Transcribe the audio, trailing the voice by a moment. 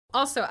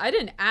Also, I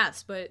didn't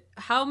ask, but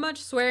how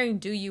much swearing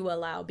do you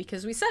allow?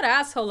 Because we said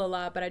asshole a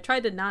lot, but I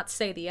tried to not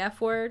say the F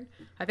word.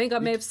 I think I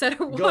may have said it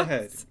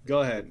once.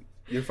 Go ahead.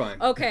 You're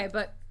fine.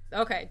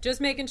 Okay,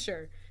 just making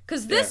sure.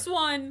 Because this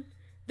one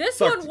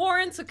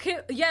warrants a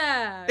kill.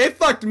 Yeah. It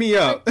fucked me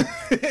up.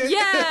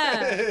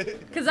 Yeah.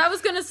 Because I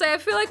was going to say, I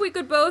feel like we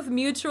could both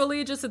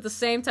mutually, just at the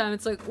same time,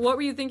 it's like, what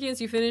were you thinking as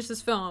you finished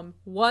this film?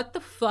 What the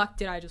fuck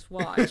did I just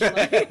watch?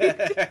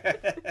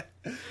 Like,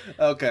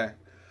 okay.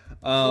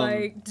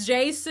 Like,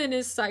 Jason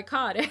is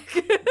psychotic.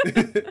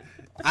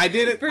 I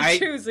did it. For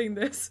choosing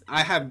this.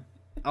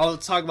 I'll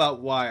talk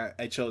about why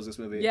I chose this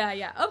movie.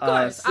 Yeah, of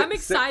course. I'm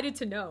excited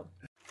to know.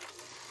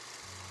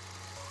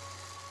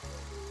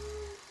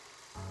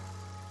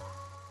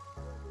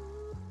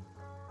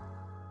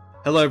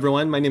 Hello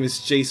everyone, my name is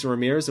Jason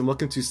Ramirez and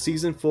welcome to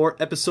Season 4,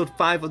 Episode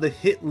 5 of the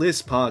Hit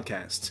List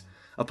Podcast.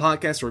 A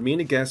podcast where me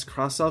and a guest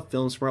cross out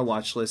films from our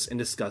watch list and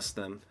discuss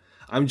them.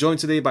 I'm joined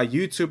today by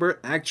YouTuber,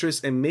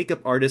 actress, and makeup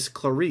artist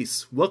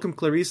Clarice. Welcome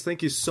Clarice,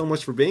 thank you so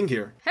much for being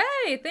here.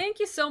 Hey, thank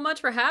you so much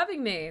for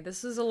having me.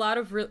 This is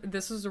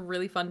a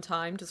really fun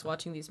time just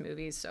watching these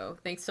movies, so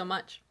thanks so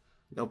much.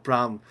 No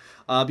problem.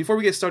 Before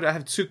we get started, I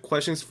have 2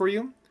 questions for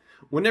you.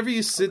 Whenever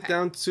you sit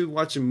down to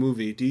watch a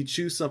movie, do you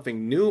choose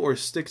something new or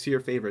stick to your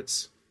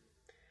favorites?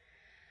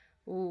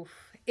 Oof.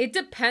 It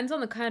depends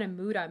on the kind of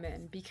mood I'm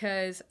in,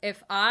 because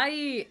if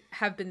I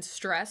have been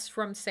stressed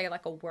from, say,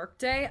 like a work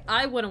day,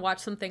 I want to watch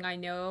something I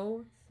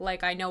know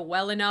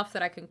well enough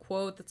that I can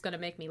quote that's going to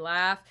make me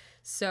laugh.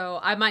 So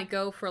I might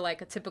go for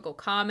like a typical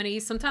comedy,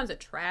 sometimes a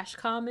trash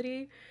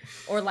comedy,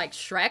 or like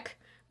Shrek.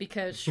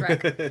 Because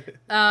Shrek.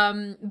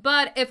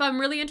 But if I'm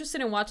really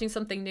interested in watching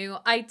something new,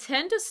 I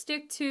tend to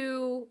stick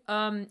to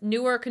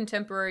newer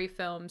contemporary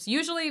films.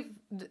 Usually,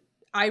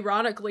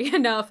 ironically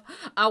enough,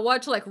 I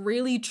watch like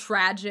really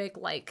tragic,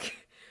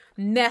 like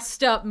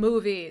messed up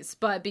movies.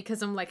 But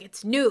because I'm like,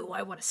 it's new,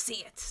 I want to see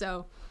it.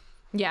 So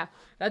yeah,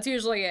 that's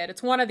usually it.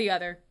 It's one or the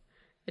other.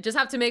 I just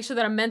have to make sure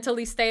that I'm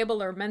mentally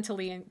stable or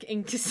mentally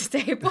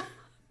unstable.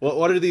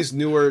 What are these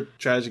newer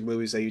tragic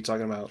movies that you're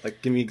talking about?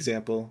 Like, give me an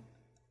example.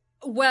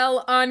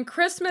 Well, on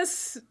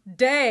Christmas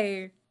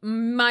Day,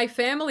 my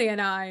family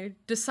and I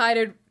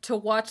decided to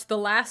watch The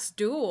Last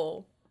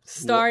Duel,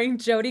 starring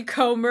Jodie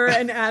Comer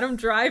and Adam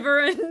Driver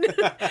and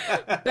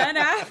Ben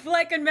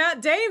Affleck and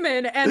Matt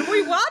Damon, and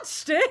we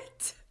watched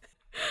it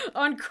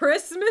on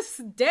Christmas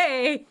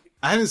Day.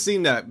 I haven't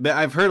seen that, but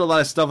I've heard a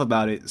lot of stuff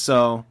about it,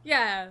 so...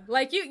 Yeah,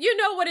 like, you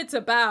know what it's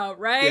about,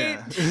 right?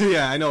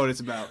 Yeah, I know what it's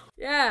about.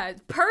 Yeah,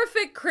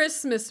 perfect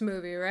Christmas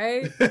movie,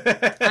 right?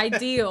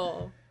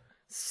 Ideal.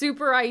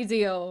 Super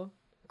ideal.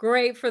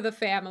 Great for the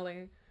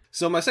family.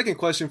 So my second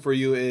question for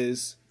you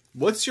is,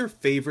 what's your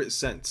favorite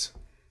scent?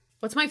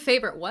 What's my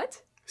favorite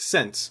what?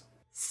 Scent.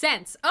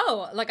 Sense.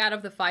 Oh, like out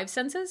of the 5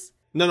 senses?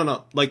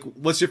 No. Like,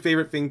 what's your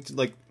favorite thing to,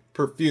 like,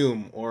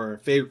 perfume or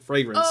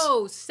fragrance?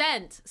 Oh,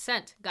 scent.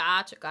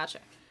 Gotcha.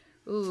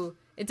 Ooh,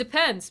 it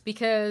depends,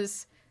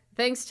 because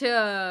thanks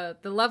to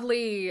the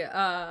lovely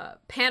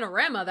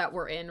panorama that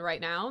we're in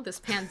right now,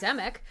 this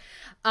pandemic,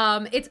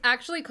 it's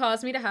actually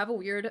caused me to have a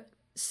weird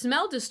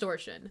smell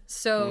distortion.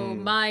 So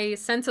my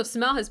sense of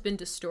smell has been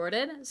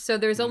distorted. So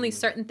there's only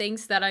certain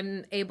things that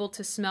I'm able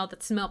to smell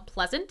that smell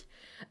pleasant.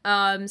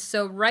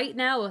 So right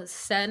now,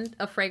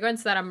 a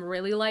fragrance that I'm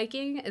really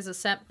liking is a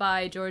scent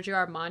by Giorgio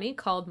Armani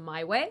called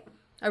My Way.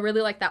 I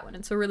really like that one.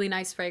 It's a really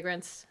nice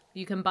fragrance.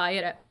 You can buy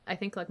it at, I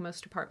think, like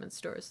most department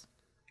stores.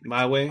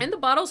 My Way? And the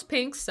bottle's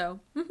pink,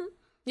 so...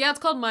 Yeah, it's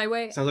called My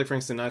Way. Sounds like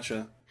Frank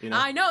Sinatra. You know?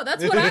 I know,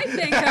 that's what I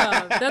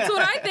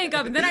think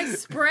of. And then I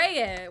spray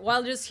it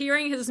while just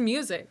hearing his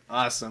music.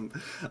 Awesome.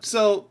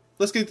 So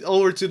let's get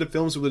over to the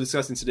films we'll be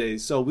discussing today.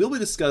 So we'll be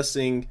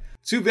discussing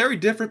 2 very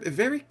different, but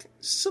very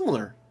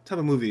similar type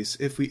of movies,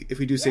 if we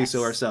do say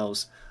so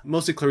ourselves.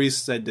 Mostly Clarice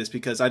said this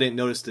because I didn't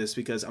notice this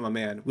because I'm a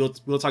man.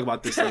 We'll talk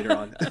about this later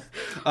on.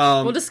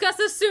 We'll discuss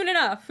this soon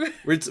enough.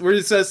 We're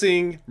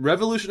discussing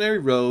Revolutionary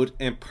Road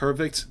and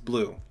Perfect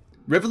Blue.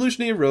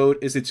 Revolutionary Road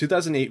is a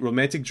 2008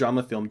 romantic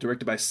drama film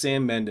directed by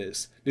Sam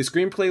Mendes. The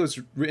screenplay was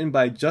written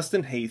by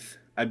Justin Haythe,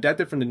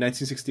 adapted from the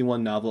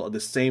 1961 novel of the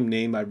same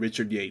name by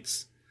Richard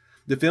Yates.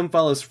 The film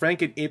follows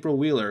Frank and April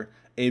Wheeler,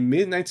 a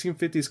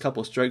mid-1950s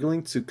couple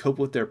struggling to cope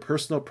with their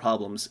personal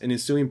problems and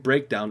ensuing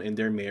breakdown in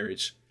their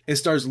marriage. It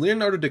stars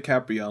Leonardo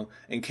DiCaprio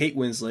and Kate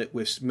Winslet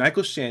with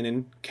Michael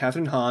Shannon,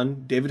 Kathryn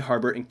Hahn, David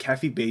Harbour, and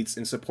Kathy Bates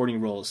in supporting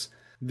roles.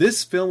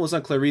 This film was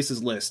on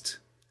Clarice's list.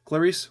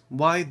 Clarice,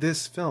 why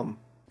this film?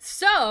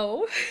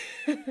 So,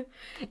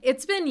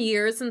 it's been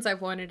years since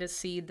I've wanted to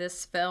see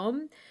this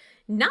film.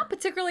 Not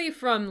particularly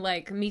from,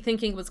 like, me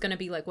thinking it was going to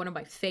be, like, one of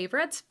my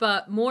favorites,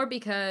 but more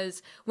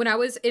because when I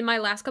was in my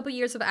last couple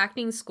years of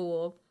acting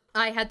school,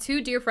 I had 2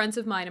 dear friends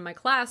of mine in my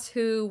class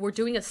who were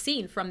doing a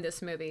scene from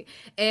this movie.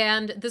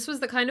 And this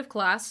was the kind of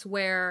class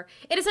where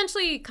it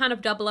essentially kind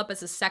of doubled up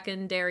as a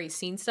secondary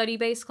scene study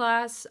based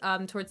class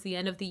towards the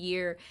end of the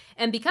year.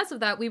 And because of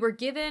that, we were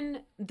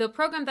given, the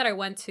program that I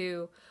went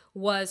to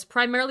was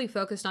primarily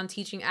focused on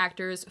teaching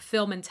actors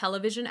film and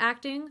television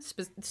acting,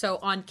 so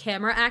on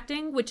camera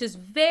acting, which is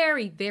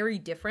very, very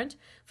different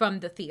from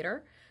the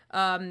theater.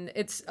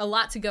 It's a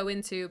lot to go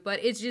into,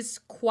 but it's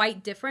just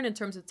quite different in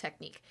terms of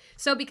technique.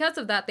 So because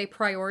of that, they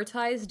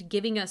prioritized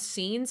giving us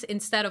scenes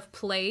instead of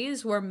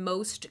plays, where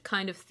most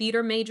kind of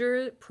theater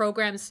major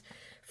programs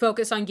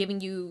focus on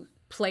giving you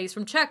plays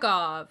from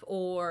Chekhov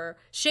or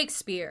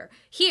Shakespeare.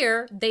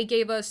 Here, they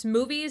gave us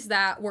movies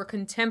that were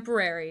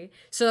contemporary,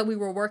 so that we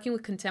were working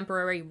with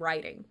contemporary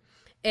writing.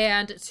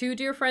 And two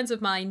dear friends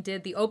of mine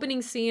did the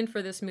opening scene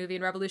for this movie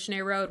in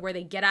Revolutionary Road, where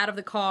they get out of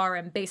the car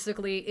and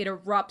basically it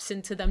erupts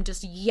into them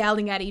just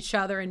yelling at each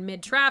other in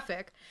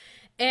mid-traffic.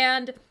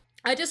 And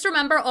I just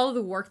remember all of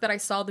the work that I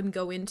saw them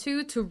go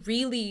into to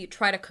really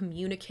try to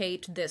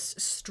communicate this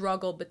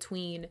struggle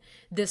between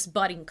this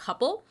budding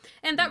couple.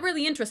 And that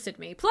really interested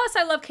me. Plus,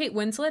 I love Kate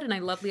Winslet and I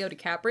love Leo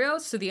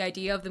DiCaprio, so the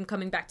idea of them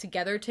coming back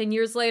together 10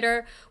 years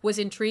later was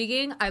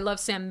intriguing. I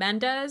love Sam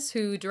Mendes,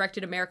 who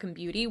directed American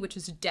Beauty, which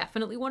is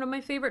definitely one of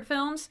my favorite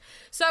films.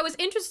 So I was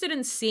interested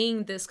in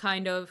seeing this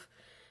kind of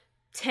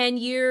 10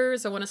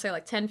 years, I want to say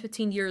like 10,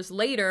 15 years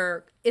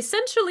later,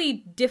 essentially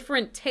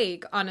different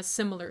take on a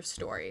similar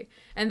story.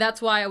 And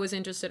that's why I was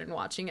interested in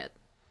watching it.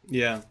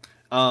 Yeah.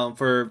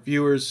 For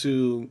viewers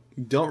who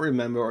don't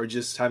remember or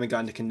just haven't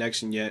gotten the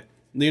connection yet,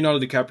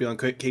 Leonardo DiCaprio and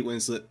Kate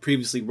Winslet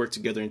previously worked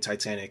together in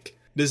Titanic.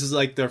 This is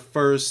like their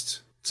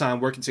first time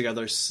working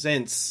together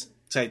since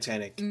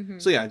Titanic. Mm-hmm.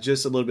 So yeah,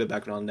 just a little bit of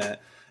background on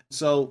that.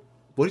 So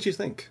what did you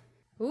think?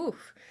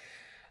 Oof.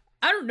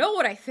 I don't know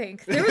what I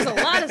think. There was a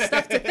lot of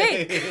stuff to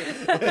think.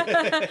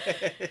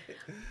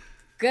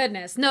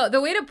 Goodness. No,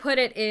 the way to put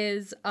it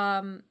is,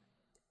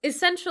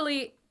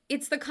 essentially,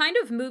 it's the kind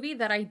of movie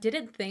that I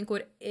didn't think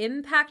would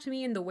impact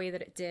me in the way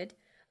that it did.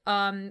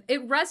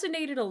 It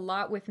resonated a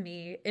lot with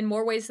me in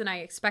more ways than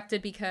I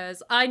expected,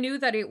 because I knew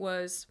that it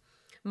was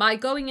my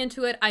going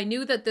into it. I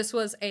knew that this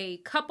was a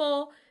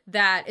couple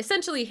that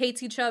essentially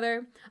hates each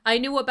other. I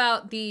knew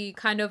about the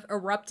kind of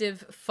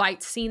eruptive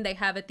fight scene they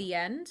have at the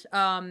end,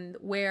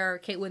 where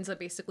Kate Winslet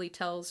basically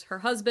tells her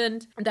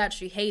husband that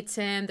she hates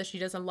him, that she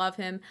doesn't love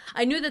him.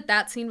 I knew that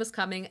that scene was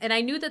coming, and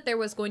I knew that there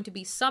was going to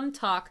be some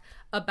talk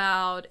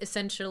about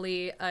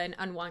essentially an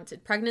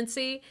unwanted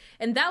pregnancy,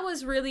 and that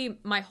was really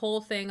my whole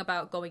thing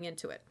about going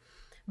into it.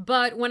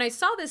 But when I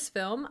saw this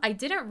film, I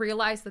didn't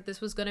realize that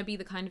this was going to be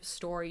the kind of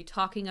story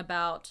talking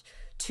about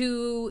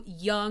two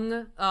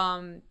young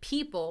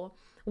people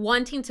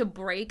wanting to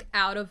break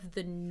out of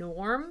the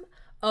norm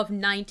of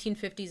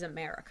 1950s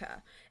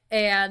America.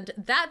 And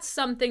that's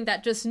something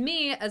that just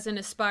me as an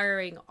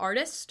aspiring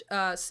artist,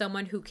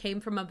 someone who came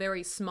from a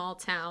very small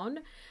town,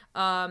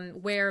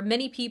 where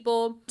many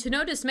people, to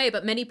no dismay,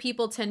 but many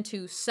people tend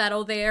to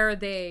settle there.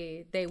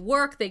 They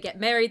work, they get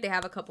married, they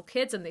have a couple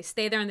kids, and they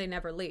stay there and they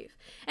never leave.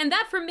 And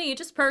that for me,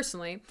 just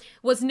personally,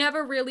 was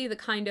never really the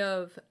kind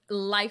of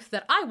life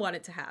that I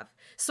wanted to have.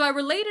 So I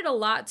related a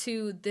lot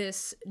to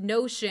this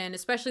notion,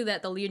 especially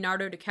that the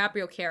Leonardo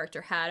DiCaprio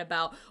character had,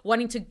 about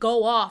wanting to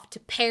go off to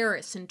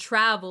Paris and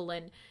travel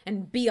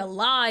and be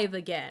alive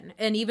again.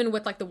 And even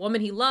with like the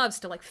woman he loves,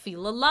 to like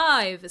feel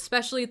alive,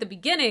 especially at the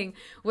beginning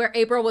where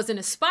April was an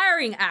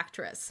aspiring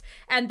actress.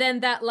 And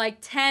then that like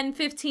 10,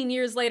 15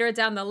 years later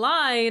down the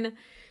line,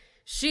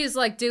 she's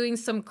like doing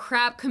some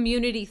crap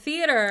community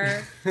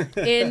theater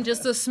in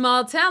just a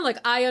small town. Like,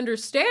 I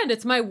understand.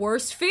 It's my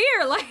worst fear.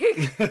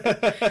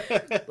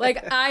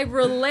 Like I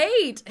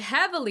relate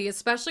heavily,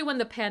 especially when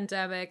the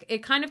pandemic,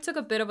 it kind of took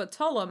a bit of a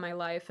toll on my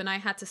life, and I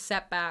had to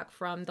step back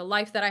from the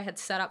life that I had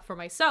set up for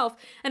myself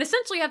and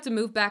essentially have to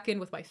move back in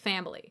with my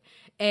family.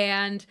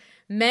 And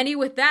many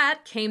with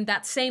that came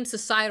that same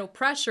societal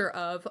pressure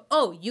of,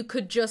 oh, you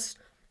could just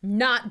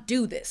not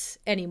do this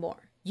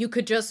anymore. You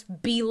could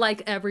just be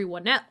like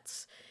everyone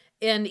else.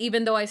 And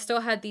even though I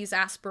still had these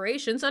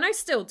aspirations, and I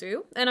still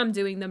do, and I'm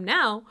doing them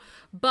now,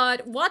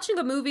 but watching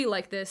a movie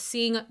like this,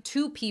 seeing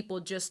two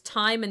people just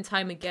time and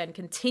time again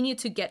continue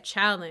to get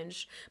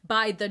challenged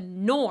by the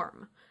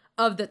norm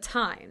of the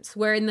times,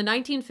 where in the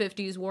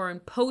 1950s we're in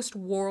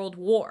post-World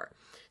War.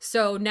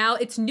 So now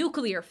it's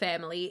nuclear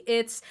family,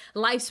 it's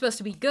life supposed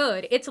to be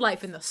good, it's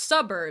life in the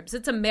suburbs,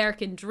 it's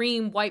American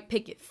dream, white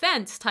picket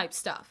fence type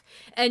stuff.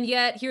 And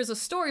yet here's a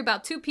story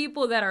about two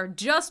people that are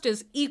just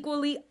as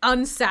equally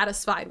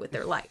unsatisfied with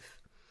their life.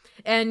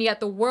 And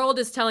yet the world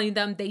is telling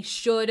them they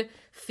should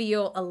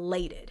feel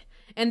elated.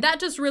 And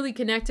that just really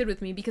connected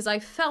with me, because I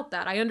felt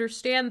that. I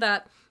understand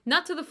that,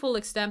 not to the full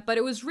extent, but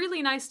it was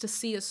really nice to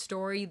see a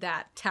story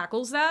that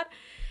tackles that.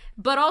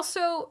 But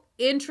also,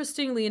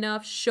 interestingly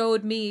enough,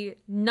 showed me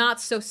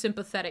not so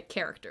sympathetic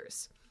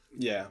characters.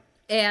 Yeah.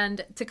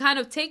 And to kind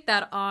of take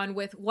that on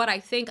with what I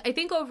think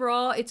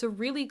overall it's a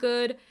really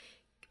good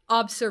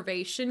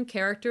observation,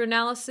 character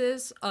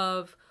analysis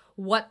of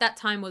what that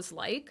time was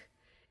like.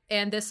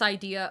 And this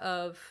idea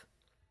of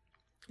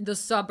the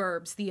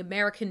suburbs, the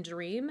American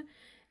dream.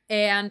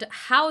 and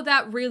how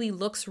that really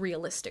looks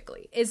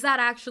realistically. Is that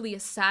actually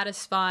as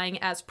satisfying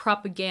as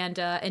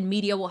propaganda and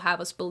media will have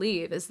us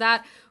believe? Is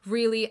that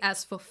really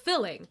as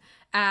fulfilling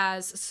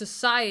as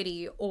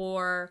society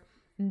or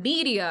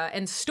media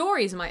and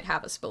stories might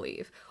have us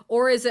believe?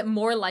 Or is it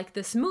more like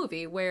this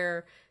movie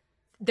where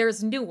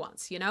there's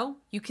nuance, you know?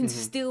 You can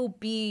still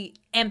be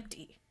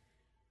empty,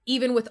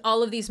 even with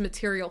all of these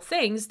material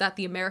things that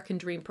the American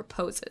dream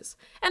proposes.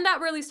 And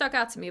that really stuck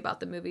out to me about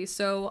the movie.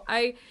 So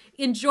I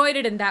enjoyed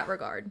it in that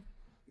regard.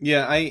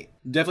 Yeah, I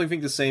definitely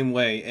think the same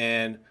way.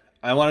 And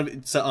I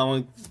want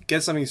to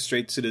get something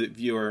straight to the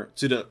viewer,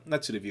 to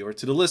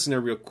the listener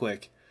real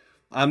quick.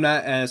 I'm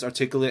not as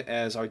articulate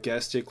as our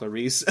guest, Jake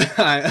Clarice.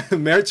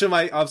 Merit to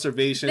my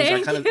observations.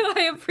 Thank you.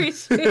 I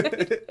appreciate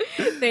it.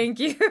 Thank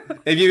you.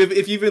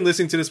 If you've been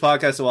listening to this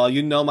podcast a while,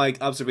 you know my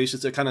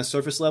observations are kind of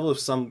surface level,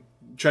 with some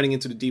treading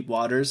into the deep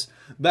waters.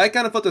 But I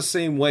kind of felt the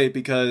same way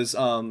because,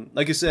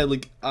 like you said,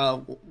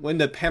 when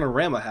the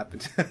panorama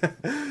happened,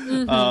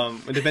 when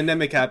the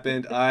pandemic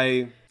happened,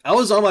 I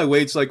was on my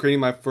way to like creating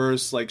my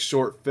first like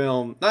short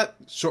film,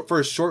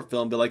 first short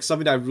film, but like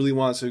something that I really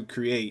wanted to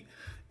create.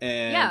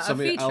 And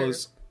something I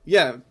was,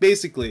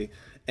 basically,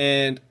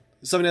 and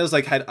something that was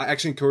like had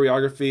action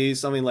choreography,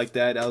 something like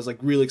that. I was like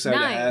really excited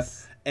to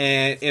have,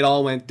 and it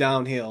all went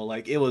downhill.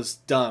 Like it was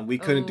done. We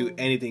couldn't do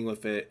anything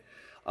with it,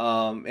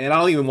 and I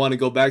don't even want to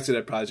go back to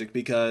that project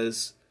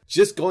because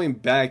just going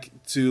back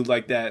to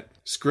like that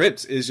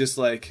script is just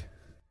like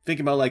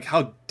thinking about like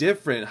how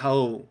different,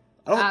 how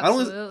I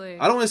don't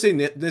want to say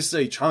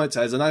necessarily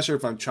traumatized. I'm not sure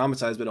if I'm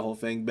traumatized by the whole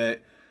thing,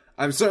 but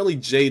I'm certainly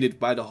jaded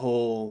by the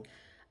whole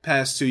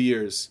past 2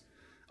 years.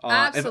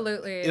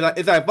 Absolutely.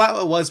 If I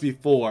thought it was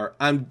before,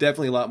 I'm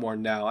definitely a lot more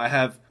now. I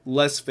have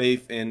less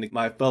faith in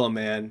my fellow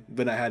man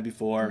than I had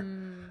before.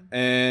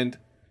 And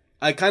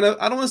I don't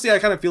want to say I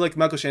kind of feel like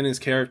Michael Shannon's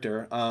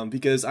character,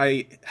 because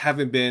I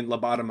haven't been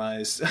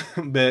lobotomized,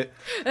 but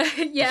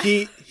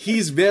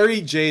he's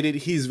very jaded.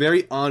 He's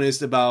very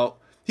honest about,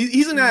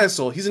 he's an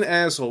asshole. He's an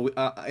asshole.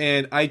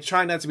 And I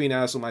try not to be an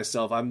asshole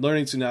myself. I'm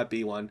learning to not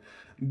be one.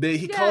 But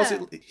he calls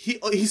it,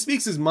 he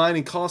speaks his mind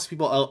and calls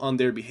people out on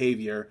their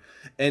behavior.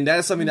 And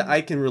that's something that I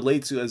can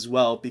relate to as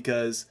well,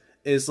 because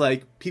it's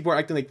like people are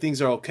acting like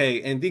things are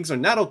okay and things are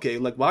not okay.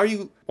 Like, why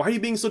are you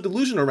being so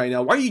delusional right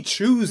now? Why are you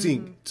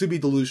choosing to be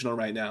delusional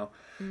right now?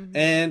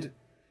 And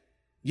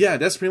yeah,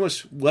 that's pretty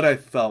much what I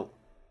felt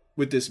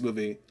with this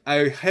movie.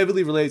 I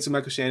heavily related to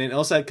Michael Shannon,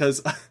 also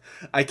because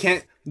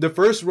the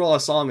first role I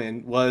saw him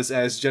in was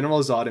as General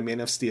Zod in Man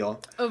of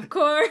Steel. Of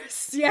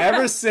course, yeah.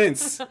 Ever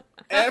since,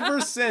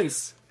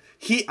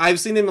 I've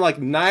seen him in like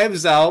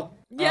Knives Out.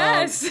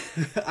 Yes.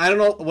 I don't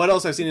know what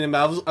else I've seen him in.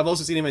 I've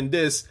also seen him in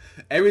this.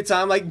 Every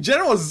time, like,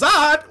 General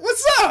Zod,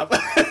 what's up?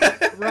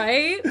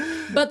 Right?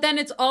 But then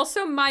it's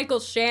also Michael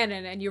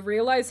Shannon, and you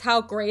realize how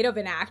great of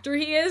an actor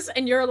he is,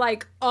 and you're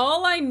like,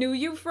 all I knew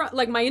you from,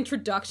 like, my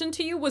introduction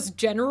to you was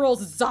General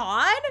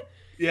Zod?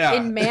 Yeah.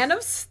 In Man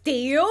of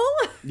Steel?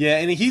 Yeah,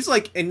 and he's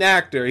like an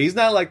actor. He's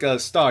not like a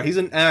star. He's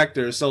an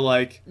actor, so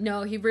like...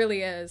 No, he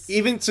really is.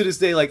 Even to this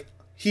day, like,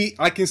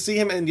 I can see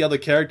him in the other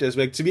characters,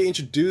 but like, to be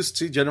introduced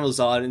to General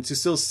Zod and to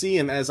still see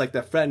him as like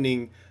the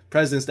threatening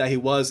presence that he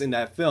was in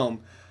that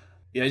film,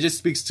 yeah, it just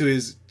speaks to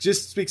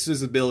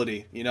his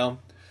ability, you know?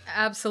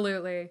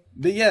 Absolutely.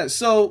 But yeah,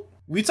 so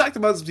we talked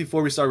about this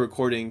before we started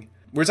recording.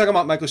 We're talking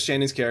about Michael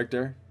Shannon's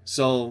character.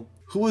 So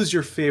who was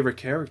your favorite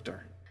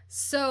character?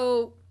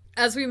 So,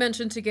 as we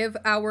mentioned, to give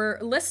our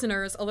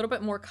listeners a little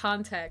bit more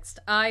context,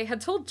 I had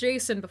told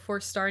Jason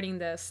before starting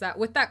this that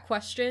with that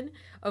question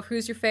of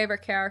who's your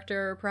favorite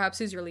character, or perhaps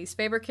who's your least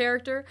favorite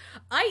character,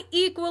 I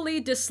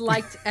equally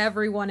disliked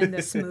everyone in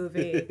this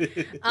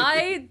movie.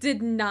 I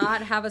did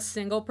not have a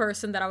single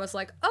person that I was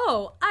like,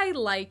 oh, I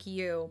like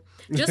you.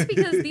 Just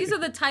because these are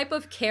the type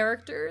of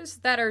characters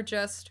that are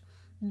just,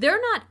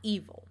 they're not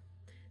evil.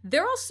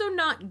 They're also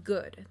not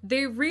good.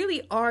 They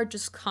really are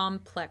just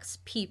complex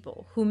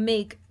people who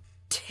make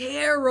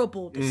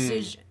terrible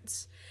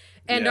decisions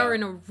and are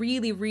in a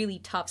really, really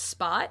tough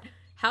spot.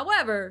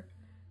 However,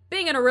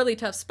 being in a really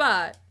tough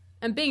spot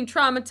and being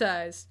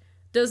traumatized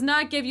does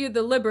not give you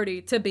the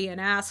liberty to be an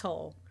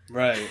asshole.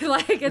 Right.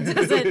 Like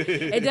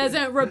it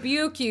doesn't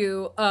rebuke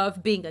you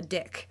of being a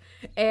dick.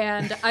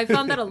 And I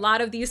found that a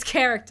lot of these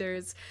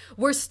characters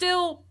were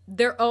still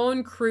their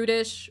own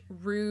crudish,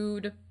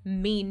 rude,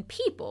 mean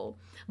people,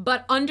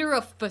 but under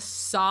a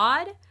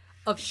facade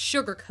of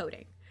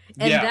sugarcoating.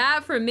 And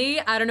that, for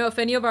me, I don't know if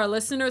any of our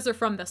listeners are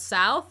from the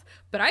South,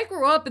 but I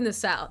grew up in the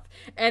South.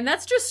 And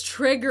that's just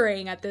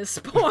triggering at this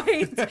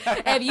point.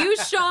 If you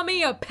show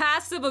me a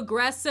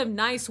passive-aggressive,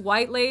 nice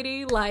white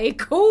lady,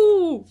 like,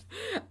 ooh,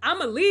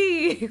 I'ma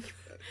leave.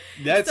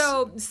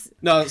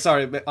 No,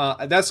 sorry, but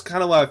that's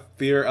kind of what I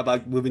fear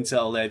about moving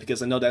to LA,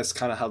 because I know that's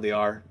kind of how they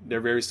are.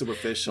 They're very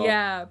superficial.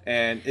 Yeah.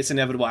 And it's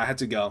inevitable. I had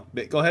to go.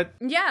 But go ahead.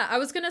 Yeah, I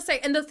was going to say,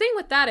 and the thing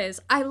with that is,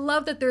 I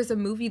love that there's a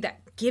movie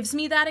that gives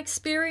me that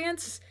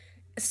experience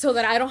so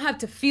that I don't have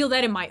to feel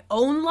that in my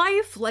own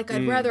life. Like,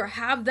 I'd rather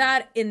have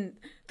that in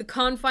the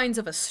confines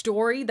of a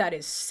story that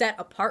is set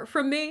apart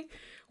from me,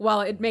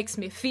 while it makes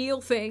me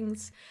feel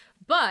things.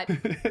 But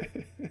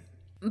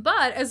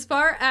but as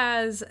far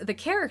as the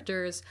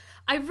characters,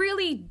 I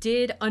really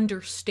did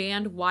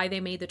understand why they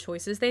made the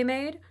choices they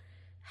made.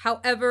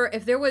 However,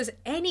 if there was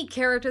any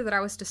character that I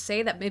was to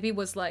say that maybe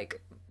was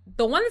like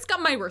the one that's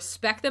got my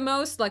respect the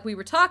most, like we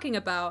were talking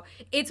about,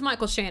 it's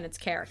Michael Shannon's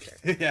character.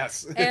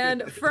 Yes.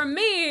 And for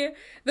me,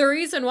 the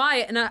reason why,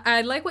 and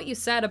I like what you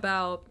said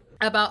about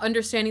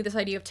understanding this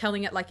idea of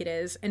telling it like it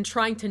is and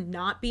trying to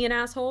not be an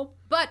asshole.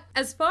 But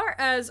as far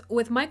as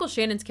with Michael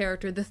Shannon's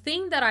character, the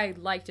thing that I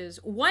liked is,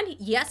 one,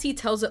 yes, he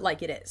tells it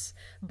like it is.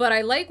 But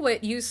I like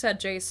what you said,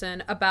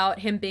 Jason, about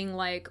him being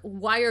like,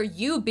 why are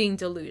you being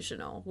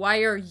delusional?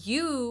 Why are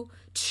you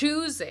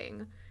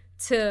choosing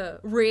to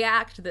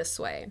react this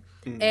way?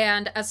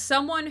 And as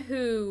someone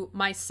who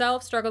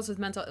myself struggles with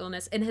mental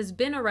illness and has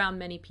been around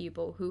many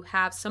people who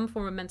have some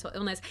form of mental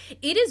illness,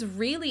 it is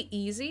really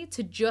easy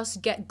to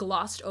just get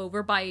glossed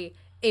over by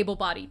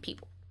able-bodied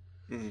people.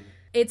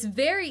 It's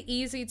very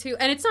easy to,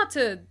 and it's not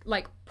to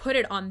like put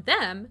it on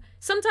them.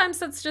 Sometimes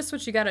that's just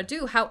what you gotta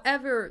do.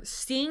 However,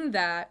 seeing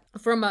that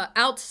from an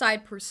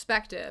outside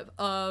perspective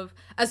of,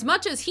 as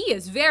much as he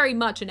is very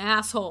much an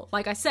asshole,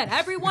 like I said,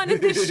 everyone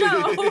in this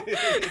show,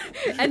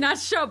 and not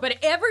show, but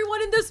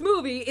everyone in this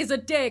movie is a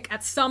dick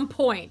at some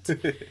point.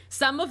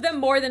 Some of them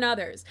more than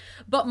others.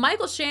 But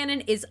Michael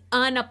Shannon is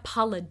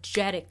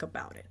unapologetic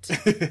about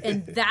it.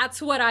 And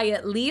that's what I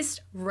at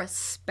least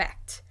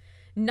respect.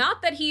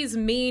 Not that he's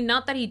mean,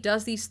 not that he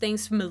does these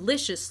things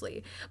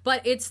maliciously,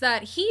 but it's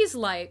that he's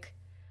like,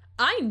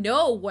 I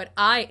know what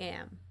I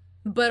am,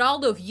 but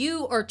all of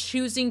you are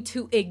choosing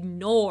to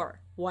ignore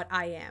what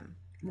I am.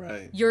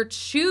 Right. You're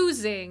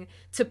choosing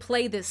to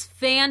play this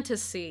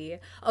fantasy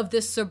of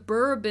this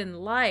suburban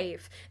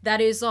life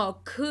that is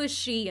all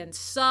cushy and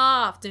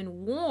soft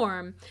and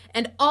warm,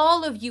 and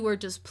all of you are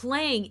just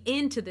playing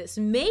into this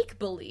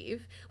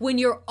make-believe when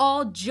you're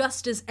all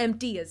just as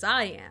empty as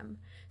I am.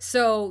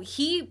 So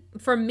he,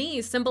 for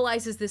me,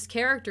 symbolizes this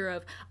character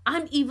of,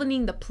 I'm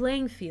evening the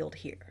playing field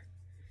here.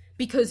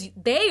 Because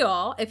they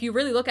all, if you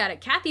really look at it,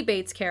 Kathy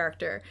Bates'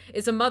 character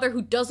is a mother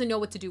who doesn't know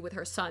what to do with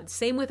her son.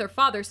 Same with her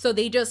father. So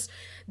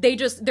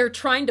they're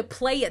trying to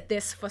play at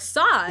this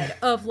facade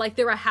of like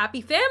they're a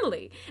happy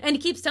family. And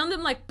he keeps telling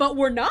them like, but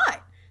we're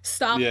not.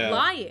 Stop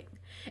lying.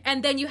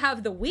 And then you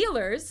have the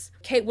Wheelers,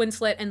 Kate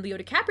Winslet and Leo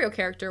DiCaprio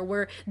character,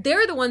 where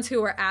they're the ones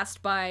who are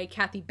asked by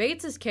Kathy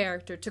Bates'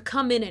 character to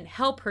come in and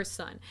help her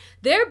son.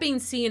 They're being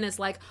seen as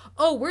like,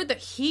 oh, we're the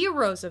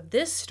heroes of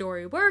this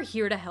story. We're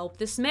here to help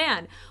this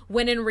man.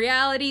 When in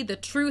reality, the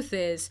truth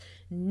is,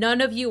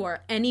 none of you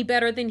are any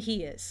better than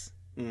he is.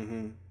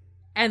 Mm-hmm.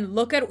 And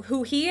look at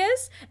who he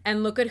is,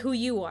 and look at who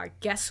you are.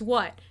 Guess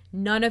what?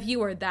 None of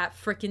you are that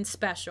freaking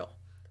special.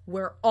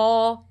 We're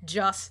all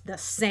just the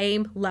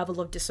same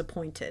level of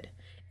disappointed.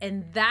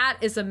 And that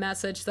is a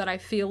message that I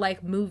feel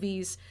like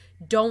movies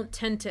don't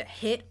tend to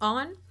hit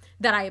on,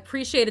 that I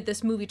appreciated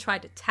this movie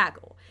tried to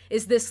tackle.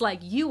 Is this like,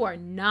 you are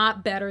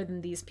not better than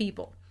these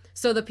people.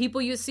 So the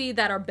people you see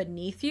that are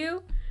beneath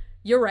you,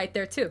 you're right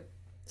there too.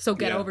 So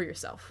get over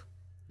yourself.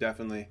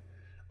 Definitely.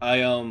 I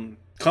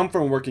come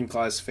from a working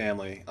class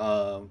family.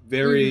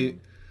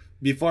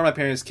 Before my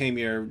parents came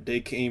here,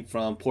 they came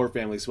from poor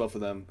families, both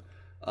of them.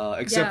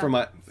 Except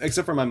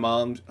for my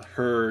mom,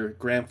 her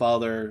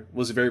grandfather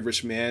was a very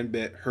rich man,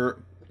 but her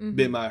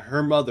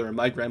mother and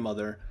my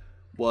grandmother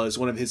was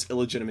one of his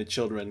illegitimate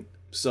children,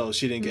 so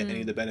she didn't get any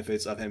of the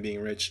benefits of him being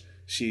rich.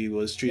 She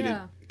was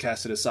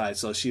casted aside,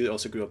 so she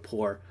also grew up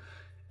poor.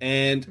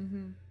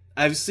 And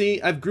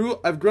I've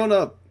grown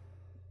up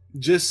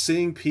just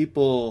seeing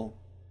people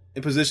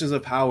in positions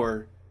of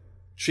power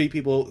treat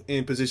people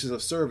in positions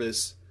of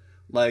service,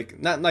 like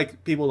not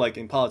like people like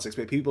in politics,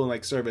 but people in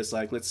like service,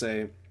 like let's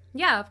say.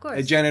 Yeah, of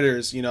course.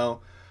 Janitors,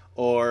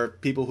 or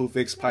people who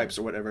fix pipes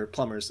or whatever,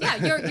 plumbers. Yeah,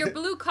 your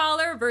blue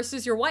collar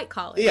versus your white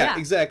collar. Yeah,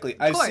 exactly.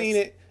 I've seen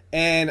it,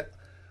 and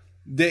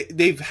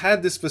they've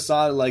had this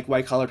facade like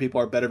white collar people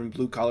are better than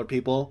blue collar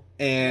people,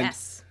 and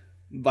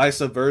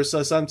vice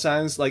versa.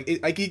 Sometimes, like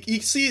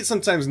you see it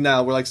sometimes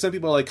now, where like some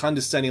people are like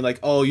condescending, like,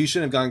 "Oh, you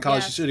shouldn't have gone to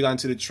college. You should have gone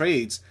to the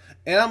trades,"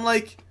 and I'm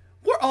like,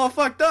 "We're all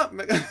fucked up.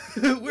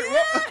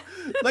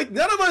 Like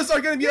none of us are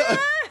gonna be."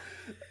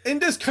 In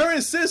this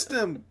current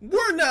system,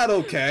 we're not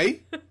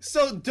okay.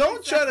 So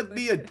don't try to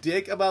be a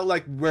dick about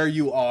like where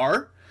you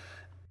are.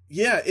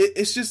 Yeah,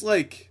 it's just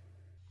like,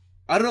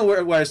 I don't know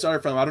where I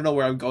started from. I don't know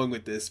where I'm going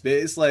with this, but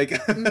it's like,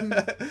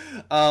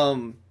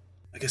 I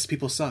guess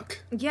people suck.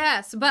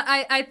 Yes, but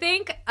I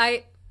think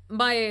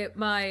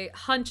my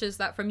hunch is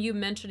that from you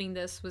mentioning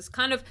this was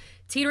kind of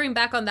teetering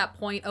back on that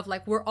point of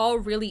like, we're all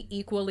really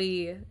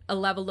equally a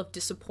level of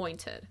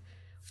disappointed.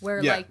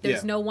 Where,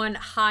 there's no one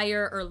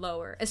higher or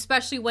lower,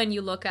 especially when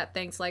you look at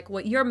things like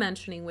what you're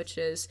mentioning, which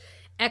is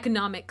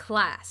economic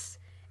class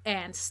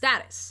and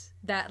status.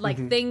 That,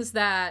 like, things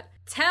that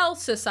tell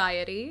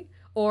society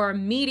or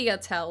media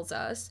tells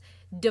us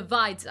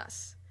divides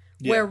us.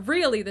 Yeah. Where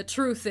really the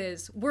truth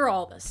is we're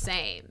all the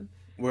same.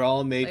 We're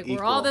all made equal.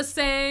 We're all the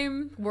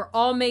same. We're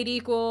all made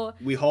equal.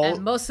 We hold...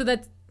 And most of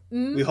the...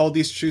 We hold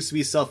these truths to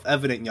be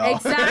self-evident, y'all.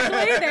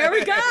 Exactly. There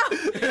we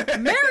go.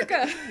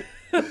 America.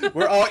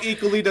 We're all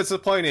equally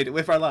disappointed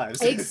with our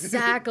lives.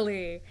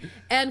 Exactly.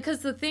 And because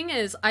the thing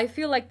is, I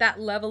feel like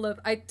that level of,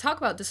 I talk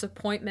about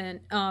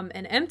disappointment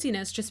and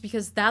emptiness just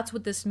because that's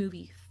what this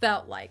movie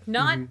felt like.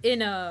 Not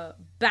in a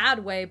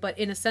bad way, but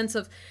in a sense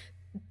of,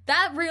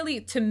 that really,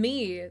 to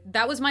me,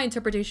 that was my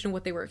interpretation of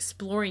what they were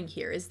exploring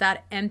here, is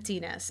that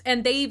emptiness.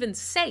 And they even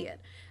say it.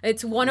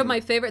 It's one of my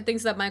favorite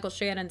things that Michael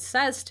Shannon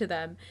says to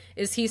them,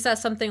 is he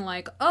says something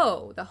like,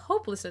 oh, the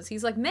hopelessness.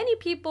 He's like, many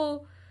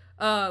people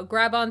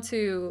grab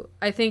onto,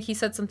 I think he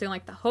said something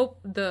like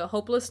the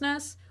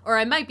hopelessness, or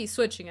I might be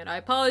switching it. I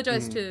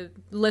apologize to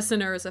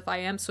listeners if I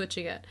am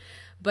switching it.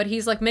 But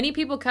he's like, many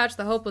people catch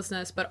the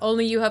hopelessness, but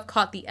only you have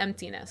caught the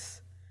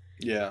emptiness.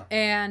 Yeah.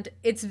 And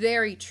it's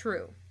very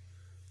true.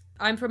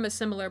 I'm from a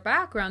similar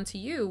background to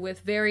you, with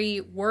very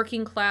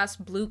working class,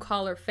 blue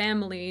collar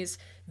families,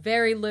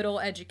 very little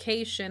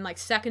education, like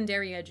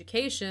secondary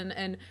education.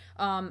 And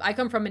I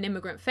come from an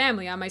immigrant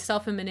family. I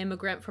myself am an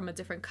immigrant from a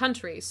different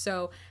country.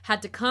 So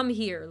had to come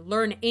here,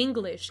 learn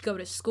English, go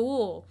to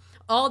school,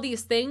 all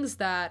these things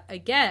that,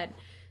 again,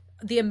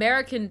 the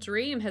American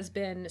dream has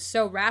been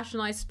so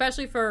rationalized,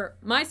 especially for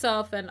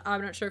myself, and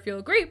I'm not sure if you'll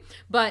agree,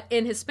 but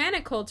in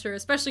Hispanic culture,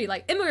 especially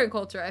like immigrant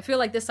culture, I feel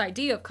like this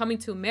idea of coming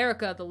to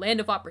America, the land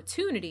of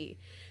opportunity,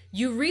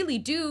 you really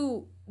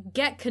do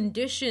get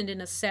conditioned in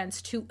a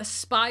sense to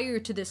aspire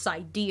to this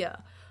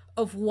idea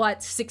of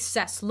what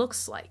success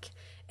looks like.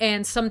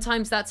 And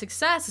sometimes that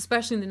success,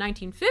 especially in the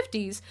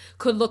 1950s,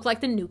 could look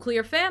like the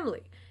nuclear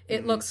family.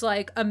 It looks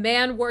like a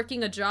man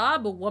working a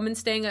job, a woman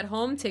staying at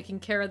home, taking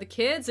care of the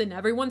kids, and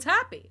everyone's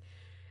happy.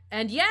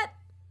 And yet,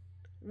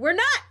 we're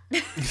not.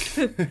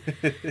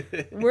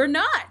 We're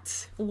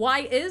not. Why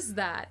is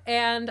that?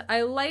 And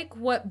I like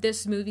what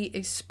this movie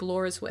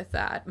explores with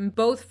that,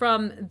 both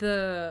from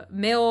the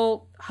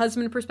male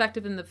husband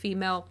perspective and the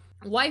female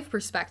wife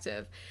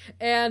perspective.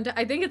 And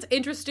I think it's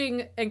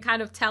interesting and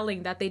kind of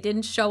telling that they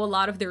didn't show a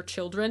lot of their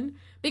children,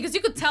 because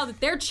you could tell that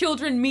their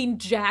children mean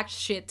jack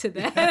shit to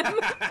them.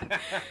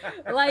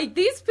 Like,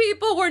 these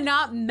people were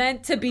not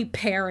meant to be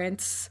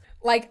parents,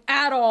 like,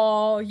 at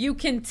all. You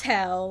can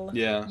tell.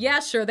 Yeah. Yeah,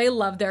 sure, they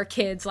love their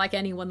kids like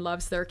anyone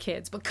loves their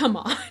kids, but come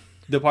on.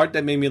 The part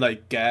that made me,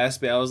 like,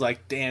 gasp, I was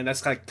like, damn,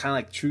 that's kind of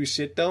like true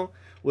shit, though,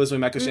 was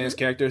when Michael Shannon's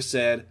character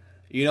said,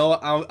 you know,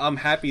 I'm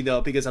happy,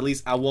 though, because at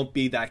least I won't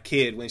be that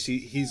kid when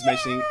he's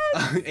mentioning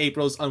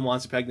April's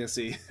unwanted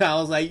pregnancy. I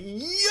was like, yo!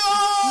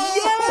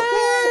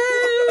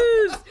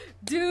 Yes!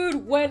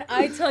 Dude, when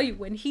I tell you,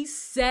 when he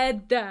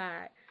said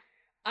that,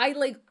 I,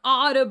 like,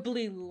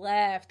 audibly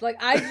laughed. Like,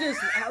 I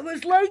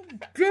was like,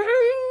 damn!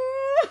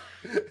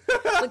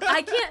 Like,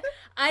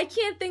 I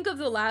can't think of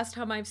the last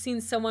time I've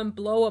seen someone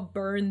blow a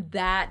burn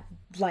that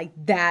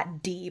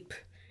deep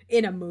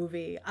in a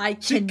movie. I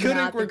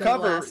cannot think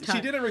of the last time.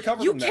 She didn't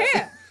recover You from that.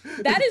 can't.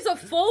 That is a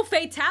full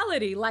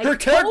fatality. Like, her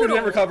character total.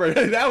 didn't recover.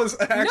 That was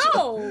actually...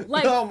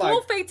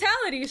 full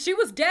fatality. She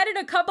was dead in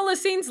a couple of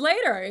scenes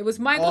later. It was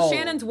Michael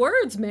Shannon's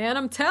words, man.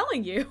 I'm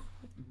telling you.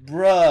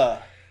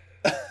 Bruh.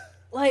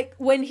 Like,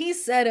 when he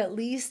said, at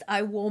least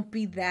I won't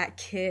be that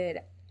kid.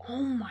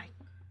 Oh my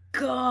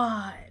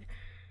God.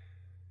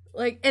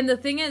 Like, and the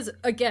thing is,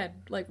 again,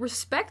 like,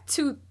 respect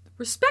to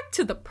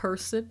the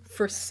person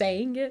for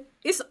saying it.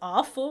 It's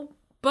awful.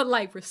 But,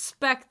 like,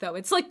 respect, though.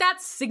 It's like that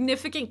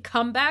significant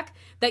comeback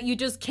that you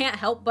just can't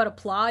help but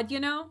applaud, you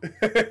know?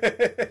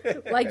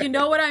 Like, you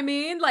know what I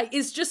mean? Like,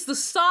 it's just the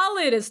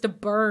solidest of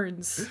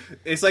burns.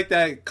 It's like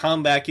that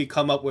comeback you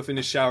come up with in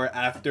the shower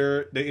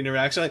after the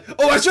interaction. Like,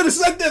 oh, I should have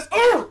said this!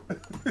 Oh!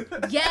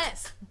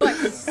 Yes, but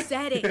he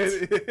said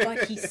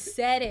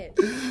it.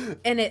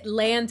 And it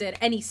landed.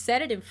 And he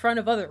said it in front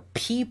of other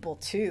people,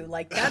 too.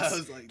 Like,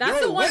 that's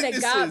the one that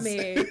got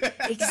me.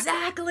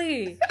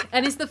 Exactly.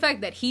 And it's the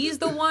fact that he's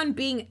the one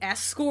being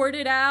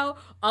escorted out,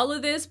 all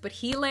of this, but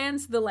he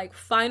lands the, like,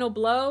 final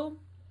blow.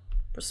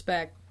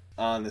 Respect.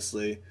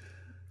 Honestly.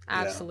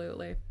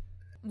 Absolutely. Yeah.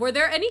 Were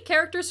there any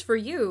characters for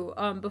you,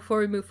 before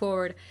we move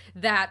forward,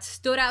 that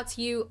stood out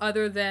to you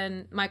other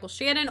than Michael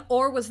Shannon,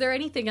 or was there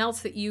anything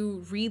else that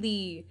you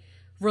really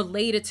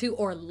related to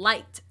or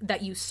liked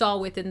that you saw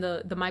within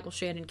the Michael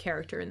Shannon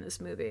character in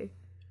this movie?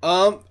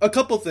 A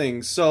couple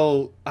things.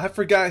 So, I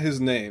forgot his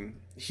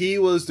name. He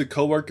was the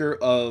coworker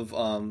of,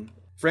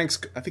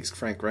 Frank's, I think it's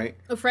Frank, right?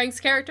 Frank's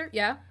character,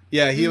 yeah.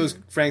 Yeah, he was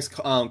Frank's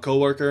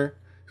coworker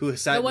who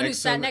sat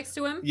next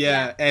to him.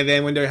 Yeah, and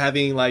then when they're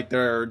having like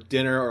their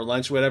dinner or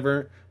lunch, or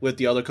whatever, with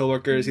the other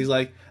coworkers, he's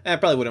like, it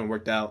probably wouldn't have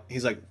worked out.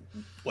 He's like,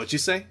 what'd you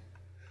say?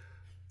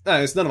 Nah,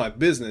 it's none of my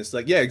business.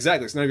 Like, yeah,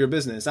 exactly, it's none of your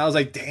business. I was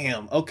like,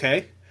 damn,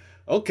 okay,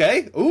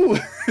 ooh.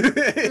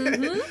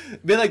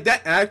 But like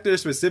that actor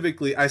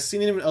specifically, I've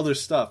seen him in other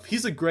stuff.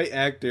 He's a great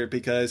actor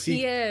because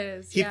he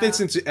fits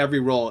into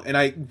every role, and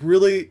I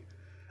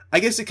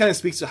guess it kind of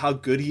speaks to how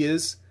good he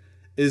is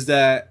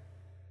that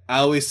I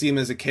always see him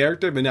as a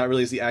character, but not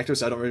really as the actor,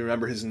 so I don't really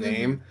remember his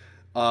name.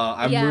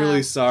 I'm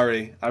really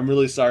sorry. I'm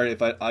really sorry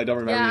if I don't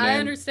remember your name. Yeah, I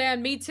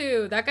understand. Me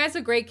too. That guy's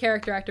a great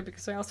character actor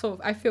because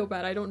I feel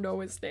bad. I don't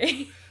know his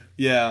name.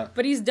 Yeah,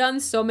 But he's done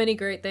so many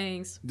great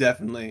things.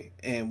 definitely.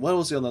 And what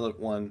was the other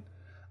one?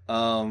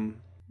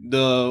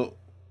 The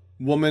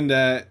woman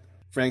that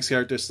Frank's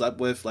character slept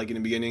with, like in the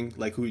beginning,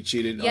 like who he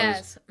cheated on.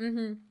 Yes.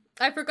 Mm-hmm.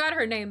 I forgot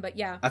her name, but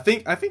yeah. I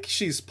think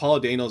she's Paul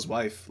Dano's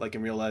wife, like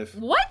in real life.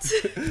 What?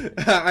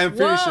 I'm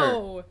pretty sure.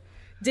 Whoa.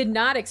 Did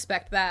not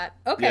expect that.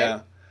 Okay.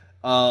 Yeah.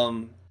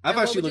 I thought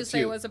What she would you looked say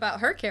cute. was about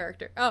her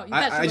character? Oh, you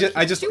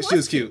I just she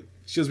was cute.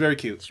 She was very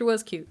cute. She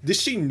was cute. Did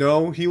she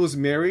know he was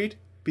married?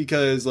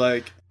 Because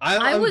like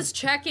I was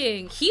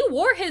checking. He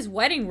wore his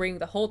wedding ring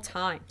the whole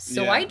time,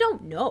 so Yeah. I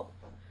don't know.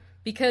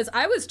 Because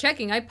I was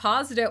checking. I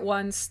paused it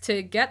once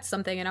to get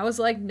something, and I was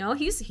like, no,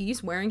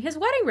 he's wearing his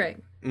wedding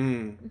ring.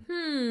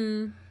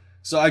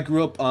 So I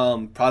grew up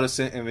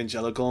Protestant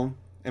evangelical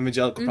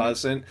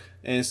Protestant,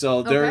 and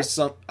so there's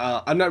some.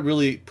 I'm not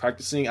really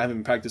practicing. I haven't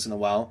been practicing in a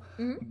while,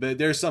 but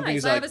there's some Nice.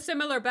 things I like have a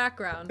similar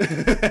background.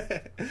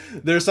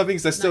 there's some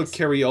things that still Nice.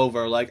 carry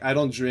over. Like I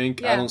don't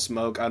drink, I Yeah. don't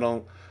smoke, I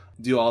don't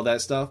do all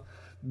that stuff.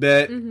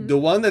 But the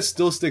one that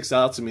still sticks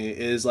out to me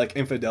is like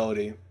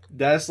infidelity.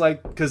 That's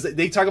like because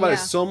they talk about it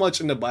Yeah. so much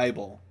in the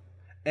Bible,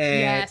 and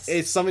Yes.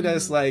 it's something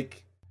that's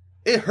like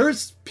it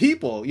hurts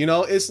people. You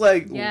know, it's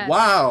like Yes.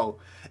 wow.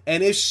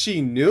 And if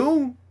she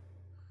knew,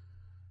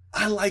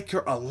 I like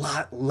her a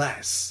lot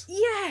less.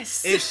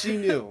 Yes. If she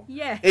knew.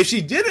 Yes. If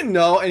she didn't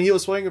know and he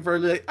was swinging for her,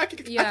 like, I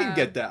can Yeah.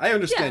 get that. I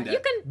understand yeah, that.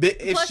 you can.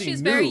 But if Plus, she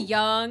she's knew, very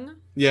young.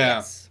 yeah.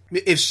 Yes.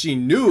 If she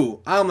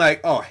knew, I'm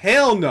like, oh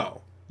hell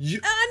no.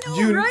 I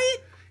know, right?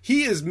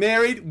 He is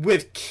married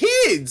with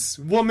kids,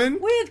 woman.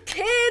 With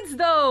kids,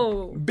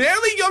 though.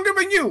 Barely younger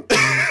than you.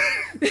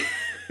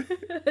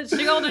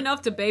 She old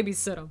enough to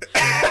babysit him.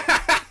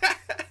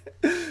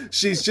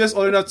 She's just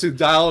old enough to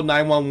dial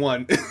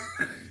 911.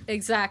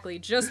 Exactly,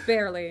 just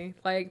barely.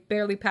 Like,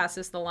 barely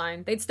passes the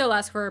line. They'd still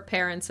ask for her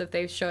parents if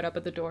they showed up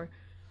at the door.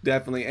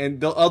 Definitely.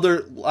 And the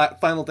other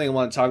final thing I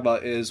want to talk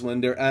about is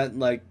when they're at,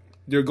 like,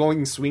 they're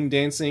going swing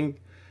dancing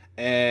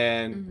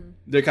and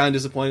they're kind of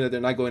disappointed that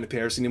they're not going to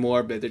Paris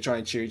anymore, but they're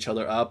trying to cheer each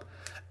other up.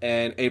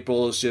 And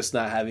April is just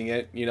not having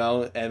it, you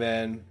know? And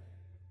then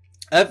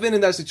I've been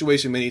in that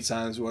situation many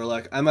times where,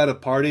 like, I'm at a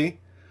party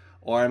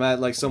or I'm at,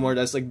 like, somewhere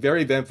that's, like,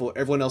 very eventful.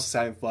 Everyone else is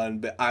having fun,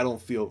 but I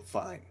don't feel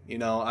fine, you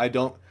know? I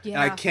don't,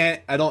 Yeah.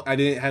 I don't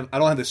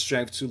have the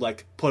strength to,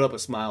 like, put up a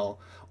smile.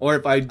 Or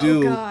if I do,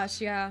 Oh, gosh,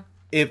 yeah.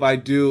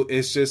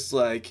 it's just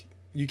like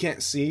you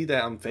can't see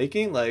that I'm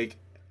faking. Like,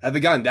 have I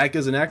gotten that good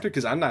as an actor?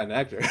 Because I'm not an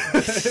actor.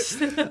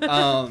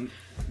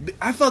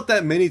 I felt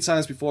that many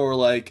times before. Where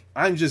like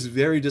I'm just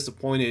very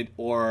disappointed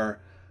or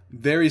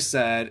very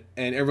sad,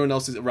 and everyone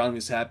else is around me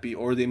is happy,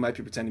 or they might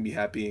be pretending to be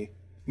happy.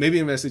 Maybe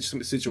in a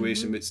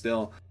situation, but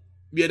still,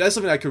 yeah, that's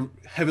something I could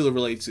heavily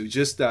relate to.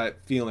 Just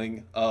that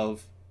feeling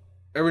of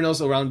everyone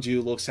else around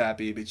you looks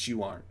happy, but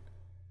you aren't.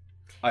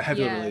 I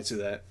heavily Yes. relate to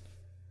that.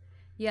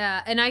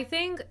 Yeah, and I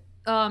think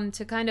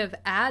to kind of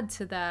add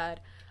to that,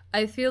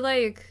 I feel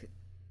like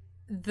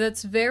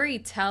that's very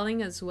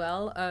telling as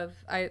well of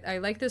I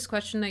like this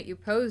question that you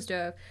posed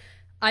of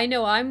I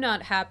know I'm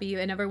not happy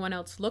and everyone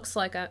else looks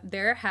like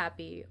they're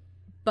happy,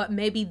 but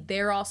maybe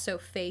they're also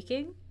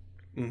faking.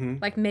 Mm-hmm.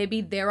 Like maybe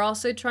they're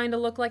also trying to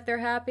look like they're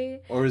happy.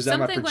 Or is that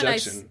my Something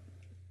projection?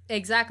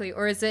 Exactly.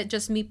 Or is it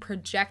just me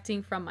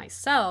projecting from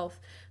myself?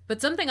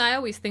 But something I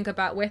always think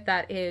about with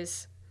that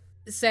is,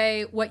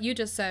 say what you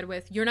just said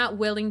with, you're not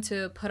willing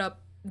to put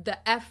up the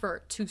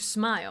effort to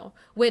smile,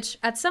 which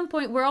at some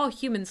point we're all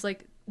humans.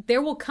 Like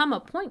there will come a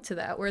point to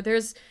that where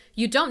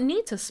you don't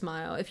need to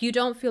smile. If you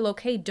don't feel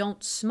okay,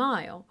 don't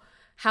smile.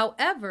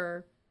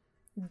 However,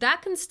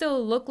 that can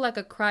still look like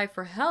a cry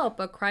for help,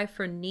 a cry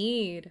for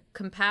need,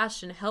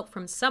 compassion, help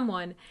from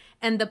someone.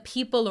 And the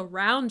people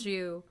around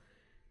you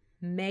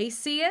may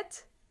see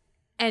it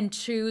and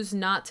choose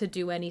not to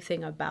do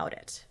anything about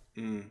it.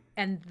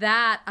 And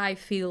that I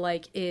feel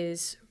like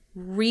is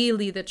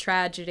really the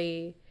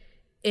tragedy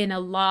in a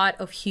lot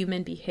of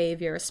human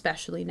behavior,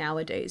 especially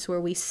nowadays, where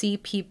we see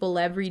people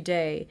every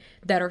day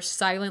that are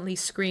silently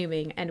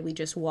screaming and we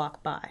just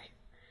walk by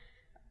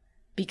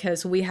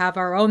because we have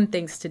our own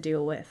things to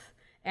deal with.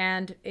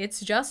 And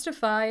it's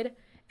justified,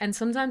 and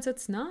sometimes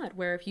it's not,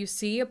 where if you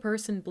see a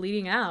person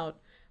bleeding out,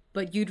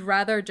 but you'd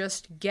rather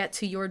just get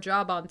to your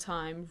job on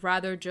time,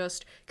 rather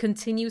just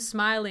continue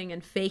smiling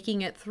and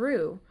faking it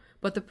through,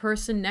 but the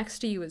person next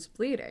to you is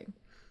bleeding.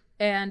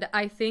 And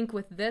I think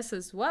with this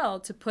as well,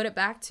 to put it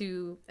back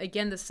to,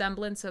 again, the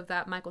semblance of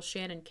that Michael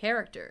Shannon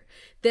character,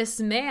 this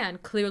man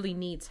clearly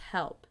needs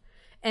help.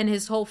 And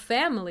his whole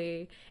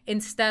family,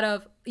 instead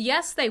of,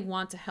 yes, they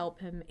want to help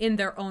him in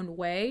their own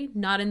way,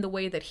 not in the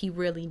way that he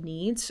really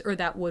needs or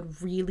that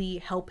would really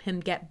help him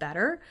get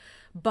better,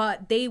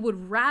 but they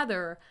would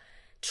rather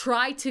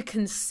try to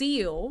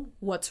conceal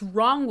what's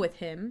wrong with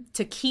him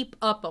to keep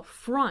up a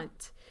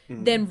front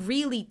than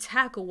really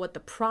tackle what the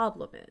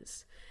problem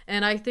is.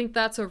 And I think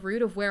that's a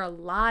root of where a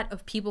lot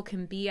of people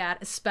can be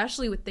at,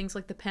 especially with things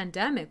like the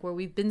pandemic, where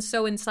we've been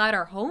so inside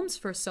our homes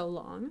for so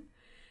long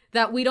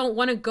that we don't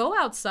want to go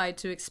outside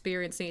to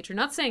experience nature.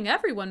 Not saying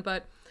everyone,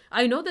 but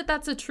I know that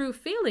that's a true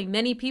feeling.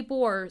 Many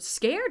people are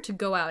scared to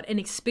go out and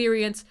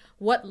experience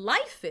what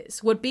life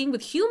is, what being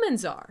with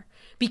humans are,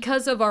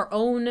 because of our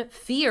own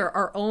fear,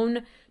 our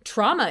own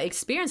trauma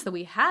experience that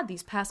we had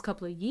these past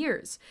couple of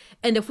years.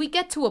 And if we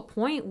get to a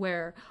point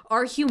where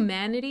our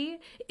humanity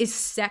is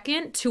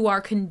second to our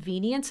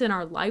convenience and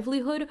our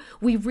livelihood,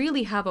 we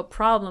really have a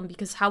problem,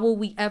 because how will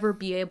we ever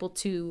be able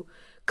to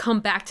come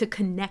back to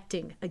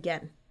connecting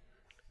again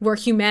where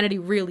humanity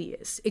really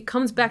is? It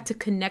comes back to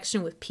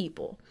connection with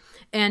people.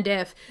 And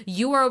if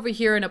you are over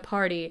here in a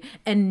party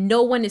and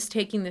no one is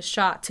taking the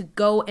shot to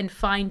go and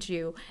find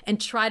you and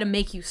try to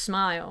make you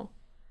smile,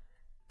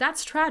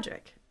 that's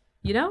tragic,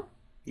 you know?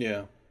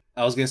 Yeah.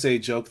 I was going to say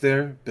joke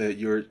there, but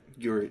you're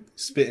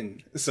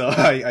spitting, so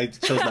I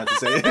chose not to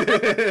say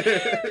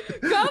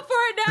it. Go for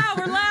it now.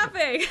 We're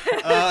laughing.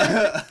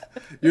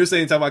 You were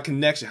saying, talk about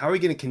connection. How are we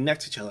going to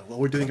connect to each other? Well,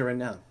 we're doing it right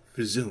now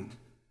for Zoom.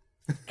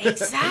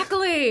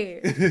 Exactly.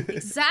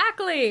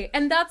 Exactly.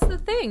 And that's the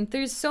thing.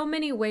 There's so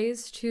many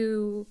ways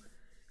to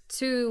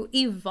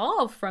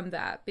evolve from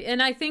that.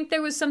 And I think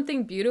there was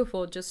something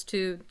beautiful, just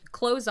to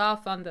close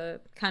off on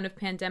the kind of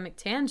pandemic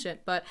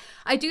tangent, but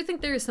I do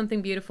think there is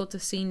something beautiful to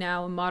see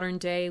now in modern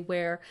day,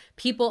 where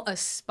people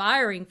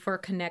aspiring for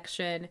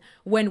connection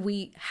when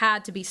we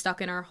had to be stuck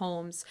in our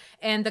homes,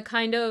 and the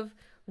kind of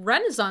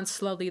renaissance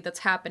slowly that's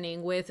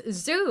happening with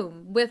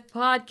Zoom, with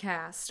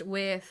podcasts,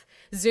 with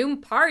Zoom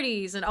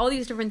parties, and all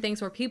these different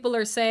things where people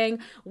are saying,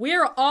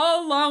 we're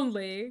all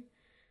lonely.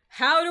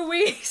 How do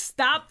we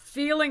stop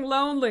feeling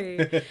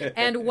lonely?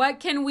 And what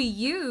can we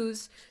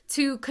use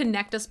to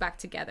connect us back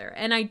together?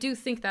 And I do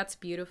think that's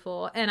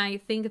beautiful. And I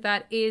think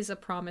that is a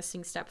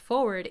promising step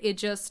forward. It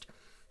just,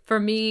 for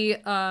me,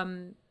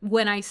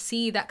 when I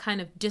see that kind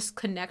of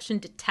disconnection,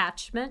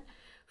 detachment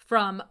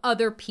from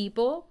other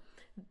people,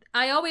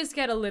 I always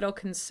get a little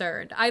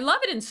concerned. I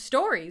love it in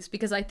stories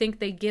because I think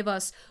they give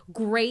us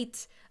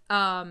great...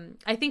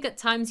 I think at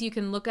times you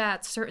can look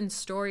at certain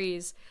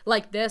stories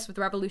like this with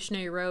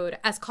Revolutionary Road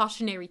as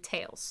cautionary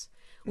tales,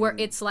 where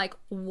it's like,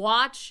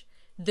 watch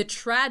the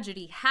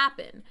tragedy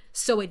happen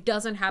so it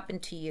doesn't happen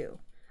to you.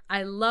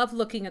 I love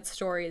looking at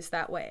stories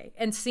that way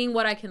and seeing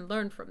what I can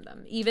learn from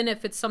them, even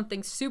if it's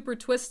something super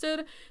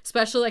twisted,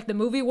 especially like the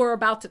movie we're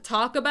about to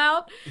talk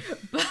about.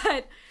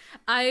 But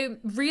I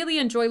really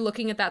enjoy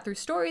looking at that through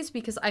stories,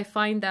 because I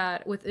find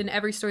that within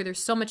every story,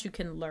 there's so much you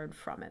can learn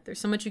from it. There's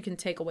so much you can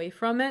take away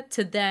from it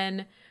to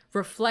then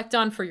reflect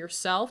on for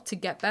yourself to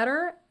get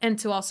better and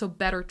to also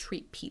better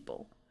treat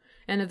people.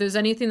 And if there's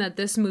anything that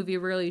this movie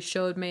really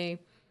showed me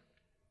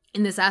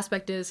in this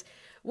aspect, is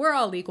we're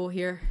all equal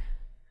here.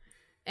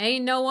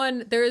 Ain't no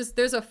one, there's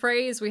a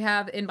phrase we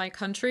have in my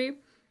country.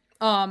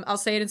 I'll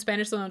say it in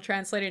Spanish, so I'll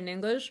translate it in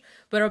English,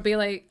 but it'll be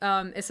like,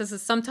 it says that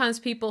sometimes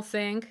people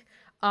think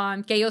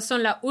que ellos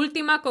son la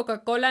última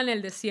Coca-Cola en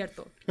el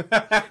desierto.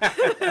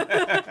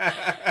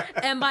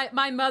 And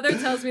my mother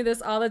tells me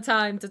this all the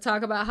time to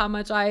talk about how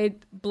much I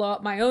blow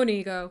up my own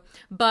ego.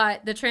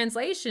 But the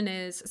translation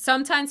is,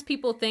 sometimes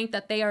people think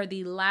that they are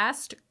the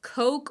last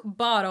Coke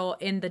bottle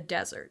in the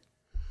desert.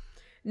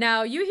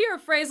 Now, you hear a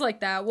phrase like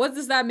that, what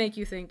does that make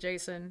you think,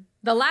 Jason?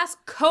 The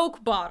last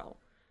Coke bottle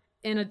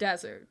in a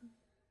desert.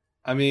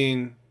 I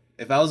mean,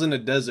 if I was in a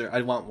desert,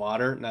 I'd want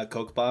water, not a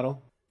Coke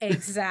bottle.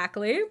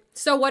 Exactly.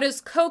 So what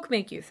does Coke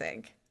make you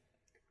think?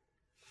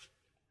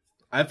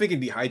 I'm thinking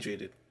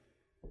dehydrated.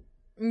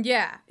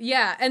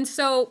 Yeah. And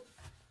so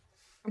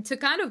to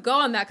kind of go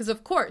on that, because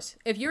of course,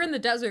 if you're in the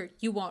desert,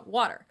 you want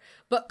water.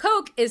 But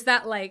Coke is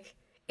that, like,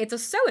 it's a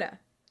soda.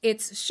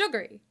 It's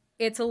sugary.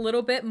 It's a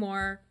little bit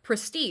more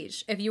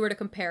prestige if you were to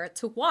compare it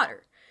to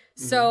water.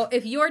 So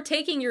if you're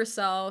taking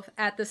yourself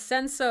at the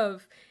sense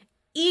of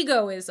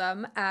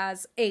egoism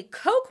as a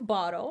Coke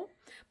bottle,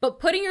 but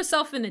putting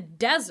yourself in a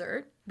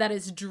desert that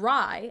is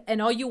dry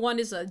and all you want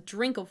is a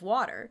drink of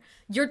water,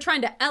 you're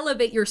trying to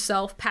elevate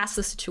yourself past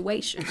the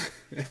situation.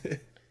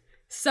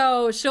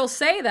 So she'll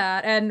say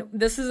that, and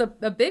this is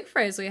a big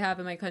phrase we have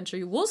in my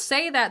country. We'll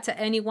say that to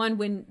anyone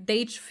when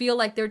they feel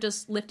like they're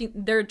just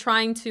they're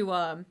trying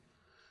to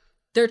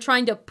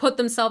put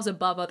themselves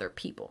above other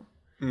people.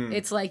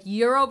 It's like,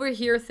 you're over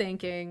here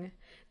thinking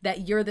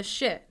that you're the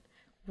shit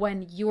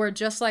when you are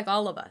just like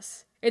all of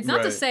us. It's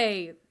not to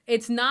say,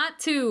 it's not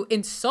to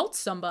insult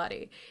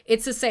somebody.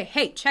 It's to say,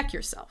 hey, check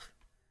yourself.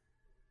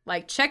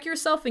 Like, check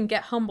yourself and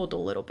get humbled a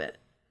little bit.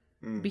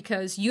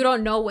 Because you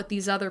don't know what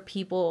these other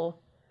people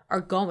are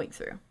going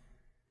through.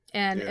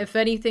 And if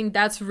anything,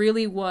 that's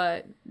really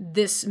what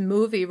this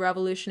movie,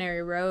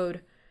 Revolutionary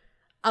Road,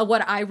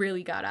 what I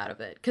really got out of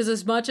it. Because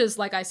as much as,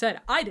 like I said,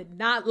 I did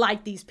not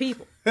like these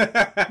people.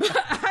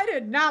 I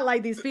did not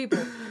like these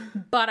people.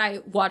 But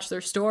I watched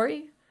their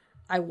story.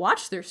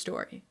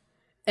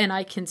 And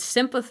I can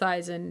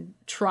sympathize and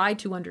try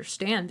to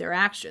understand their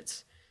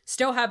actions.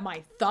 Still have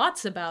my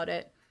thoughts about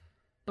it,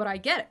 but I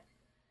get it.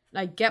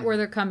 I get where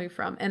they're coming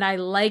from. And I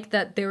like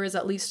that there is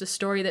at least a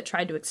story that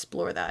tried to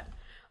explore that.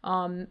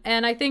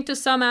 And I think to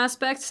some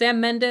aspects,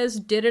 Sam Mendes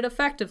did it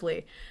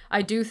effectively.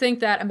 I do think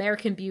that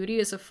American Beauty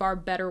is a far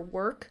better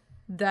work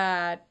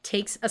that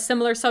takes a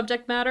similar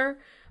subject matter.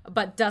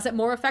 but does it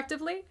more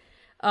effectively.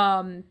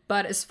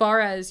 But as far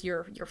as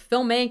your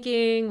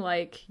filmmaking,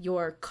 like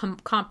your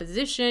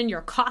composition,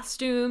 your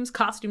costume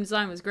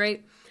design was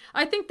great.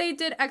 I think they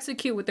did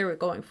execute what they were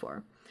going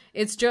for.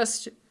 It's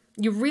just,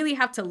 you really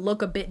have to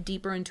look a bit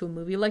deeper into a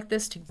movie like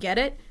this to get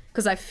it.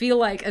 Because I feel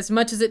like as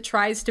much as it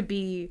tries to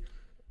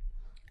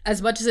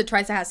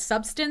have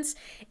substance,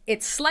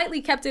 it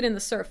slightly kept it in the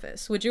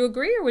surface. Would you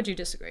agree or would you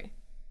disagree?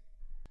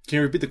 Can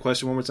you repeat the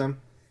question one more time?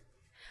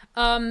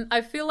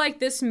 I feel like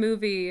this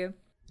movie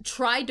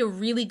tried to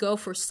really go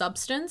for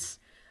substance,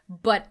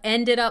 but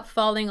ended up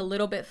falling a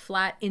little bit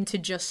flat into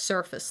just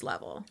surface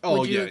level.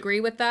 Would you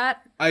agree with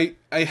that? I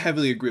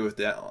heavily agree with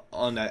that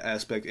on that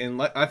aspect. And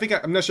I think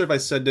I'm not sure if I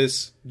said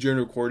this during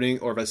recording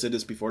or if I said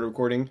this before the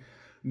recording,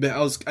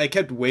 but I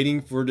kept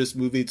waiting for this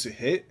movie to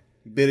hit,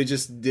 but it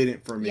just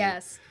didn't for me.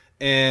 Yes.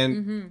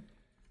 And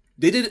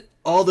they did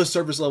all the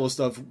surface level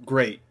stuff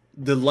great.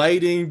 The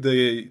lighting,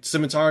 the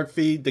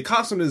cinematography, the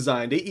costume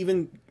design. They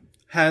even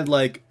had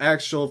like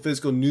actual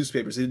physical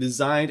newspapers. They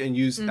designed and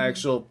used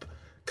actual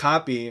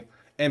copy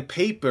and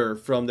paper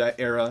from that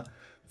era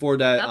for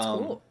that. That's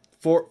cool.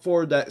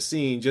 For that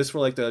scene, just for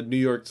like the New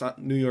York,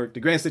 the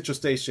Grand Central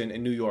Station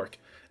in New York.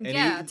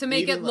 And to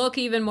make it look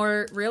even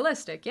more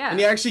realistic. Yeah, and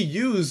they actually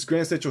used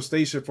Grand Central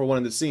Station for one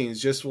of the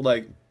scenes, just for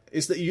like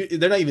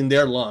they're not even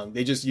there long.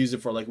 They just use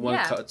it for like one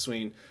cut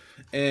swing,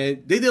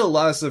 and they did a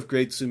lot of stuff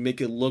great to make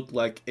it look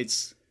like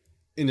it's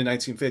in the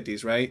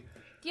 1950s, right?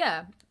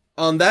 Yeah.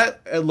 On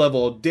that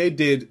level, they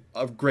did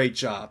a great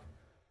job.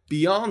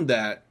 Beyond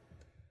that,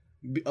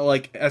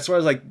 like as far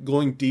as like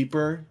going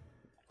deeper,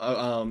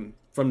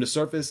 from the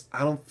surface,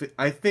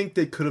 I think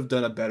they could have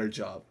done a better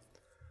job.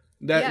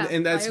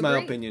 And that's my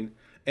opinion.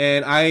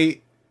 And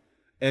I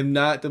am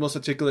not the most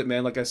articulate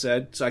man, like I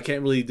said, so I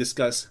can't really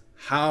discuss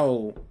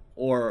why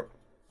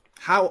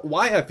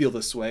I feel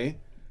this way.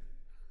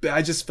 But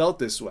I just felt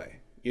this way,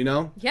 you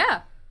know?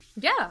 Yeah,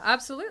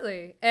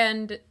 absolutely.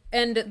 And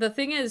the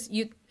thing is,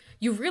 you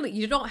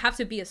don't have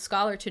to be a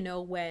scholar to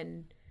know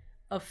when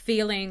a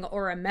feeling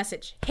or a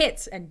message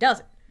hits and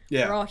doesn't.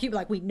 Yeah, we're all human,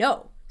 like we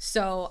know.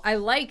 So I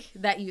like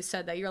that you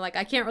said that. You're like,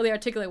 I can't really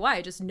articulate why.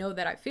 I just know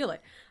that I feel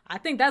it. I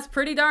think that's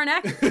pretty darn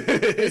accurate.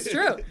 It's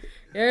true.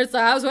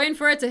 I was waiting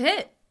for it to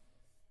hit.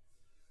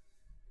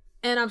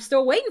 And I'm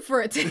still waiting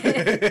for it to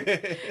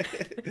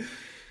hit.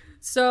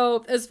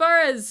 So as far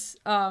as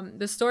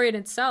the story in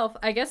itself,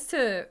 I guess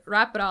to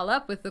wrap it all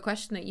up with the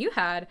question that you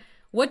had,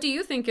 what do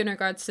you think in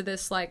regards to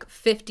this like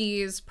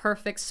 50s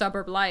perfect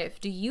suburb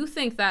life? Do you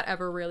think that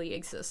ever really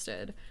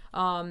existed?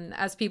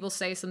 As people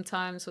say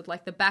sometimes with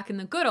like the back in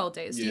the good old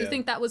days. Do you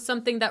think that was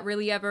something that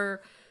really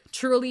ever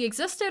truly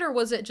existed, or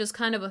was it just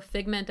kind of a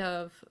figment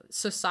of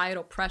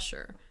societal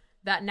pressure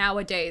that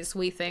nowadays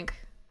we think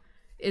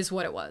is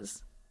what it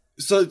was?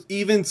 So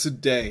even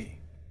today,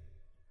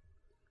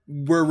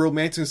 we're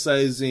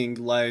romanticizing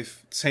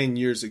life 10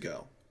 years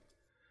ago.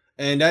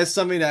 And that's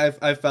something that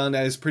I've found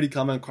that is pretty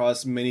common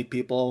across many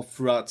people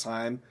throughout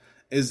time,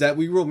 is that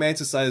we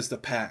romanticize the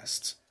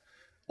past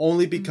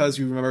only because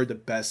we remember the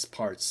best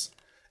parts.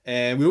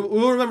 And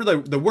we'll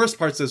remember the worst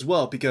parts as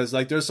well, because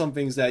like there's some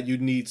things that you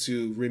need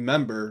to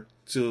remember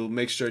to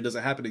make sure it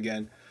doesn't happen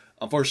again.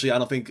 Unfortunately, I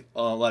don't think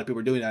a lot of people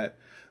are doing that.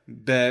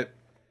 But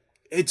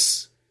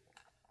it's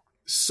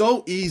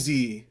so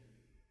easy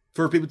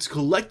for people to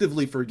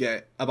collectively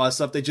forget about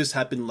stuff that just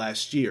happened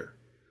last year.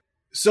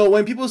 So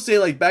when people say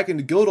like back in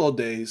the good old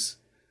days,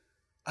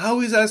 I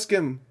always ask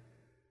them,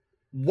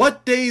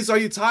 what days are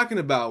you talking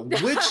about?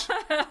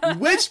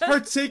 Which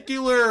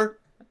particular?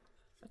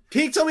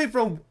 Can you tell me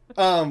from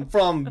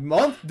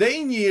month,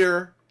 day, and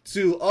year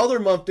to other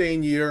month, day,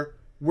 and year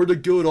were the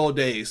good old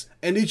days?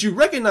 And did you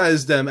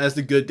recognize them as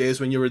the good days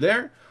when you were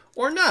there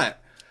or not?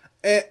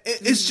 And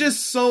it's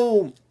just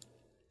so.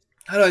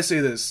 How do I say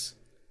this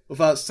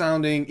without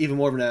sounding even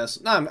more of an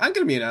asshole? No, I'm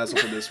gonna be an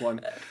asshole for this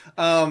one.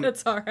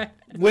 That's all right.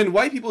 When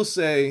white people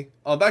say,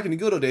 "Oh, back in the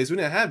good old days, we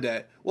didn't have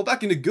that." Well,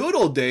 back in the good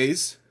old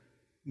days,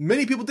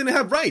 many people didn't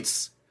have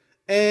rights,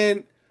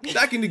 and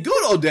back in the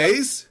good old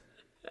days,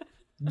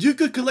 you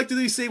could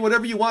collectively say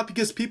whatever you want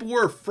because people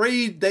were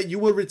afraid that you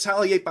would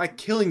retaliate by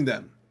killing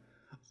them,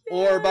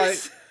 or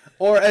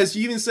as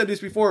you even said this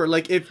before,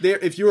 like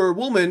if you were a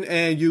woman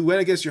and you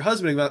went against your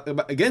husband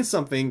against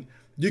something,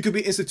 you could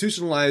be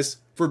institutionalized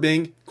for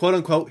being quote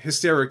unquote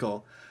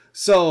hysterical.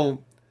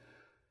 So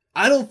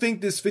I don't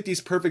think this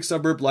 50s perfect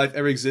suburb life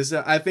ever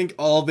existed. I think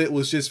all of it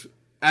was just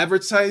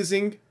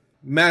advertising,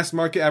 mass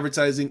market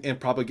advertising, and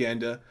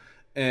propaganda.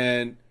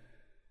 And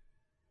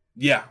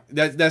yeah,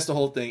 that's the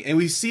whole thing. And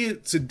we see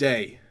it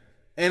today.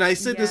 And I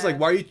said this like,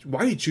 why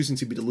are you choosing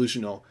to be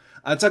delusional?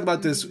 I talk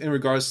about this in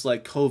regards to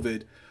like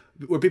COVID,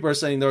 where people are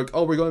saying they're like,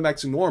 oh, we're going back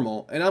to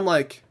normal. And I'm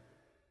like,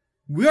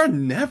 we are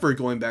never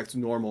going back to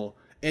normal.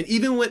 And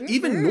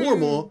even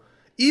normal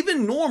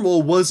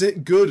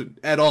wasn't good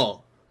at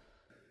all.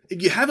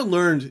 If you haven't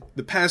learned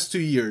the past 2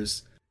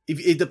 years,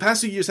 if the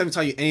past 2 years haven't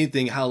taught you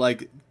anything, how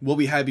like what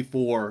we had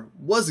before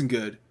wasn't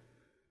good,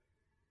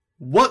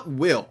 what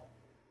will?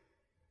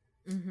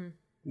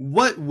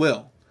 What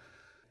will?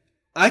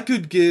 I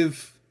could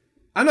give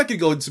I'm not gonna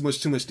go into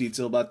too much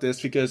detail about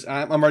this because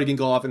I'm already gonna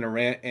go off in a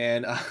rant,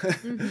 and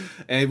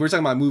and we're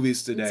talking about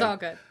movies today. It's all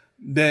good.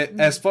 That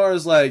as far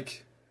as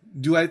like,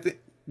 do I think?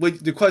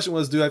 What the question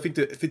was, do I think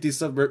the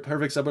 50s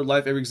perfect suburb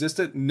life ever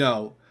existed?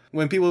 No.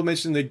 When people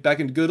mention like back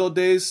in the good old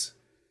days,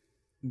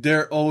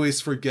 they're always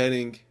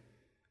forgetting,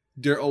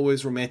 they're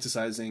always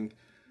romanticizing,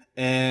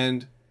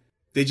 and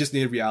they just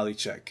need a reality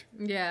check.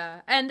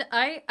 Yeah, and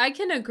I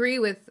can agree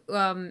with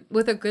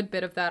a good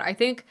bit of that. I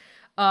think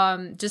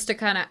just to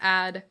kind of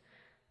add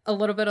a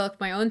little bit of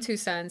my own 2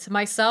 cents,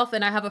 myself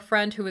and I have a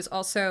friend who is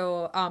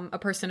also a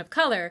person of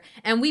color,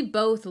 and we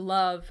both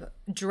love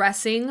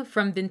dressing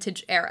from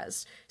vintage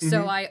eras.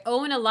 So I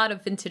own a lot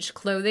of vintage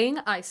clothing.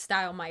 I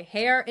style my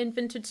hair in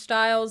vintage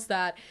styles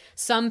that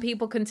some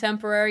people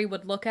contemporary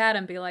would look at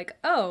and be like,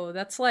 oh,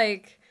 that's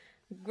like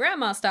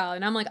grandma style.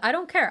 And I'm like, I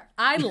don't care.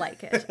 I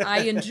like it.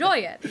 I enjoy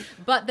it.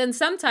 But then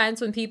sometimes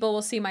when people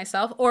will see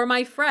myself or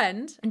my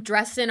friend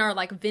dressed in our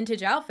like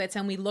vintage outfits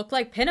and we look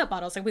like pinup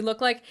models, like we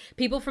look like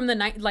people from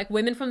like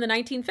women from the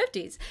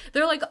 1950s,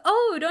 they're like,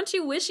 oh, don't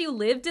you wish you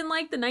lived in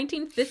like the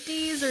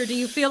 1950s, or do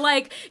you feel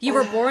like you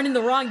were born in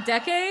the wrong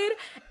decade?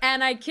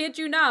 And I kid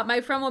you not, my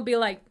friend will be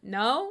like,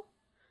 no.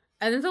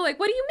 And then they're like,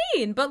 what do you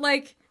mean? But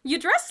like, you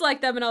dress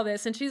like them and all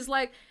this. And she's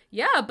like,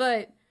 yeah,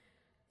 but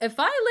if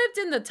I lived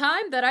in the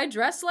time that I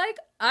dress like,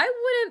 I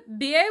wouldn't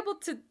be able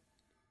to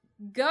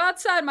go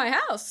outside my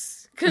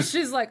house. Because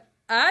she's like,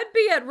 I'd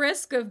be at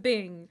risk of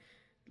being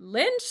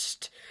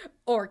lynched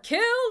or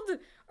killed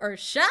or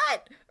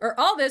shot or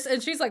all this.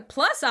 And she's like,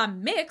 plus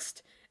I'm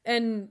mixed.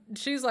 And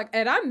she's like,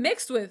 and I'm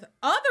mixed with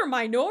other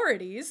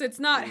minorities. It's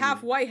not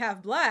half white,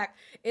 half black.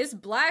 It's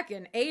black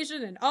and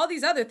Asian and all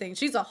these other things.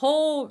 She's a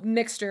whole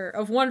mixture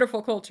of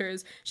wonderful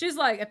cultures. She's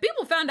like, if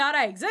people found out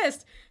I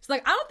exist, she's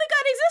like, I don't think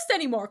I'd exist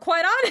anymore,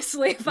 quite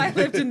honestly, if I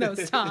lived in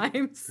those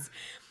times.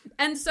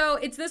 And so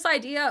it's this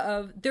idea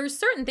of there's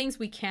certain things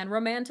we can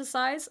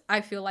romanticize.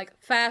 I feel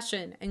like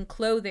fashion and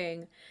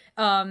clothing,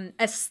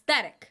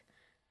 aesthetic,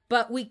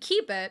 but we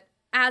keep it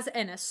as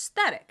an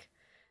aesthetic.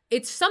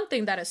 It's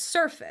something that is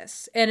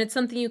surface, and it's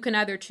something you can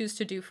either choose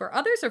to do for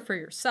others or for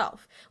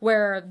yourself,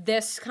 where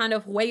this kind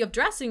of way of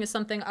dressing is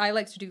something I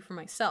like to do for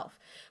myself.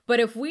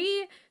 But if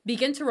we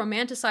begin to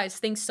romanticize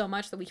things so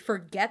much that we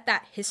forget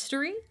that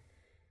history,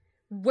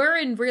 we're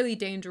in really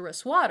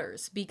dangerous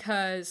waters,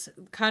 because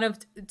kind of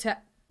to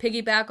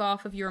piggyback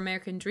off of your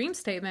American dream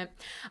statement,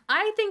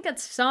 I think at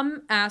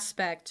some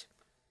aspect,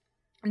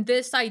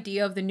 this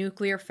idea of the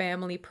nuclear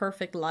family,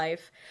 perfect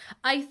life,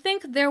 I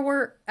think there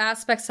were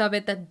aspects of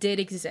it that did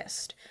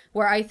exist,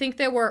 where I think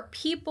there were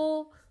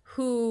people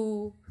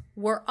who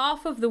were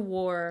off of the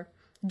war,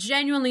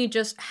 genuinely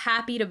just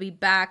happy to be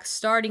back,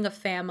 starting a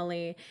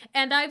family.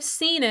 And I've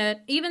seen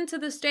it, even to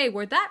this day,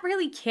 where that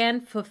really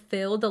can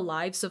fulfill the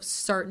lives of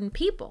certain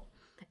people.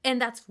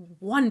 And that's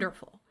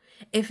wonderful.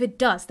 If it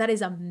does, that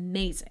is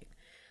amazing.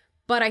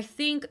 But I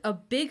think a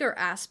bigger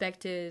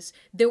aspect is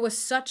there was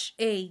such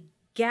a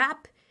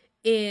gap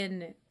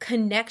in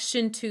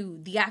connection to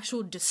the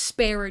actual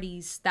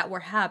disparities that were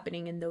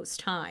happening in those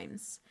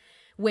times,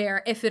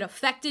 where if it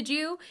affected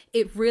you,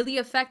 it really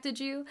affected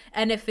you,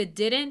 and if it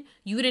didn't,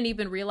 you didn't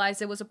even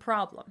realize it was a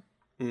problem.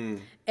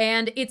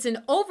 And it's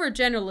an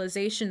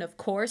overgeneralization, of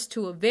course,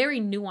 to a very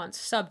nuanced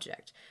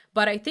subject,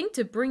 but I think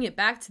to bring it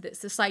back to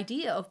this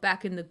idea of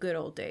back in the good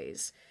old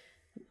days,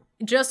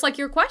 just like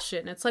your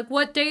question, it's like,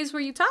 what days were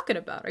you talking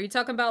about? Are you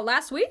talking about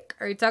last week?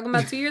 Are you talking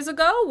about 2 years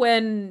ago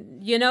when,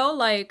 you know,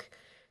 like,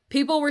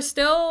 people were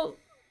still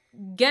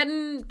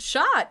getting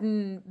shot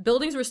and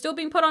buildings were still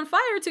being put on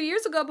fire 2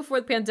 years ago before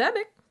the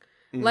pandemic?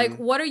 Like,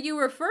 what are you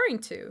referring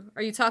to?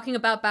 Are you talking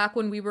about back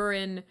when we were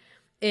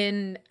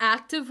in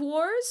active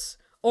wars,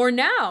 or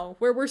now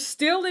where we're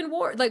still in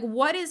war? Like,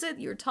 what is it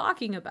you're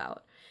talking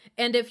about?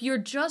 And if you're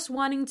just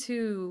wanting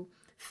to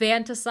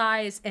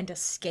fantasize and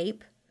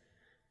escape,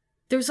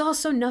 there's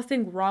also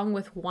nothing wrong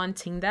with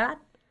wanting that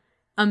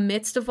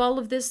amidst of all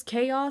of this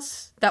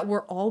chaos that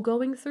we're all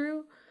going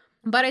through.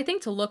 But I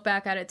think to look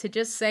back at it, to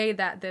just say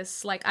that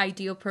this like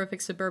ideal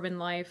perfect suburban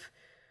life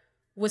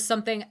was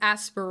something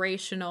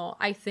aspirational,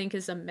 I think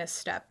is a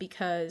misstep,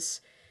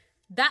 because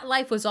that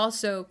life was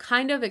also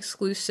kind of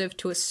exclusive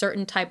to a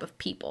certain type of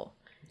people.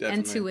 Definitely.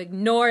 And to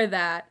ignore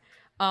that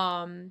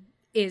I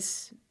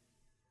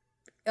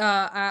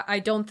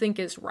don't think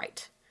is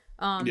right.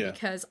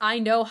 Because I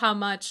know how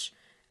much,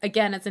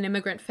 again, as an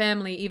immigrant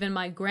family, even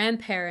my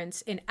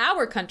grandparents in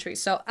our country,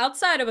 so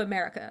outside of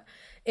America,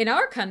 in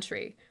our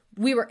country,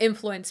 we were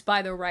influenced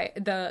by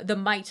the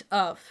might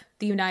of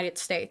the United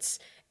States.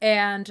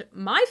 And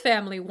my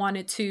family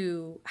wanted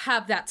to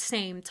have that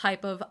same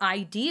type of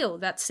ideal,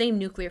 that same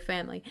nuclear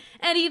family.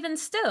 And even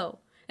still,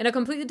 in a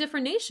completely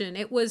different nation,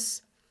 it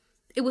was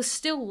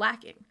still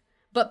lacking.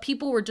 But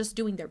people were just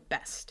doing their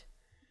best.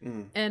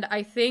 And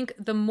I think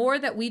the more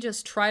that we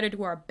just try to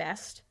do our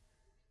best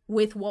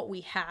with what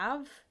we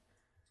have,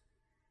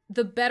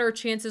 the better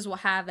chances we'll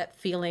have at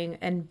feeling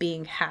and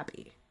being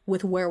happy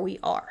with where we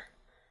are.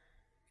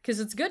 Because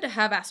it's good to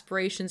have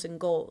aspirations and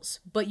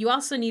goals, but you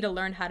also need to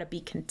learn how to be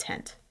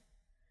content.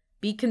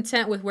 Be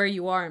content with where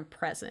you are and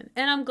present.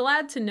 And I'm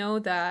glad to know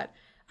that.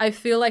 I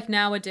feel like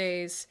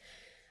nowadays,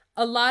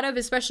 a lot of,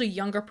 especially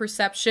younger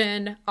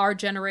perception, our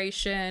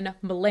generation,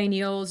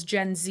 millennials,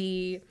 Gen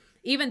Z,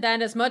 even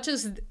then, as much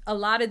as a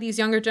lot of these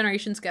younger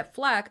generations get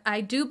flack,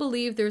 I do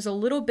believe there's a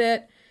little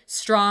bit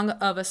strong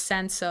of a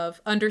sense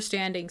of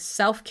understanding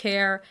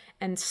self-care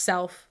and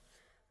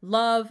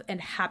self-love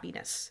and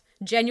happiness.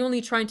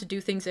 Genuinely trying to do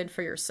things in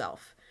for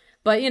yourself.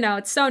 But,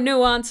 it's so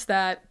nuanced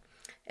that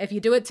if you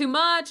do it too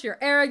much, you're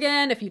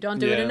arrogant. If you don't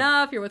do it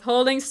enough, you're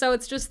withholding. So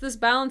it's just this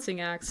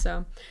balancing act.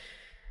 So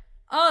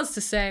all is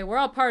to say, we're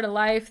all part of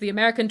life. The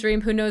American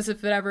dream, who knows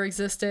if it ever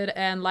existed,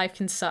 and life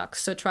can suck.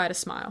 So try to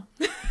smile.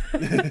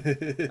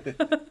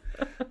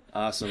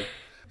 Awesome.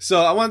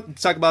 So I want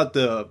to talk about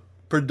the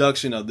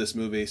production of this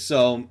movie.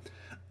 So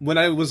when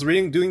I was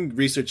doing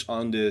research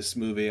on this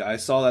movie, I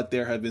saw that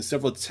there have been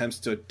several attempts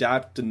to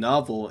adapt the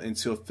novel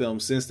into a film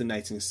since the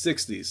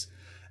 1960s.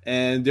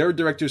 And there were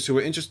directors who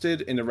were interested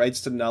in the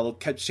rights to the novel,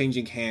 kept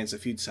changing hands a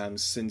few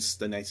times since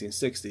the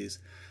 1960s.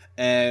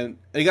 And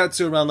it got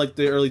to around like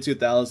the early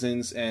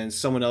 2000s, and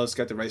someone else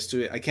got the rights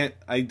to it.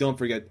 I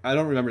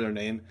don't remember their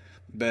name.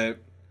 But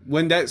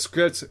when that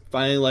script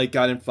finally like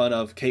got in front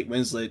of Kate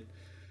Winslet,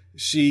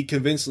 she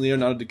convinced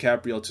Leonardo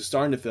DiCaprio to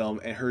star in the film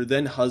and her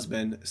then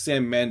husband,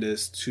 Sam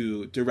Mendes,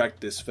 to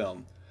direct this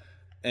film.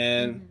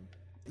 And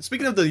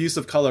speaking of the use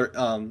of color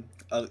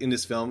in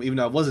this film, even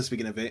though I wasn't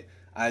speaking of it,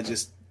 I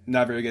just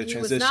not very good at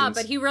transitions. He was not,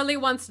 but he really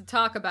wants to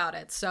talk about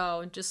it,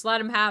 so just let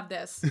him have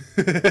this.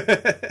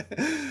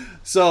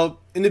 So,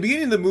 in the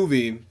beginning of the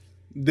movie,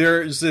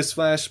 there's this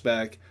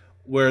flashback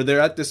where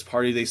they're at this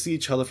party, they see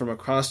each other from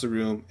across the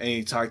room, and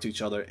they talk to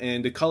each other.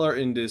 And the color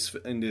in this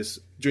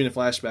during the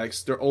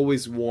flashbacks, they're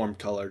always warm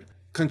colored.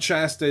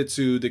 Contrasted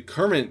to the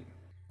current,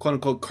 quote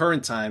unquote,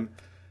 current time,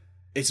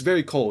 it's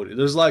very cold.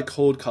 There's a lot of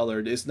cold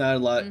colored. It's not a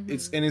lot.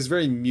 It's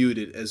very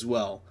muted as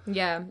well.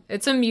 Yeah,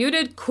 it's a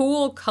muted,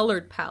 cool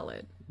colored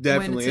palette.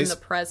 Definitely, when it's in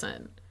the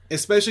present.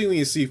 Especially when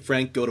you see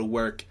Frank go to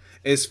work.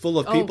 It's full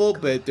of people,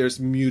 but there's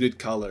muted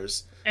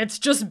colors. It's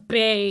just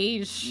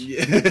beige.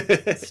 Yeah.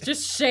 It's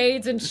just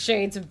shades and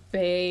shades of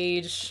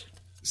beige.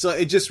 So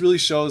it just really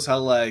shows how,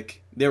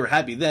 like, they were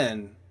happy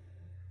then,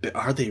 but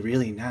are they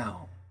really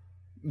now?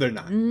 They're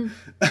not.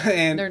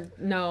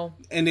 No.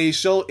 And they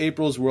show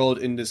April's world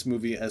in this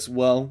movie as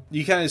well.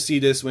 You kind of see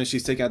this when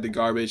she's taking out the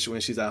garbage,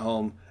 when she's at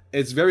home.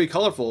 It's very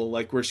colorful,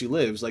 like where she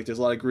lives. Like, there's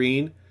a lot of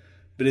green,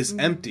 but it's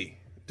empty.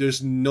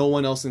 There's no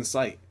one else in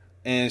sight.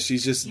 And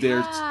she's just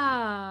there.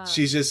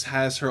 She just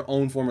has her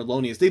own form of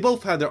loneliness. They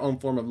both have their own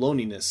form of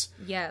loneliness.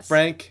 Yes.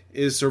 Frank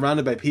is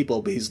surrounded by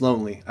people, but he's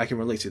lonely. I can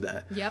relate to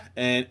that. Yep.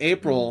 And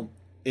April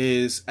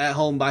is at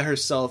home by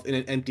herself in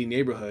an empty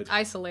neighborhood.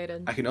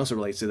 Isolated. I can also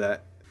relate to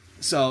that.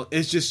 So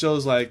it just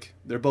shows like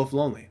they're both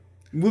lonely.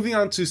 Moving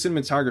on to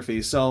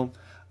cinematography. So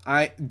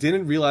I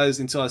didn't realize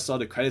until I saw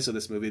the credits of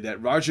this movie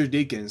that Roger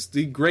Deakins,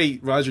 the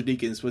great Roger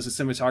Deakins, was the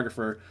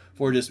cinematographer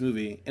for this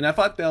movie. And I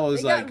thought that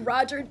was got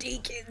Roger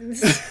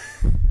Deakins.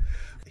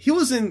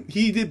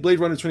 He did Blade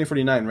Runner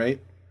 2049, right?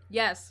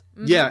 Yes.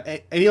 Mm-hmm. Yeah,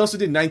 and he also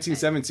did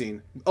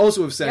 1917,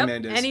 also with Sam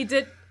Mendes. And he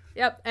did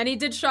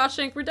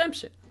Shawshank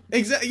Redemption.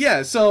 Exactly.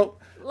 Yeah. So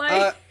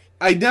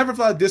I never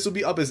thought this would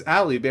be up his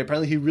alley, but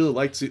apparently he really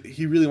wanted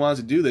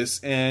to do this,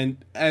 and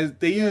as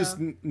they used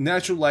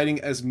natural lighting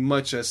as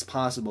much as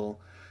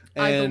possible.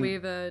 And, I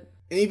believe it.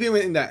 And even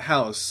in that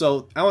house,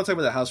 so I want to talk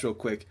about that house real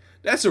quick.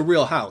 That's a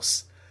real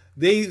house.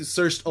 They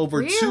searched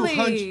over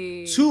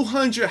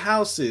 200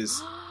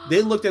 houses.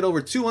 They looked at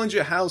over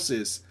 200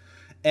 houses,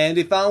 and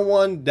they found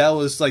one that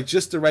was like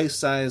just the right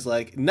size,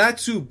 like not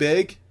too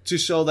big to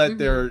show that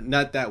they're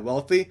not that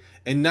wealthy,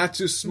 and not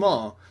too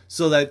small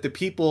so that the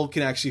people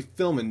can actually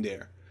film in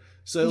there.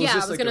 So it was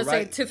just I was gonna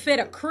say to fit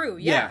a crew.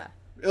 Yeah.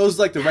 It was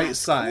like the right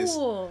size.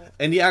 Cool.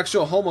 And the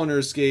actual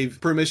homeowners gave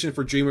permission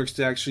for DreamWorks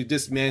to actually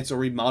dismantle or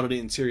remodel the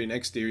interior and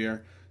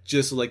exterior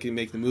just so they can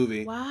make the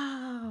movie.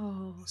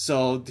 Wow.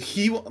 So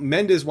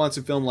Mendes wants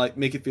to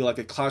make it feel like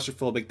a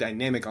claustrophobic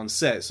dynamic on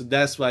set. So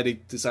that's why they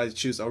decided to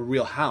choose a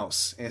real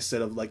house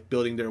instead of like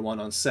building their one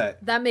on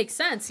set. That makes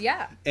sense,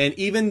 yeah. And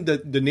even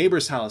the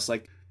neighbor's house,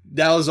 like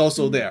that was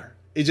also there.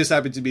 It just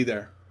happened to be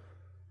there.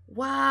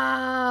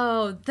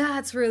 Wow,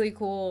 that's really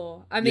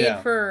cool. I'm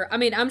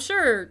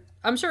sure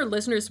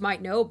listeners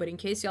might know, but in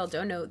case y'all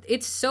don't know,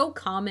 it's so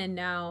common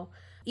now.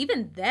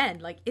 Even then,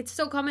 like it's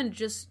so common to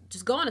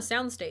just go on a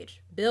soundstage,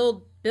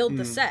 build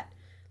the set,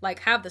 like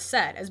have the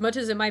set. As much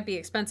as it might be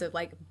expensive,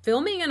 like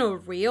filming in a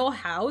real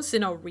house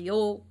in a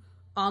real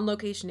on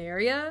location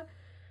area,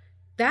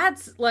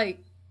 that's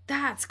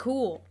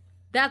cool.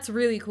 That's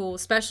really cool,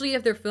 especially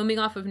if they're filming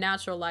off of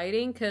natural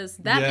lighting, because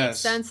that makes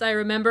sense. I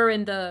remember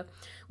in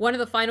one of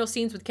the final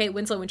scenes with Kate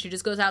Winslet when she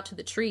just goes out to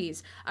the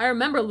trees. I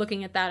remember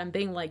looking at that and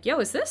being like, yo,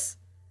 is this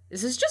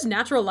just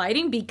natural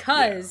lighting?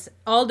 Because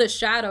all the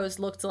shadows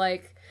looked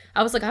like,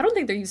 I was like, I don't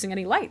think they're using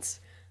any lights.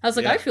 I was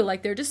like, I feel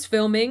like they're just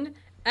filming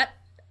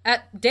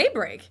at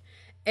daybreak.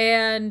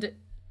 And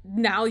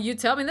now you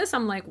tell me this,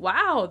 I'm like,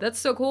 wow, that's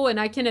so cool. And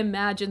I can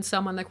imagine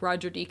someone like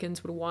Roger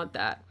Deakins would want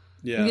that.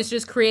 Yeah. Because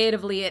just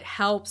creatively, it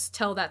helps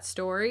tell that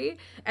story.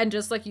 And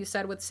just like you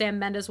said, with Sam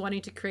Mendes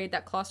wanting to create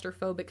that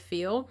claustrophobic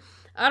feel,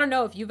 I don't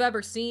know if you've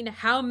ever seen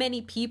how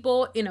many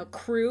people in a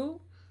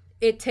crew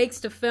it takes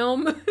to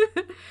film.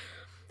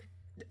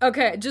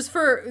 Okay, just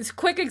for a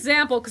quick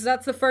example, because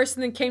that's the first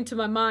thing that came to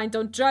my mind.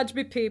 Don't judge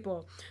me,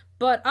 people.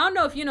 But I don't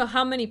know if you know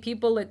how many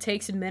people it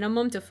takes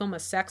minimum to film a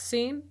sex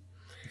scene.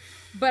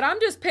 But I'm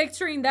just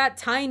picturing that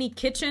tiny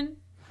kitchen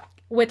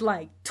with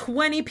like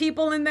 20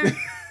 people in there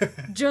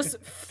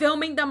just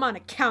filming them on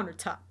a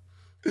countertop.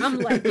 I'm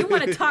like, you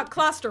want to talk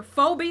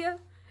claustrophobia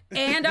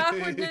and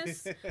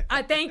awkwardness?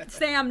 I think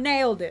Sam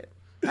nailed it.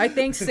 I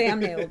thought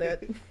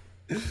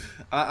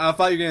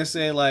you were going to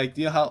say, like,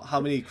 do you know how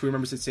many crew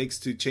members it takes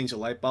to change a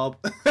light bulb?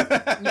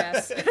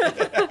 Yes.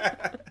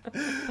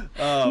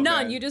 Oh,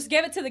 none. man. You just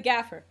give it to the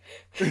gaffer.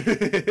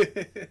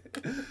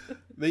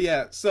 But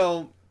yeah,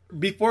 so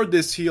before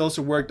this, he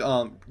also worked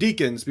on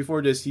Deakins.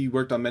 Before this, he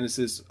worked on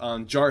Mendes'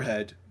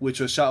 Jarhead, which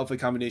was shot with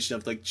a combination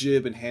of like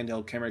jib and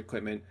handheld camera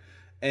equipment.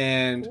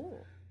 And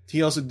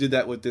he also did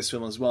that with this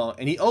film as well.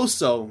 And he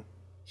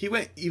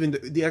went even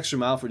the extra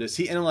mile for this.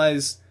 He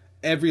analyzed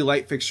every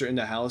light fixture in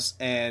the house,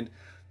 and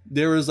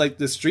there was like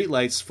the street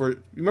lights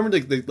for, remember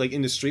like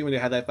in the street when they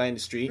had that fight in the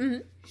street?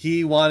 Mm-hmm.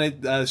 He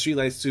wanted street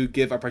lights to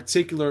give a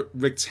particular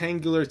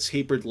rectangular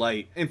tapered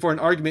light. And for an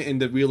argument in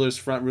the Wheeler's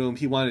front room,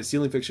 he wanted a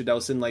ceiling fixture that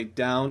was sitting like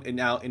down and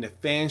out in a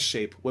fan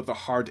shape with a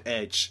hard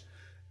edge.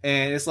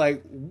 And it's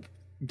like,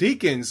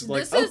 Deakins,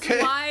 like, this is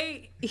okay.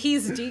 why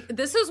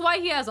this is why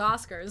he has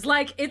Oscars.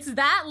 Like, it's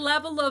that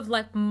level of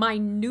like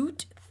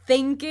minute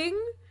thinking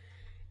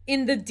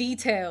in the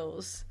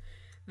details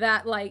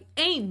that like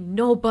ain't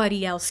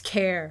nobody else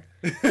care.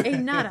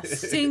 Ain't not a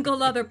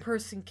single other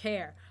person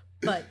care.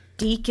 But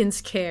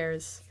Deakins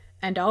cares.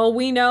 And all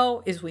we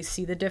know is we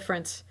see the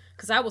difference.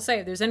 Because I will say,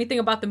 if there's anything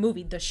about the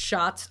movie, the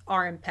shots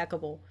are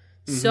impeccable.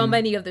 Mm-hmm. So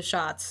many of the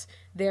shots.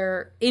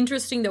 They're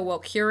interesting. They're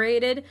well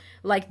curated.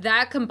 Like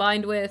that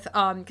combined with,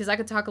 because I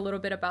could talk a little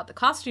bit about the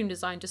costume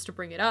design just to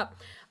bring it up.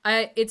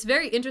 It's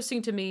very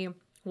interesting to me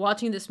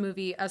watching this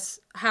movie, as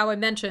how I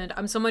mentioned,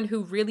 I'm someone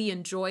who really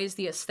enjoys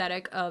the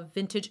aesthetic of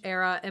vintage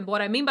era. And what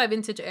I mean by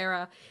vintage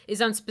era is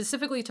I'm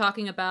specifically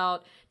talking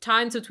about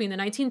times between the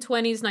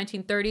 1920s,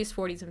 1930s,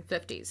 40s, and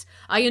 50s.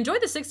 I enjoy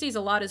the 60s a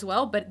lot as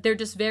well, but they're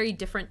just very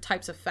different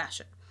types of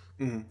fashion.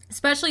 Mm-hmm.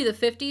 Especially the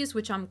 50s,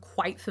 which I'm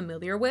quite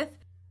familiar with.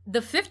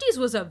 The 50s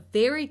was a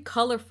very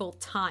colorful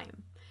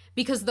time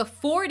because the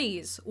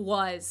 40s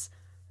was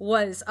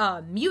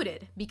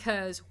muted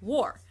because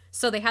war.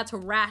 So they had to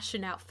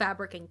ration out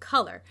fabric and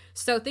color.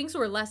 So things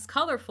were less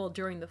colorful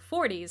during the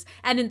 40s.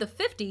 And in the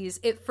 50s,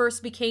 it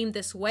first became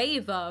this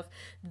wave of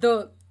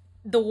the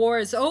war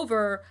is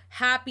over,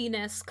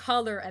 happiness,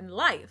 color, and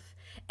life.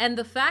 And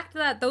the fact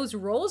that those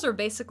roles are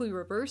basically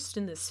reversed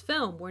in this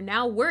film, where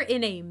now we're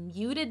in a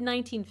muted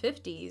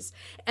 1950s,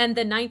 and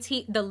the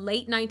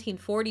late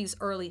 1940s,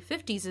 early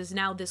 50s is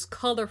now this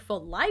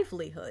colorful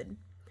livelihood.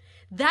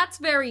 That's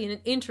very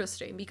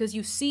interesting because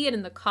you see it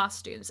in the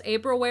costumes.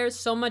 April wears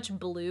so much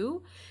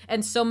blue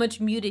and so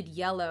much muted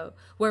yellow,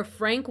 where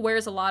Frank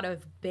wears a lot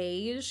of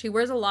beige. He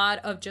wears a lot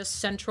of just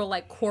central,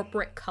 like,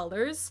 corporate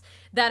colors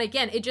that,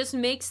 again, it just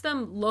makes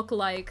them look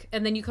like,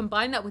 and then you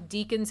combine that with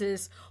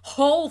Deakins'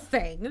 whole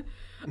thing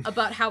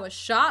about how a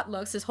shot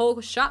looks, his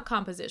whole shot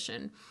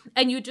composition,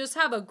 and you just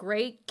have a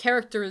great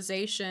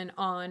characterization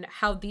on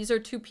how these are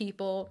two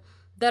people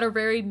that are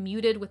very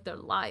muted with their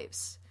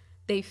lives.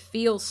 They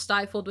feel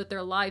stifled with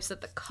their lives,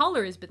 that the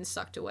color has been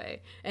sucked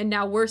away. And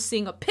now we're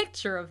seeing a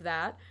picture of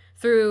that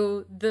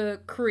through the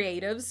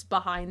creatives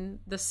behind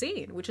the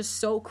scene, which is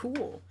so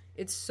cool.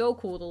 It's so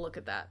cool to look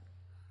at that.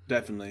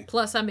 Definitely.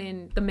 Plus, I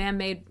mean, the man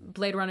made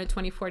Blade Runner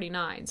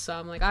 2049, so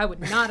I'm like, I would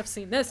not have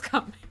seen this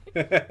coming.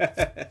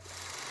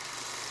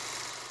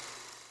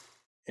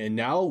 And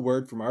now a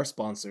word from our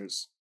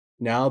sponsors.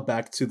 Now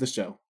back to the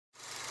show.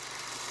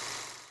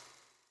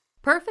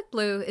 Perfect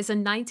Blue is a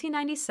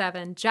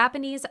 1997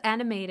 Japanese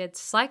animated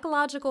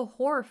psychological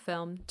horror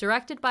film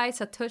directed by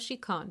Satoshi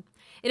Kon.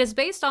 It is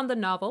based on the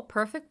novel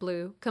Perfect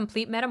Blue,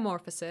 Complete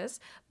Metamorphosis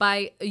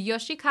by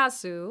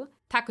Yoshikazu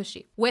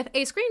Takushi, with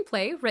a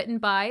screenplay written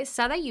by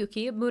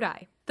Sadayuki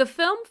Murai. The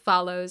film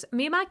follows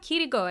Mima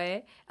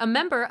Kirigoe, a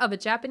member of a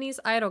Japanese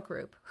idol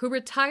group, who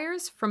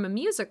retires from a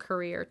music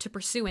career to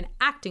pursue an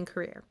acting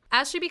career.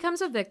 As she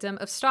becomes a victim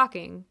of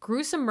stalking,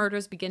 gruesome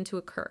murders begin to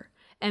occur,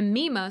 and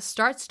Mima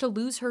starts to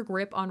lose her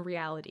grip on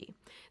reality.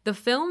 The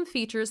film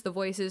features the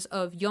voices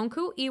of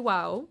Yonku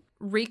Iwao,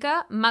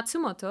 Rika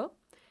Matsumoto,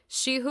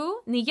 Shihu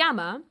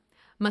Niyama,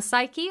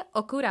 Masaiki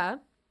Okura,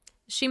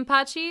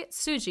 Shinpachi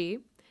Tsuji,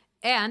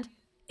 and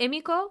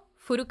Emiko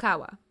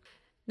Furukawa.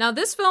 Now,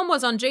 this film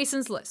was on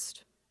Jason's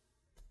list.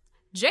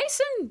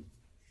 Jason,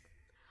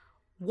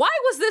 why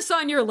was this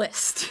on your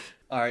list?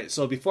 All right,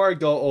 so before I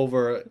go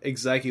over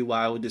exactly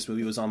why this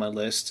movie was on my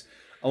list,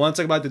 I want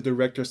to talk about the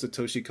director,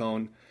 Satoshi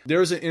Kon. There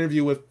was an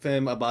interview with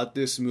him about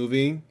this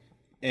movie,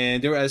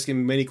 and they were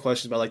asking many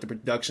questions about like the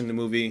production of the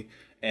movie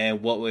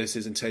and what was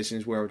his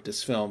intentions were with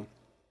this film.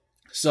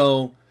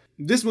 So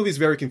this movie is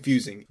very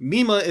confusing.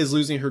 Mima is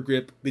losing her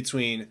grip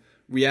between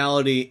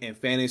reality and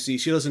fantasy.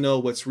 She doesn't know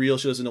what's real.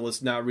 She doesn't know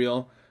what's not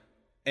real.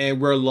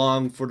 And we're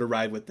along for the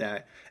ride with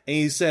that. And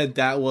he said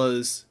that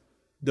was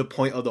the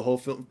point of the whole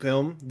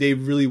film. They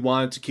really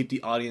wanted to keep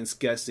the audience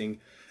guessing.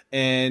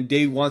 And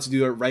they wanted to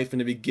do it right from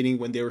the beginning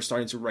when they were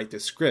starting to write the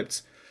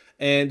script.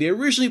 And they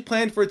originally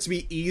planned for it to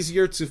be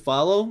easier to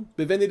follow.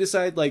 But then they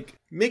decided, like,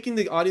 making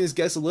the audience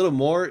guess a little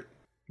more,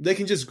 they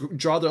can just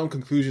draw their own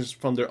conclusions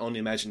from their own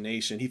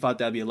imagination. He thought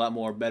that'd be a lot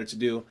more better to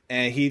do.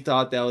 And he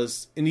thought that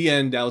was, in the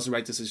end, that was the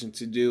right decision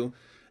to do.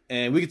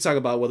 And we could talk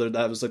about whether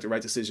that was like the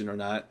right decision or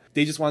not.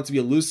 They just wanted to be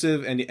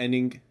elusive, and the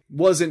ending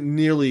wasn't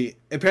nearly,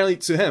 apparently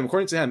to him,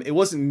 according to him, it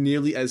wasn't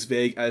nearly as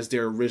vague as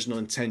their original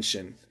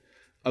intention.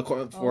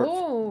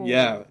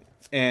 Yeah.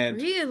 And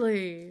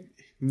really?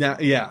 Now,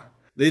 yeah.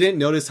 They didn't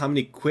notice how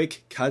many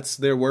quick cuts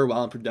there were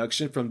while in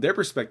production. From their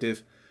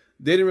perspective,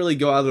 they didn't really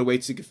go out of their way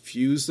to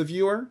confuse the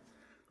viewer.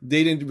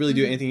 They didn't really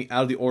do anything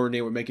out of the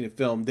ordinary with making a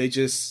film. They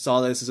just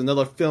saw this as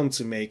another film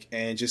to make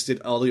and just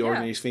did all the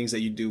ordinary things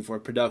that you do for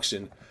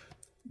production.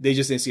 They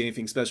just didn't see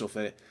anything special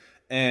for it.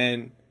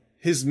 And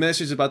his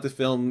message about the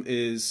film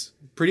is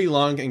pretty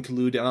long and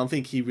convoluted. I don't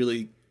think he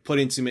really put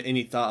into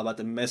any thought about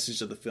the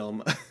message of the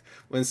film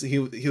when he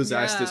was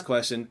asked this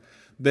question.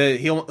 But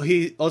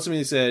he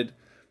ultimately said,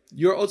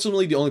 "You're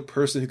ultimately the only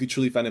person who could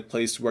truly find a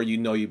place where you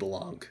know you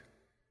belong."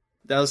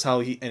 That was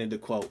how he ended the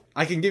quote.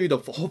 I can give you the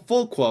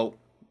full quote,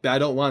 but I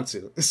don't want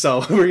to. So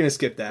we're going to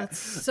skip that. That's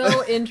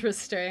so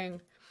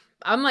interesting.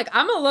 I'm going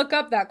to look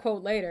up that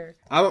quote later.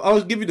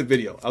 I'll give you the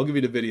video.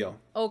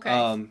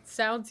 Okay.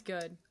 Sounds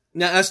good.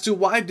 Now, as to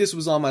why this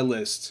was on my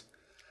list.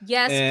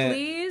 Yes,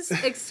 please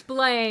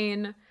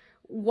explain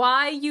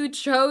why you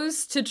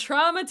chose to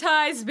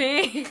traumatize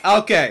me.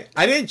 Okay.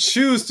 I didn't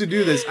choose to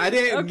do this. I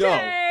didn't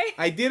know.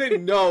 I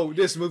didn't know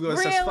this movie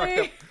was as fucked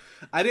up.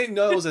 I didn't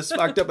know it was as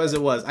fucked up as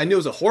it was. I knew it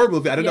was a horror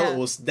movie. I didn't know it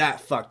was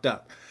that fucked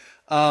up.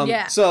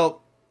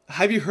 So,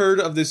 have you heard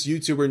of this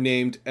YouTuber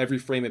named Every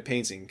Frame a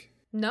Painting?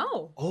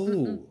 No.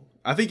 Oh,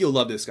 I think you'll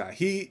love this guy.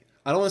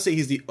 I don't want to say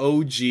he's the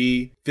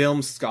OG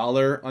film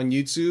scholar on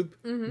YouTube,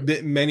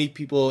 but many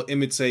people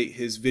imitate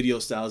his video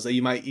styles that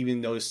you might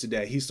even notice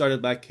today. He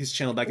started his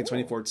channel back in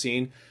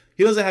 2014.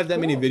 He doesn't have that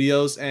many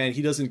videos, and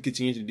he doesn't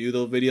continue to do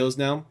those videos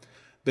now.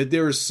 But they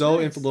were so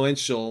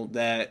influential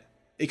that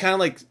it kind of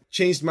like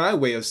changed my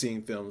way of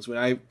seeing films when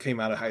I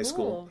came out of high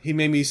school. He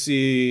made me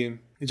see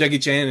Jackie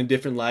Chan in a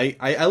different light.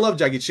 I love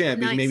Jackie Chan,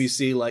 but he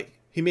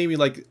made me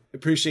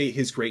appreciate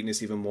his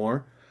greatness even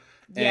more.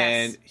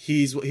 Yes. And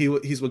he's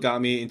what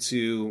got me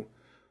into,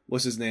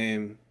 what's his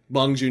name,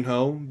 Bong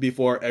Joon-ho,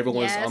 before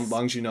everyone was on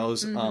Bong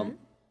Joon-ho's,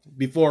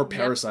 before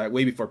Parasite,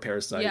 way before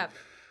Parasite. Yep.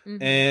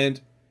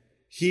 And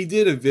he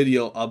did a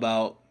video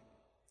about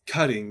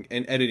cutting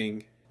and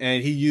editing,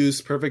 and he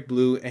used Perfect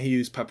Blue and he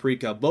used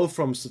Paprika, both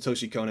from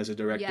Satoshi Kon as a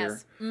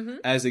director,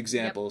 as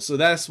examples. Yep. So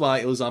that's why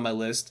it was on my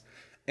list.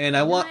 And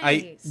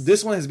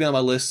this one has been on my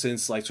list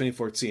since like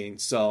 2014.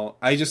 So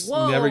I just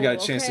never got a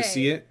chance to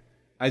see it.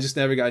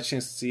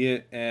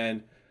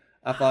 And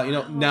I thought,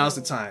 now's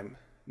the time.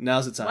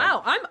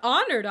 Wow, I'm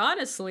honored,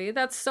 honestly.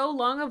 That's so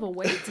long of a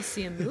wait to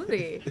see a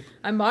movie.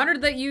 I'm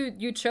honored that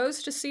you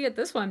chose to see it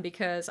this one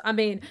because, I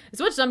mean, as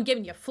much as I'm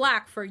giving you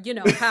flack for,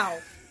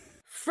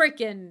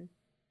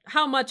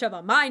 how much of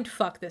a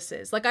mindfuck this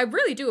is. Like, I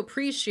really do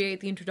appreciate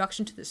the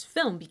introduction to this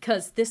film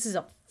because this is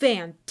a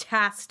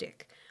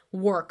fantastic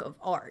work of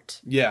art.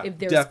 Yeah, if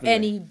there's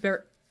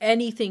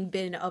anything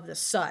been of the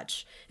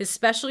such,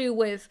 especially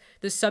with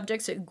the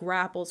subjects it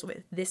grapples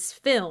with, this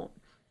film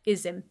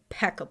is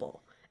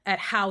impeccable at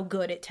how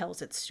good it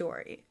tells its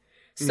story.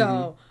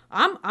 So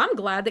I'm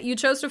glad that you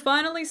chose to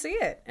finally see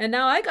it, and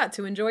now I got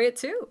to enjoy it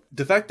too.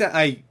 The fact that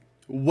I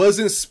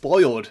wasn't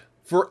spoiled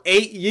for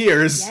 8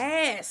 years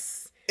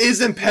is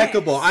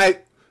impeccable. I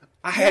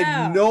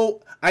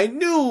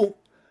knew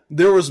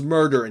there was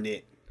murder in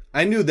it.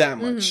 I knew that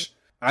much.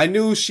 I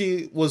knew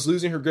she was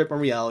losing her grip on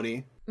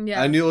reality.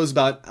 Yeah. I knew it was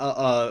about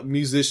a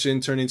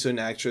musician turning into an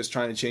actress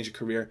trying to change her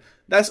career.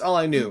 That's all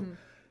I knew.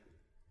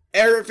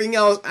 Everything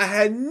else I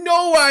had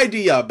no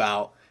idea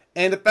about.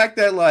 And the fact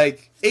that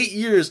 8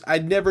 years I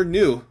never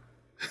knew.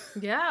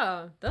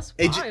 Yeah, that's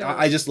wild.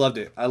 I just loved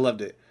it. I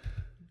loved it.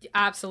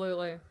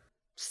 Absolutely.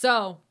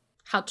 So,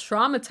 how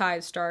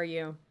traumatized are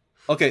you?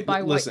 Okay,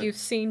 by what you've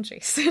seen,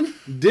 Jason?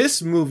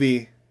 This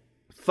movie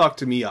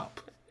fucked me up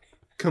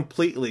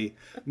completely.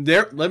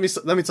 Let me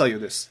tell you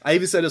this. I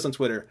even said this on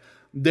Twitter.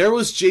 There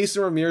was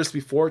Jason Ramirez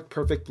before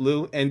Perfect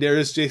Blue, and there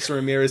is Jason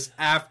Ramirez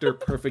after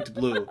Perfect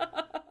Blue.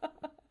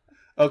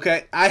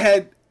 Okay, I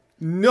had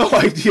no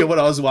idea what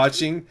I was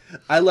watching.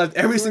 I loved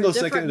every single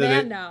second of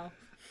it. Now.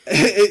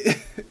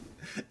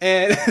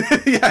 And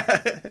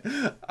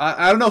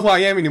I don't know who I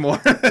am anymore,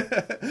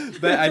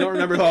 but I don't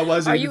remember who I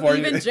was. Are you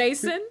even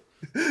Jason?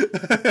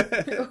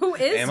 Who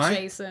is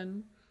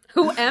Jason?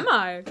 Who am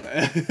I?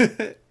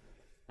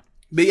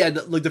 But yeah,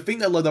 the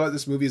thing I loved about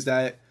this movie is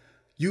that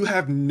you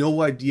have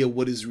no idea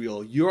what is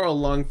real. You're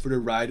along for the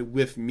ride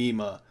with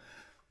Mima,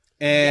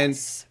 and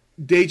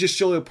they just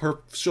show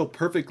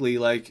perfectly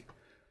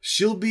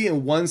she'll be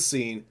in one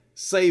scene,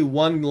 say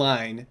one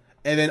line,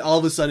 and then all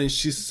of a sudden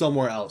she's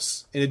somewhere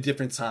else in a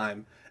different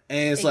time.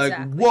 And it's like,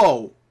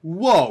 whoa.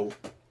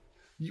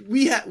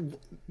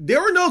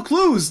 There were no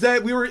clues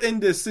that we were in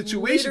this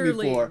situation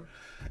before.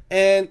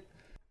 And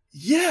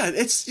yeah,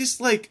 it's just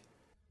like,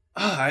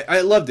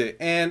 I loved it.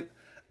 And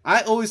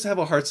I always have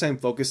a hard time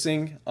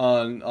focusing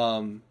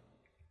on,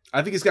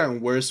 I think it's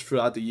gotten worse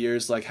throughout the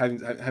years, like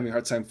having a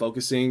hard time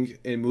focusing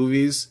in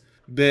movies.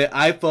 But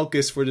I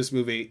focused for this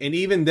movie, and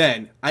even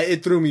then,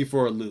 it threw me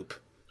for a loop.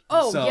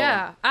 Oh, so,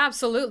 yeah,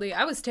 absolutely.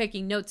 I was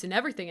taking notes and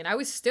everything, and I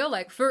was still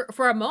like, for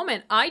a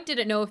moment, I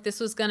didn't know if this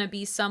was going to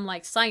be some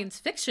like science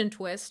fiction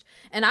twist,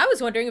 and I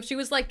was wondering if she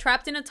was like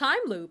trapped in a time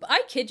loop.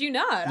 I kid you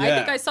not. Yeah. I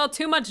think I saw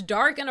too much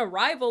Dark and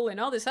Arrival and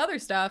all this other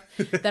stuff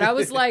that I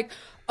was like,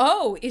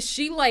 oh, is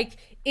she like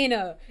in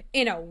a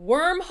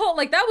wormhole?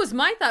 Like, that was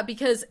my thought,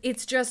 because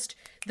it's just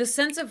the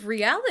sense of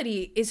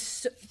reality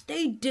is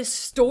they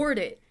distort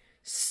it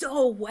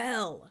so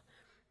well.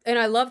 And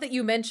I love that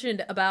you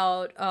mentioned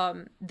about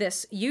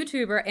this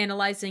YouTuber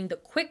analyzing the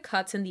quick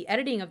cuts and the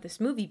editing of this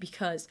movie,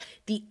 because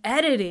the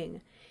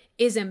editing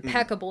is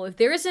impeccable. If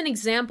there is an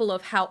example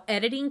of how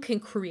editing can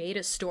create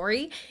a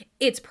story,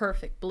 it's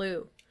Perfect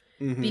Blue.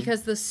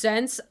 Because the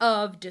sense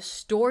of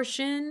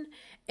distortion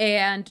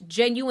and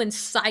genuine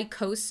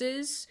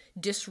psychosis,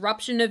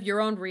 disruption of your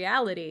own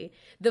reality,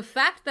 the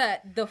fact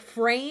that the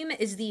frame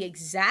is the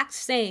exact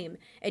same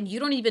and you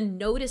don't even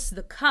notice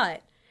the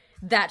cut,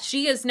 that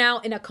she is now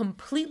in a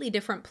completely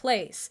different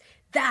place.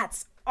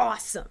 That's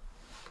awesome.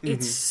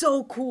 It's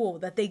so cool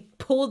that they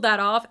pulled that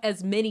off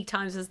as many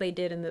times as they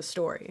did in this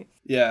story.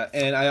 Yeah,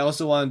 and I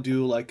also want to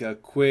do like a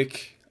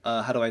quick,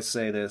 how do I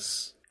say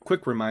this?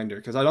 Quick reminder,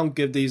 because I don't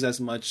give these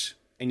as much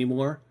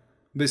anymore.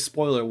 This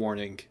spoiler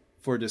warning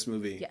for this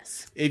movie.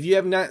 Yes. If you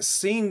have not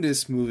seen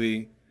this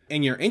movie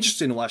and you're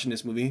interested in watching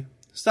this movie,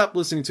 stop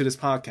listening to this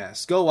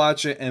podcast. Go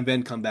watch it and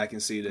then come back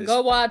and see this.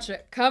 Go watch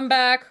it. Come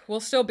back. We'll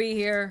still be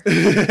here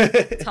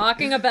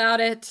talking about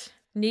it,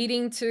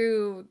 needing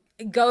to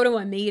go to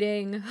a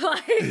meeting.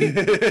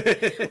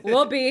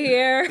 We'll be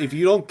here. If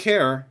you don't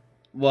care,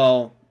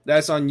 well,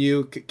 that's on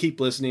you. Keep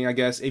listening, I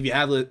guess. If you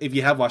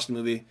have watched the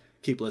movie,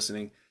 keep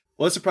listening.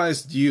 What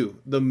surprised you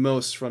the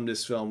most from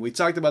this film? We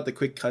talked about the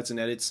quick cuts and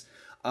edits.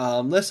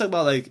 Let's talk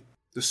about like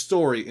the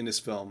story in this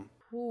film.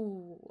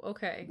 Ooh,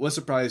 okay. What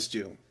surprised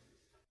you?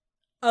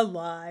 A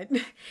lot.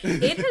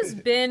 It has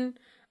been,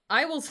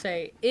 I will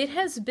say, it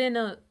has been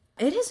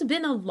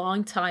a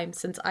long time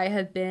since I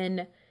have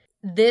been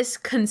this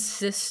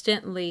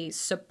consistently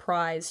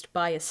surprised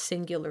by a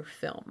singular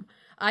film.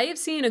 I have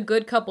seen a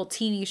good couple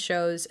TV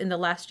shows in the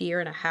last year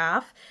and a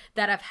half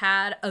that have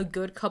had a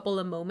good couple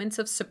of moments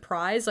of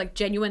surprise, like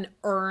genuine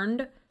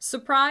earned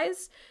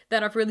surprise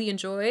that I've really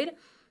enjoyed.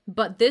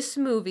 But this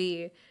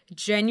movie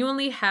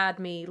genuinely had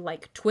me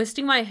like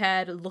twisting my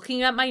head,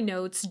 looking at my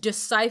notes,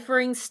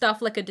 deciphering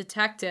stuff like a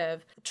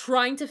detective,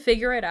 trying to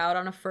figure it out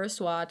on a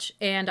first watch.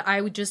 And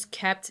I just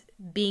kept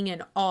being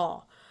in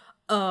awe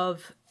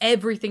of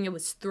everything it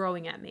was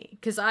throwing at me,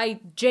 because I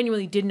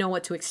genuinely didn't know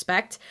what to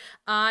expect.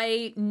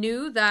 I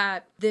knew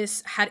that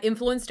this had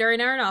influenced Darren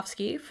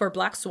Aronofsky for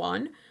Black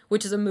Swan,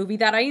 which is a movie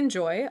that I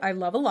enjoy, I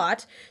love a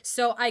lot.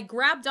 So I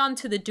grabbed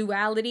onto the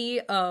duality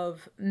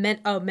of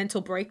mental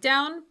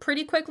breakdown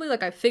pretty quickly.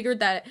 Like, I figured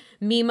that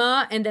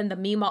Mima and then the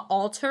Mima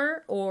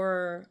alter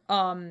or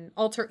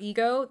alter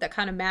ego that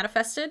kind of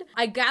manifested,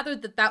 I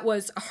gathered that that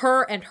was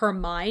her and her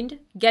mind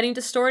getting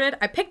distorted.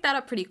 I picked that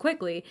up pretty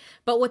quickly.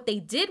 But what they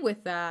did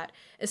with that,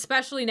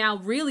 especially now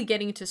really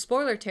getting into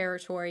spoiler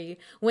territory,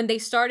 when they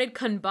started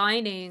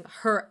combining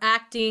her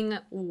acting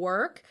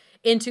work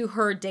into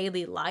her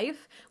daily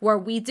life, where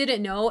we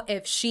didn't know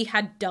if she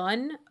had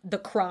done the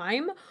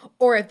crime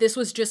or if this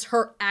was just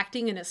her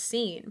acting in a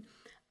scene.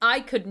 I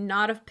could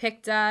not have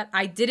picked that.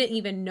 I didn't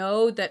even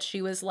know that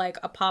she was like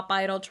a pop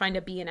idol trying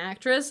to be an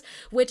actress,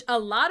 which a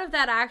lot of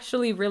that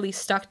actually really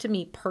stuck to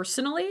me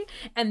personally,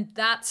 and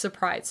that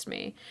surprised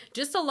me.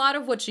 Just a lot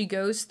of what she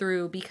goes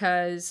through,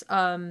 because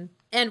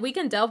and we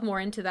can delve more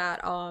into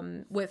that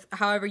with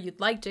however you'd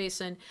like,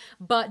 Jason,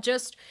 but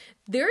just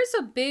there's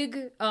a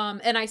big,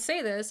 and I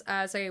say this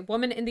as a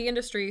woman in the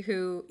industry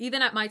who,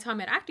 even at my time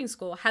at acting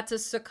school, had to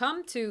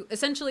succumb to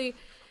essentially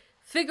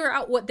figure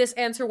out what this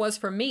answer was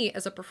for me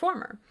as a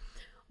performer,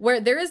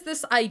 where there is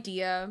this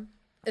idea,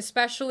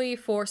 especially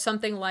for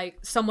someone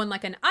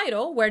like an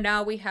idol, where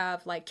now we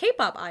have like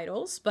K-pop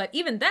idols, but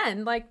even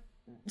then, like,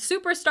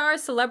 superstars,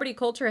 celebrity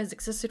culture has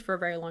existed for a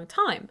very long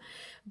time.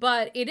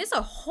 But it is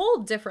a whole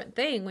different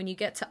thing when you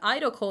get to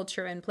idol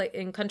culture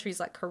in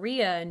countries like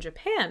Korea and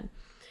Japan.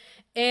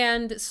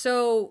 And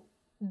so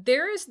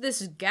there is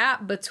this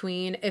gap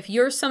between, if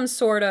you're some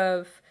sort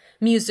of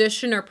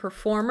musician or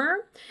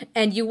performer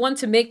and you want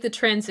to make the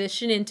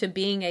transition into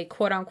being a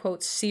quote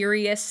unquote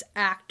serious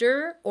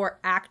actor or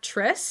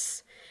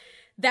actress,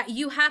 that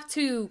you have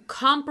to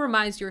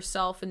compromise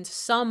yourself in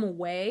some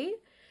way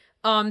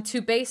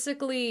to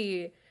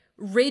basically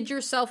rid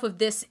yourself of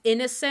this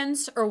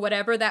innocence or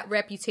whatever that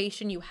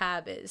reputation you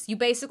have is. You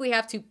basically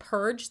have to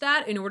purge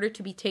that in order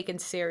to be taken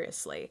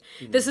seriously.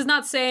 This is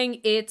not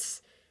saying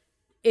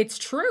it's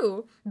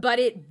true, but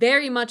it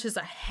very much is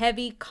a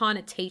heavy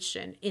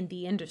connotation in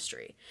the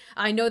industry.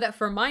 I know that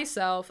for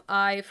myself,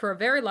 for a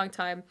very long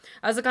time,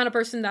 I was the kind of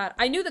person that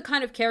I knew the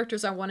kind of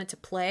characters I wanted to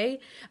play.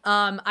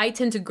 I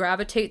tend to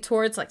gravitate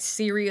towards like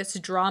serious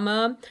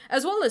drama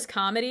as well as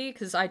comedy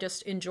because I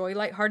just enjoy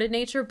lighthearted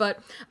nature, but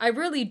I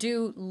really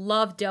do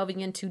love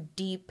delving into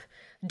deep,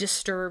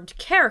 disturbed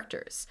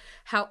characters.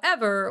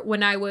 However,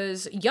 when I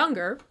was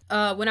younger,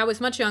 when I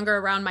was much younger,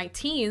 around my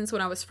teens,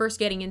 when I was first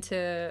getting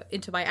into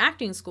my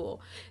acting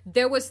school,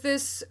 there was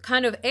this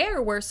kind of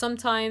air where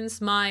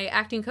sometimes my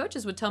acting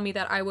coaches would tell me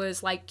that I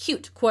was like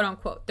cute, quote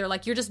unquote. They're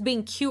like, you're just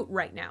being cute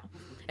right now.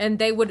 And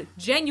they would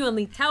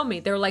genuinely tell me,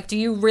 they're like, do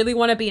you really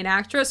want to be an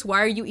actress?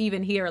 Why are you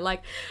even here?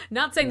 Like,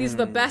 not saying these are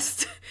the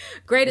best,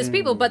 greatest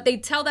people, but they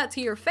tell that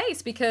to your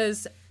face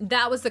because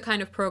that was the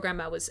kind of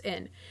program I was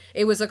in.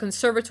 It was a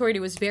conservatory.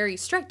 It was very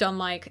strict on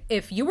like,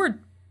 if you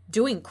were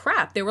doing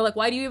crap, they were like,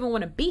 why do you even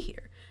want to be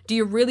here? Do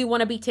you really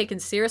want to be taken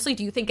seriously?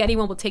 Do you think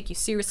anyone will take you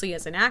seriously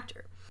as an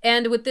actor?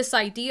 And with this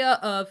idea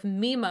of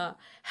Mima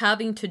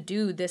having to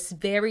do this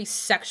very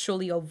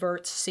sexually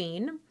overt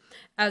scene,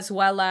 as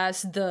well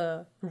as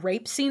the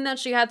rape scene that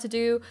she had to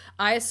do,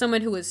 I, as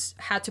someone who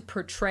had to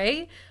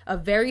portray a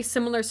very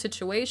similar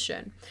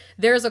situation.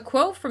 There's a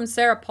quote from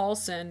Sarah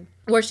Paulson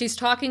where she's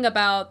talking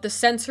about the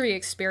sensory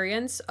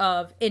experience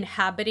of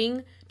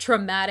inhabiting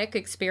traumatic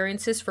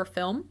experiences for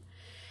film.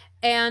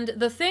 And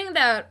the thing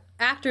that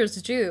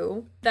actors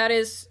do that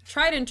is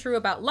tried and true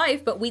about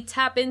life, but we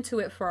tap into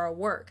it for our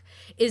work,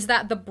 is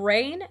that the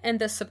brain and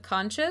the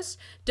subconscious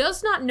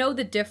does not know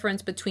the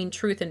difference between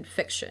truth and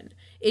fiction.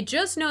 It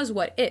just knows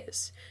what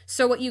is.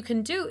 So what you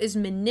can do is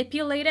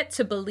manipulate it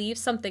to believe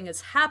something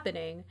is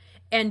happening,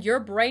 and your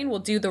brain will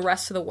do the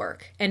rest of the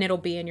work, and it'll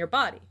be in your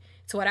body.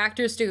 It's what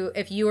actors do.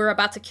 If you are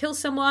about to kill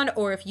someone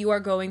or if you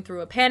are going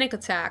through a panic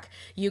attack,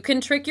 you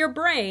can trick your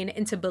brain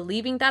into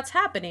believing that's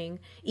happening,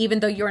 even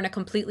though you're in a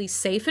completely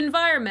safe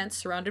environment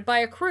surrounded by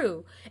a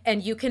crew,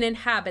 and you can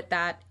inhabit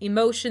that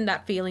emotion,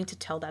 that feeling to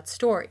tell that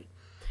story.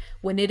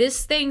 When it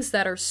is things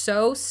that are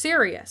so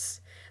serious,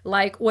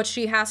 like what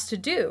she has to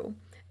do,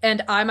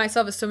 and I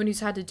myself as someone who's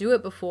had to do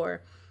it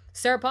before,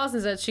 Sarah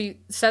Paulson said, she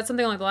said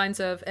something along the lines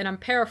of, and I'm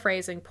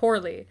paraphrasing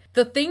poorly,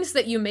 the things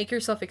that you make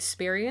yourself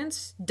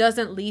experience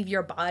doesn't leave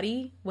your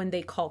body when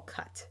they call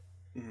cut.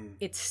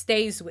 It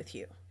stays with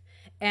you.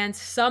 And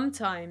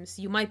sometimes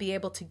you might be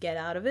able to get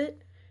out of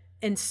it,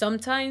 and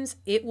sometimes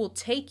it will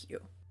take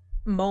you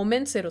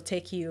moments, it'll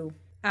take you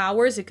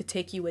hours, it could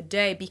take you a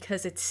day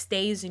because it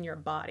stays in your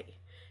body.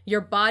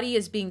 Your body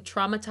is being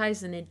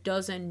traumatized and it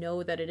doesn't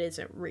know that it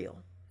isn't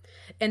real.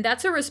 And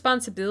that's a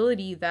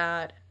responsibility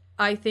that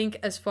I think,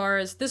 as far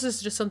as, this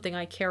is just something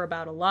I care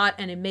about a lot,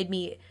 and it made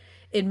me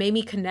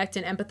connect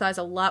and empathize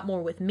a lot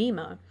more with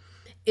Mima,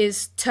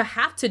 is to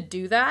have to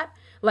do that.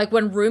 Like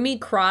when Rumi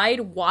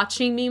cried,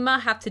 watching Mima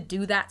have to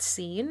do that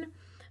scene,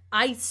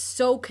 I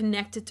so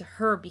connected to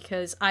her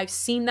because I've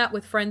seen that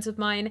with friends of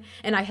mine,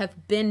 and I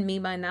have been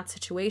Mima in that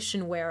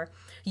situation where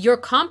you're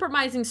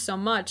compromising so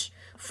much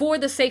for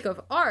the sake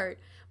of art,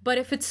 but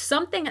if it's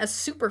something as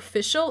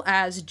superficial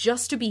as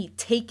just to be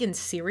taken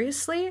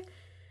seriously,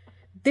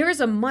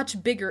 there's a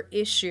much bigger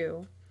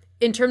issue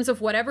in terms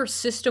of whatever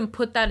system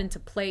put that into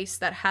place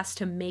that has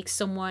to make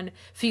someone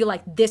feel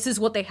like this is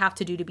what they have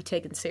to do to be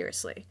taken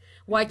seriously.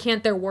 Why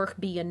can't their work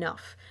be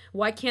enough?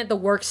 Why can't the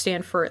work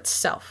stand for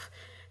itself?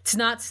 It's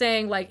not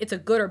saying like it's a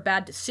good or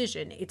bad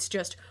decision. It's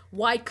just,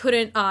 why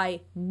couldn't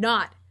I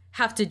not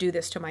have to do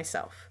this to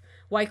myself?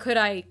 Why could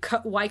I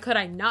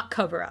not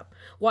cover up?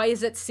 Why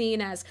is it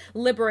seen as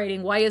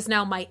liberating? Why is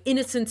now my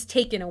innocence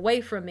taken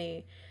away from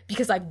me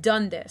because I've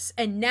done this?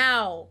 And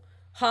now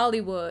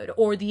Hollywood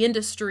or the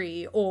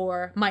industry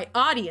or my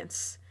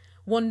audience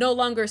will no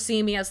longer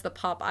see me as the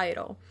pop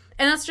idol.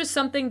 And that's just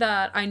something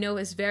that I know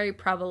is very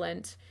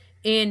prevalent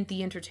in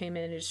the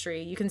entertainment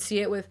industry. You can see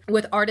it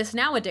with artists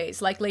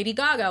nowadays, like Lady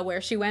Gaga, where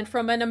she went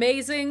from an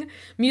amazing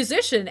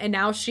musician and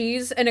now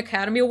she's an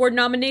Academy Award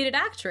nominated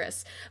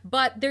actress.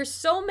 But there's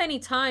so many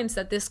times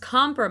that this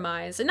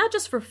compromise, and not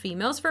just for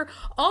females, for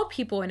all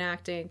people in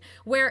acting,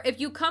 where if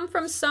you come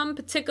from some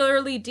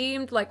particularly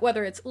deemed, like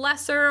whether it's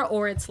lesser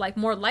or it's like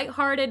more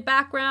lighthearted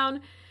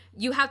background,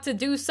 you have to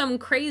do some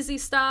crazy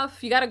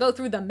stuff. You got to go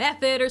through the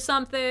method or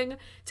something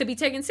to be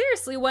taken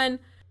seriously, when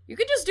you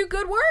could just do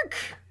good work.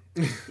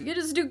 You can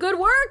just do good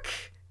work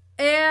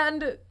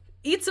and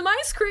eat some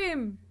ice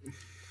cream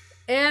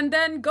and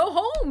then go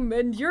home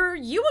and you're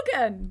you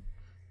again.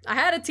 I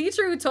had a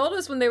teacher who told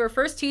us when they were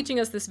first teaching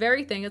us this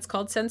very thing, it's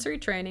called sensory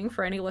training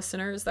for any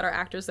listeners that are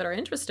actors that are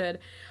interested,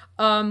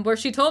 where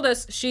she told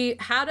us, she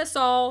had us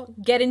all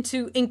get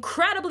into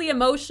incredibly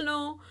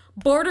emotional,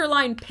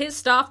 borderline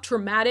pissed off,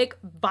 traumatic,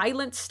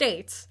 violent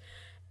states.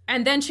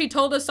 And then she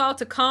told us all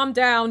to calm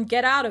down,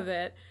 get out of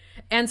it.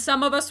 And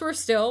some of us were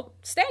still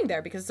staying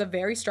there because it's a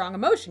very strong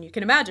emotion. You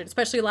can imagine,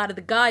 especially a lot of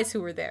the guys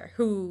who were there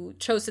who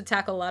chose to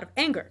tackle a lot of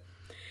anger.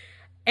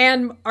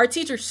 And our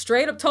teacher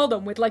straight up told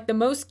them with like the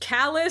most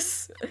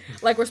callous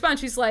like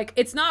response. She's like,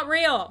 "It's not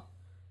real.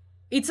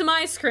 Eat some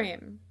ice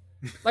cream.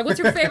 Like, what's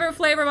your favorite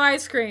flavor of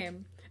ice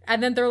cream?"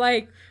 And then they're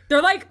like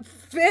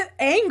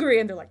angry,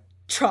 and they're like,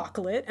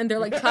 "Chocolate." And they're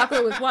like,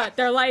 "Chocolate with what?"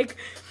 They're like,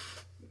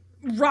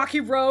 "Rocky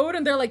Road."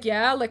 And they're like,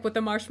 "Yeah, like with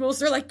the marshmallows."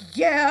 They're like,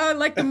 "Yeah,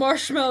 like the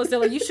marshmallows." They're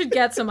like, "You should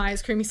get some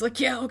ice cream." He's like,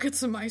 "Yeah, I'll get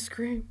some ice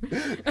cream."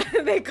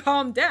 They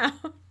calm down.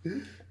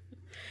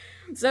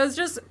 So it's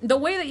just the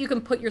way that you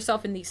can put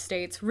yourself in these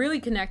states really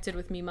connected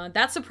with Mima.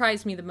 That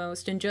surprised me the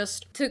most. And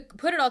just to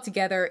put it all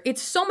together,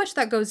 it's so much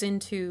that goes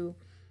into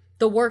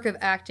the work of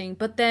acting.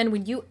 But then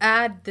when you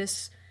add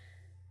this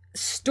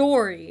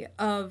story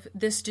of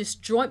this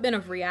disjointment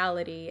of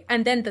reality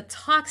and then the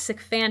toxic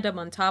fandom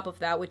on top of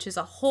that, which is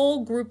a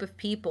whole group of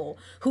people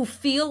who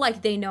feel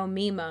like they know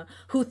Mima,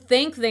 who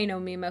think they know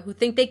Mima, who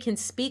think they can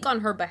speak on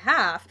her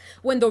behalf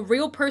when the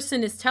real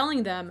person is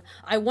telling them,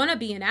 "I want to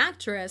be an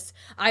actress,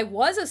 I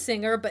was a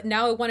singer, but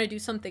now I want to do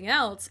something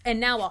else." And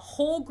now a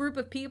whole group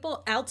of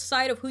people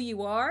outside of who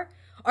you are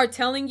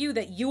telling you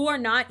that you are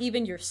not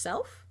even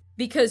yourself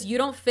because you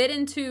don't fit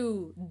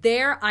into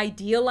their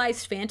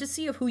idealized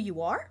fantasy of who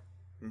you are.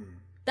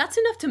 That's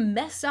enough to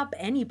mess up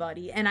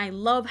anybody. And I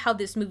love how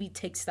this movie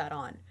takes that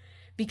on.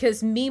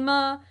 Because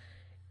Mima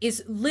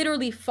is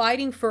literally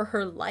fighting for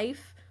her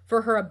life,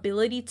 for her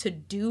ability to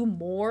do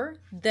more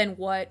than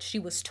what she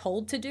was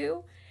told to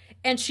do.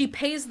 And she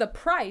pays the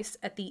price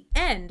at the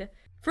end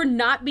for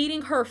not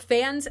meeting her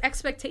fans'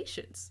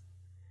 expectations.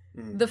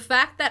 The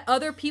fact that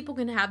other people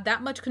can have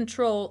that much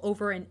control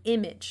over an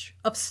image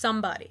of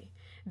somebody,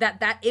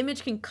 that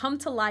image can come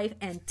to life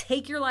and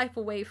take your life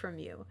away from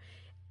you,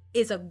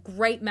 is a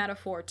great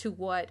metaphor to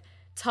what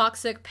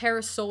toxic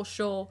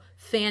parasocial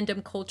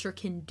fandom culture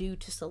can do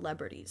to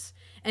celebrities.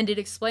 And it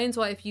explains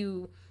why, if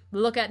you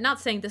look at,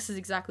 not saying this is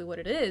exactly what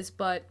it is,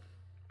 but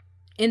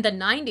in the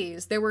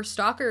 90s, there were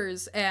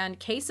stalkers and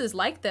cases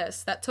like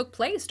this that took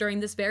place during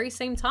this very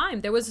same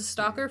time. There was a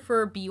stalker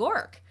for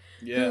Bjork,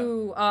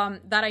 who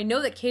that I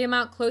know that came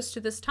out close to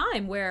this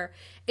time, where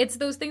it's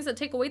those things that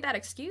take away that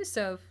excuse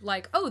of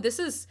like, oh, this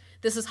is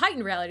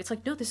heightened reality. It's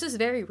like, no, this is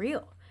very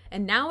real.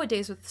 And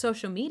nowadays with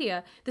social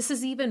media, this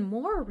is even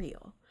more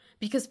real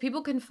because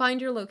people can find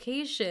your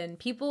location.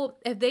 People,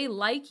 if they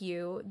like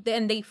you,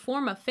 then they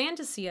form a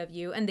fantasy of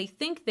you and they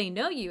think they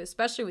know you,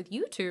 especially with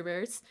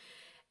YouTubers.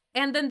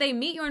 And then they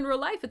meet you in real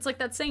life. It's like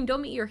that saying,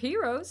 don't meet your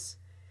heroes.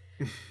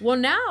 Well,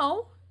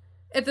 now,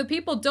 if the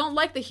people don't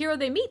like the hero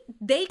they meet,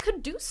 they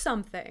could do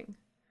something.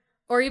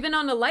 Or even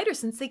on a lighter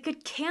sense, they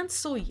could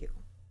cancel you.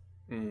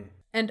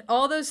 And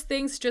all those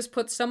things just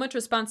put so much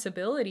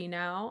responsibility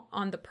now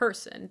on the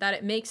person that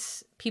it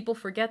makes people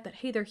forget that,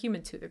 hey, they're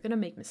human too. They're going to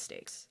make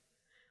mistakes,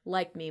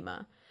 like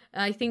Mima.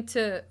 And I think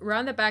to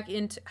round that back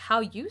into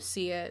how you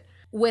see it,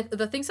 with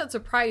the things that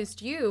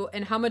surprised you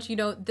and how much,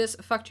 this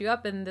fucked you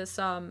up in this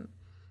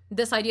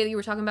this idea that you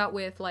were talking about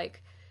with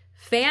like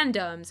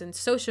fandoms and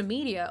social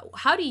media,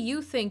 how do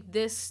you think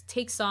this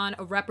takes on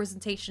a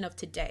representation of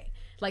today?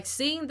 Like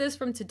seeing this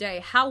from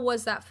today, how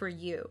was that for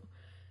you?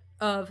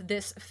 Of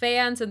this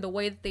fans and the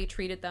way that they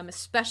treated them,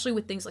 especially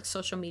with things like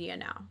social media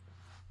now.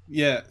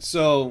 Yeah,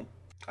 so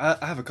I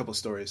have a couple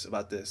stories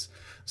about this.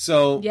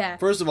 So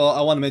first of all,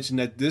 I want to mention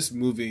that this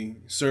movie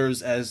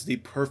serves as the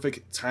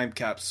perfect time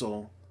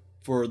capsule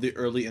for the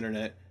early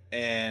internet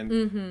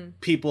and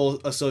people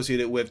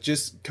associated with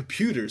just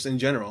computers in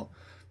general.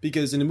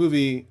 Because in the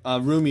movie,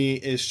 Rumi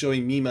is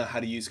showing Mima how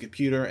to use a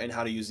computer and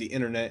how to use the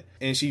internet.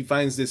 And she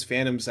finds this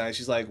fandom site.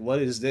 She's like, what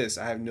is this?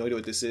 I have no idea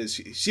what this is.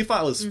 She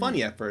thought it was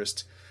funny at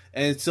first.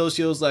 And so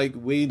she was like,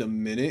 wait a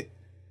minute.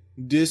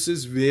 This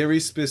is very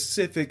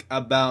specific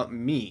about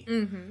me.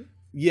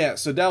 Yeah,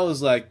 so that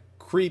was like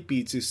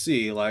creepy to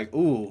see. Like,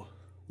 ooh,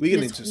 we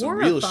get into some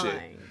real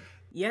shit.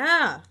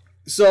 Yeah.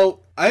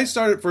 So I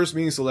started first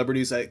meeting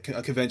celebrities at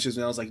conventions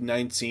when I was like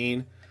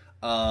 19.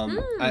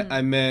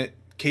 I met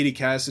Katie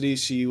Cassidy.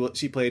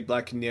 She played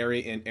Black Canary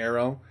in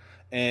Arrow.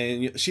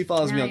 And she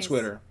follows me on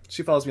Twitter.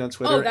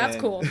 Oh, that's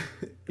cool.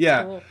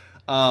 Yeah. Cool.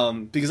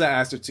 Because I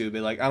asked her to,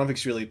 but like I don't think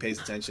she really pays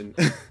attention.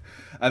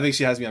 I think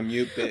she has me on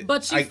mute,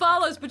 but she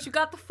follows. But you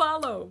got to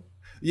follow.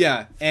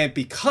 Yeah, and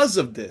because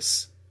of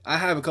this, I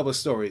have a couple of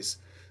stories.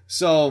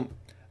 So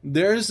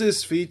there's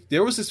this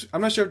there was this.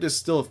 I'm not sure if there's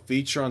still a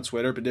feature on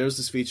Twitter, but there's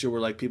this feature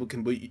where like people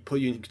can put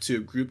you into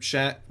a group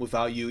chat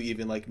without you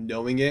even like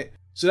knowing it.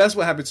 So that's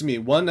what happened to me.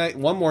 One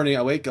morning,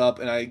 I wake up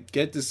and I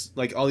get this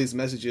like all these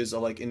messages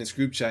of like in this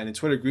group chat, in a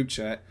Twitter group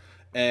chat,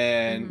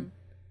 and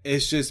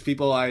it's just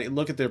people, I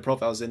look at their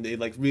profiles and they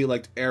like really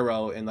liked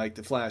Arrow and like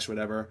The Flash,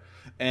 whatever.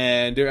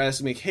 And they're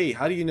asking me, hey,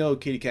 how do you know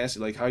Katie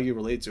Cassidy? Like, how do you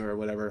relate to her or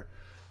whatever?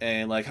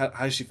 And like, how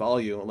does she follow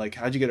you? Like,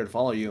 how'd you get her to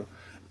follow you?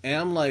 And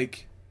I'm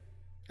like,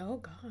 oh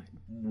God,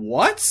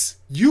 what?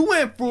 You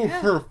went through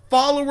her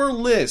follower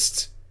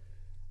list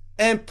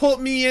and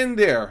put me in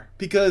there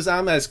because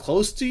I'm as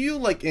close to you,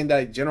 like in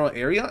that general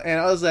area?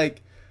 And I was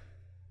like,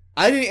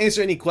 I didn't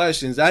answer any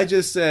questions. I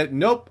just said,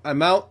 nope,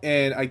 I'm out.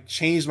 And I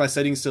changed my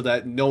settings so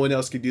that no one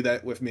else could do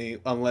that with me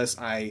unless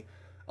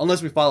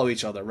we follow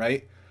each other,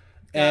 right?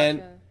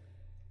 And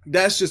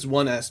that's just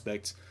one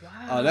aspect.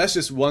 Wow. That's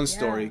just one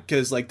story,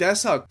 because like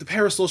that's how the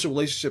parasocial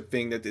relationship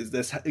thing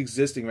that's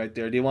existing right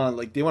there. They want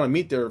to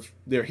meet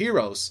their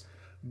heroes,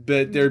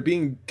 but they're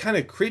being kind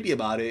of creepy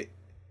about it,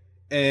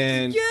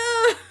 and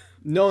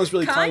no one's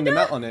really calling them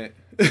out on it.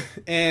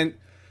 And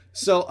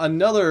so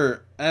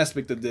another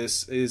aspect of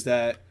this is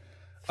that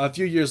a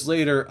few years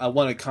later, I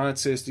won a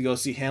contest to go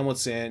see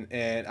Hamilton,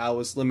 and I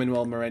was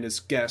Lin-Manuel Miranda's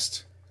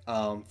guest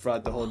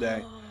throughout the whole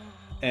day.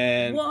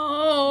 And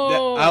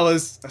I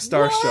was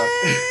starstruck.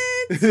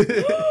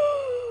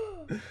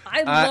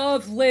 I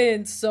love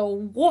Lin, so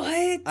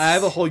what? I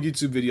have a whole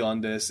YouTube video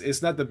on this.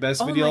 It's not the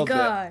best video. Oh my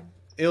god.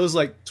 It was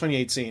like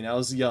 2018. I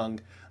was young.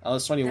 I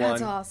was 21.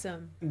 That's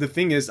awesome. The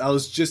thing is, I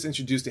was just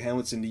introduced to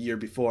Hamilton the year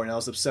before, and I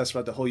was obsessed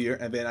throughout the whole year.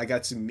 And then I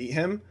got to meet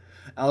him.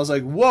 I was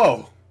like,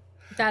 whoa.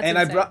 That's and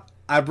insane.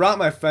 I brought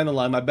my friend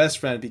along, my best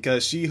friend,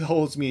 because she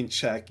holds me in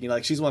check. You know,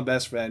 like she's my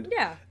best friend.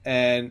 Yeah.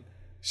 And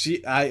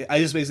I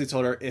just basically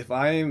told her, if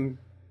I'm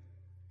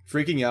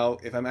freaking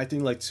out, if I'm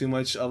acting like too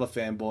much of a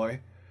fanboy,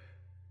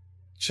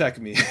 check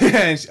me.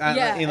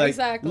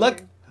 Exactly.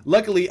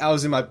 Luckily, I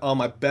was on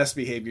my best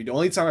behavior. The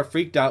only time I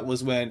freaked out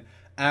was when,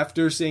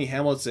 after seeing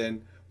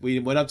Hamilton, we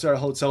went up to our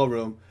hotel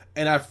room,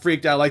 and I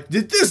freaked out like,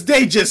 did this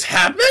day just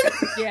happen?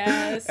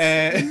 Yes.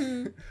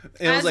 And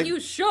as you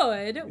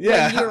should when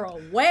you're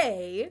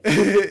away.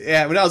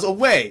 Yeah, when I was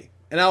away.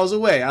 I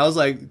was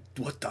like,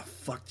 what the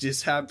fuck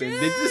just happened?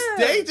 Did this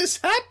day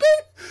just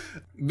happen?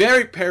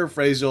 Very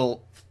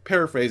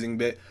paraphrasing,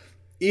 but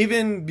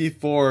even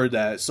before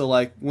that, so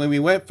like when we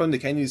went from the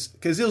Kennedy's,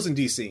 because it was in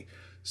DC,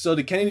 so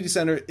the Kennedy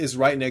Center is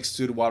right next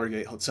to the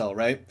Watergate Hotel,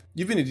 right?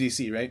 You've been to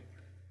DC, right?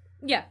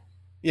 Yeah.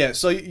 Yeah,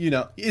 so you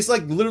know, it's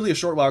like literally a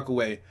short walk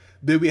away,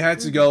 but we had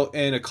to go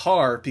in a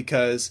car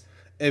because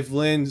if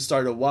Lin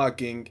started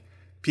walking,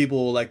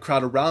 people will like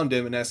crowd around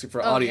him and ask him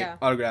for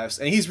autographs.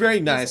 And he's very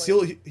nice.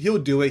 He'll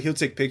do it. He'll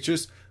take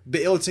pictures, but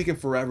it'll take him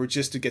forever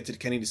just to get to the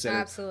Kennedy Center.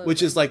 Absolutely.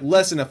 Which is like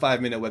less than a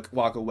 5-minute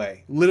walk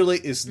away. Literally,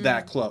 it's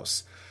that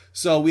close.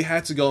 So we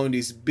had to go in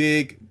these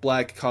big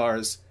black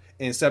cars,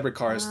 in separate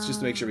cars, just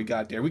to make sure we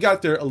got there. We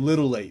got there a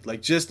little late,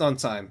 like just on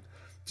time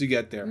to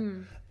get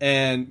there.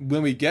 And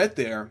when we get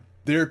there,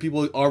 there are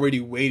people already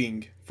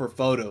waiting for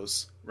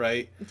photos,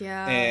 right?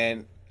 Yeah.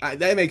 And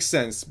that makes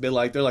sense. But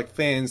like, they're like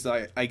fans.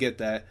 I get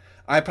that.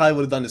 I probably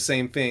would have done the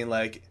same thing.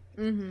 Like,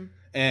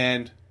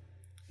 and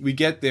we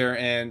get there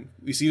and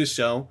we see the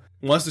show.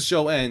 Once the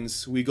show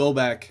ends, we go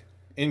back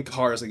in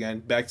cars again,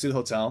 back to the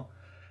hotel.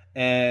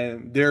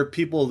 And there are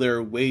people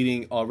there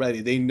waiting already.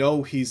 They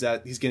know he's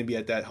going to be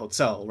at that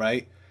hotel,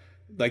 right?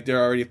 Like,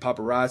 they're already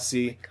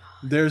paparazzi.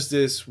 There's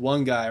this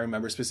one guy I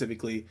remember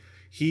specifically.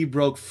 He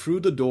broke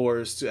through the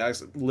doors to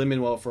ask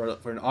Lin-Manuel for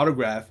an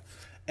autograph.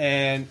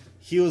 And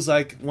he was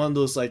like one of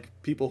those like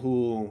people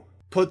who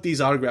put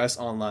these autographs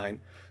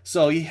online.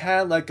 So he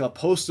had like a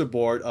poster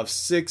board of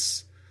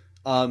 6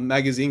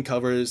 magazine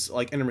covers,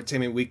 like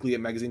Entertainment Weekly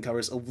and magazine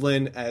covers of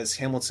Lin as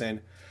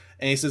Hamilton.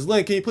 And he says,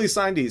 Lin, can you please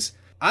sign these?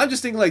 I'm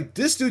just thinking like,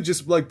 this dude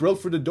just like broke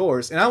through the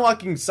doors. And I'm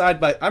walking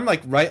I'm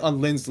like right on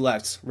Lin's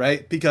left,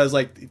 right? Because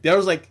like there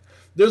was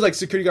like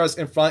security guards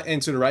in front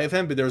and to the right of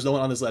him, but there was no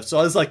one on his left. So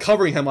I was like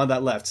covering him on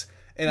that left.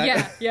 And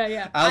I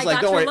was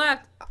like, don't worry.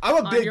 Left.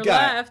 I'm a big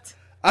guy. Left.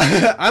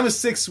 I'm a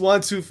 6'1",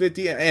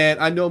 250, and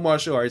I know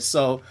martial arts.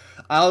 So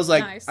I was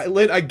like, nice.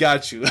 Lin, I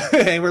got you.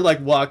 And we're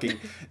like walking.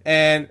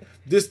 And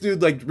this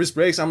dude like wrist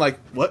breaks. I'm like,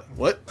 what?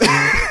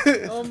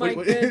 Oh my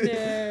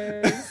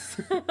goodness.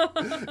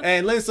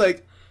 And Lin's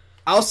like,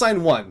 I'll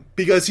sign one,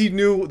 because he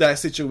knew that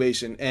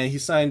situation, and he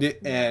signed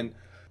it, and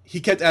he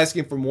kept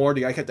asking for more.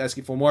 The guy kept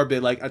asking for more,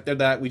 but like after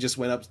that, we just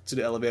went up to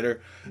the elevator,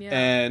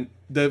 and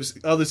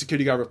the other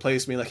security guard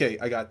replaced me. Like, hey,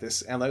 I got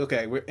this. And I'm like,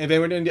 okay. And then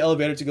we're in the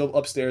elevator to go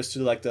upstairs to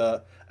like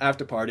the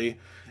after party.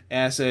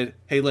 And I said,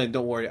 hey, Lin,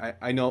 don't worry.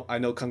 I know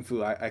Kung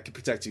Fu. I can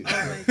protect you. Oh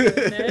my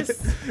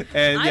goodness.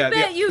 And I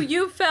bet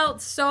you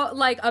felt so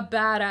like a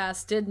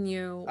badass, didn't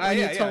you, when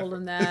you told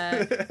him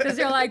that? Because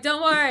you're like,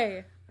 don't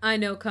worry. I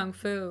know Kung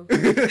Fu.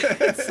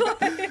 It's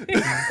like...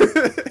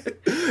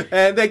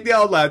 And like they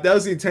all laughed. That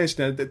was the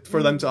intention,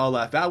 for them to all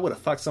laugh. I would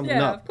have fucked someone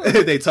up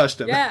if they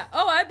touched him. Yeah.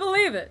 Oh, I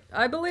believe it.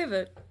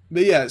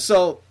 But yeah,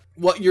 so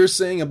what you're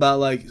saying about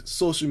like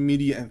social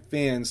media and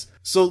fans.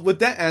 So with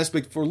that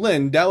aspect for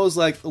Lin, that was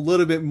like a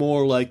little bit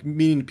more like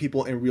meeting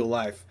people in real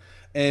life.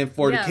 And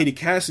for the Katie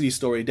Cassidy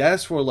story,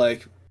 that's for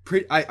like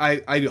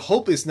I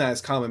hope it's not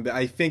as common, but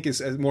I think it's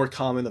more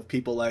common of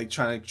people like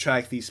trying to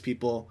track these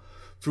people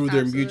through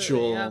their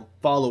mutual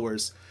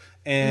followers.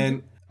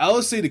 And I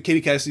would say the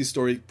Katie Cassidy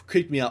story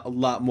creeped me out a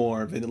lot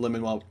more than the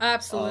Lin-Manuel.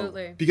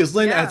 Absolutely. Because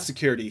Lin had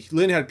security.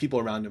 Lin had people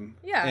around him.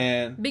 Yeah.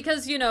 And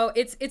because, you know,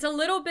 it's a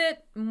little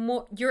bit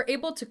more, you're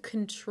able to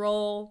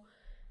control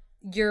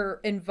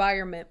your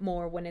environment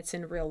more when it's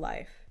in real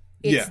life.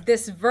 It's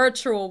this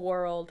virtual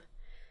world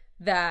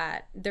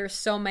that there's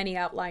so many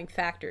outlying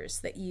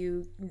factors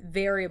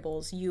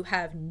variables you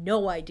have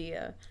no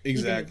idea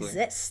even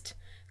exist.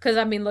 Because,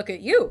 I mean, look at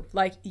you.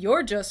 Like,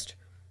 you're just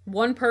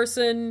one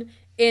person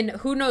in,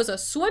 who knows, a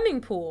swimming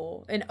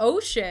pool, an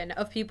ocean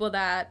of people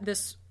that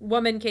this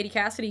woman, Katie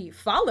Cassidy,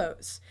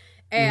 follows.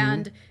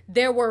 And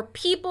there were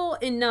people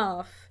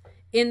enough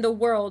in the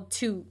world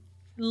to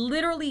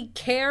literally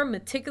care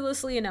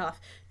meticulously enough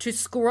to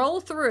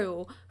scroll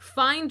through,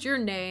 find your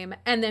name,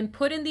 and then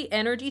put in the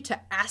energy to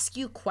ask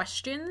you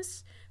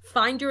questions,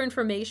 find your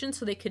information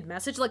so they could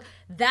message. Like,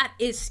 that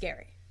is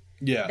scary.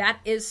 Yeah. That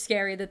is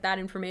scary that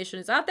information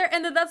is out there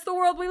and that's the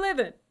world we live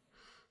in.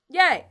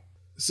 Yay.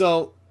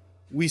 So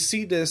we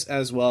see this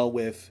as well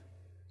with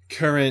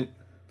current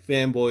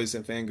fanboys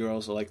and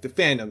fangirls, or like the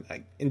fandom,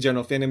 like in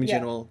general, fandom in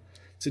general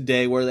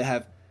today, where they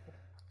have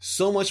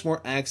so much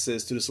more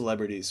access to the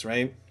celebrities,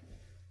 right?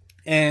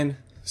 And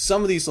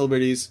some of these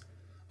celebrities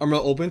are more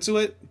open to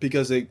it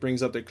because it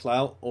brings up their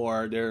clout,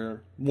 or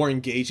they're more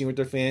engaging with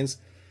their fans.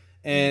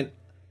 And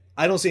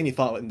I don't see any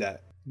fault in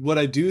that. What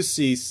I do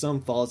see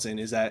some faults in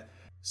is that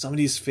some of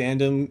these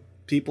fandom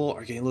people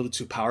are getting a little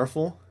too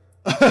powerful.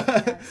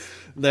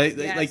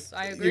 Yes,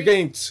 I agree. You're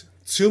getting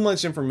too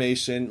much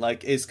information.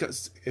 Like, it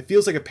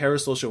feels like a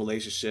parasocial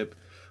relationship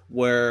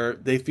where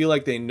they feel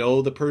like they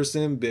know the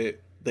person, but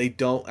they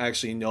don't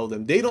actually know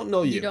them. They don't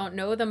know you. You don't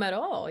know them at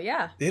all.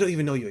 Yeah. They don't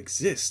even know you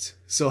exist.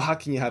 So how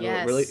can you have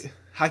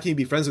how can you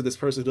be friends with this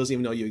person who doesn't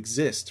even know you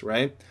exist,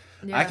 right?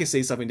 Yeah. I can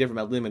say something different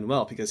about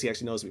Lin-Manuel because he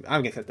actually knows me.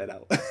 I'm gonna cut that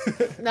out.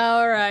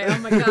 All right. Oh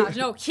my gosh.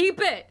 No,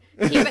 keep it.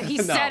 Keep it. He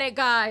said it,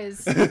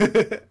 guys.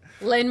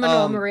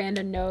 Lin-Manuel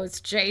Miranda knows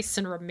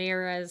Jason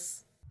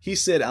Ramirez. He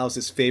said I was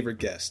his favorite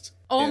guest.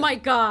 Oh my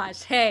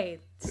gosh. Hey,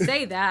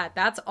 say that.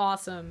 That's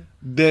awesome.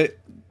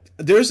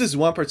 There's this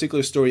one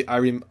particular story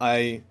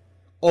I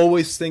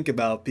always think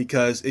about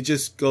because it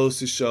just goes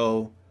to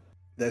show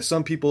that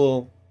some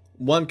people,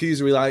 one, could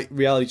use a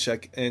reality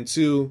check, and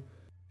two,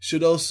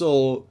 should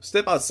also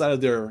step outside of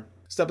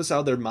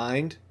their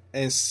mind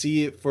and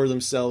see it for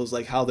themselves,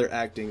 like how they're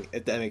acting,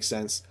 if that makes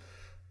sense.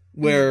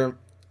 Where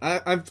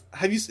have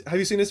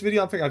you seen this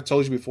video? I think I've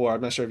told you before.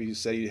 I'm not sure if you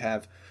said you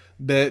have,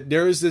 but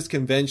there is this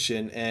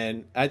convention,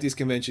 and at these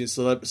conventions,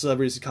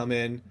 celebrities come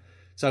in,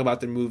 talk about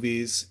their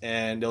movies,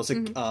 and there's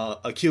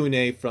a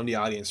Q&A from the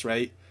audience,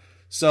 right?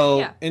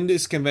 So in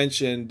this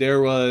convention,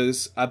 there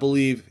was, I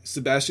believe,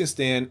 Sebastian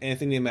Stan,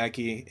 Anthony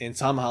Mackie, and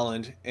Tom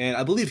Holland, and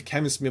I believe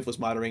Kevin Smith was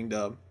moderating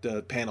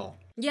the panel.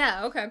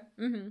 Yeah, okay.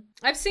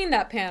 I've seen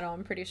that panel,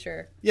 I'm pretty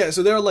sure. Yeah,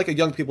 so there were like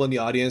young people in the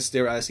audience.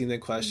 They were asking them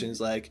questions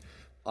like,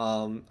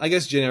 I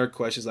guess generic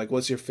questions like,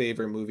 what's your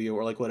favorite movie,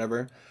 or like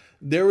whatever.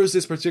 There was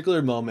this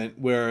particular moment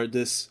where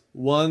this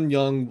one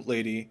young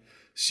lady,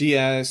 she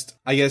asked,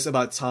 I guess,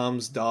 about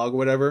Tom's dog or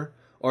whatever,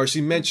 or she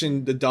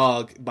mentioned the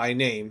dog by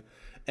name.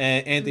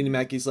 And Anthony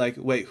Mackie's like,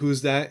 wait,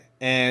 who's that?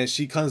 And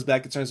she comes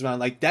back and turns around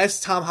like,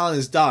 that's Tom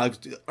Holland's dog.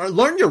 Or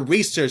learn your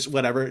research,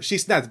 whatever. She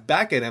snaps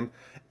back at him.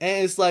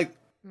 And it's like,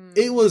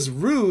 it was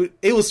rude.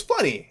 It was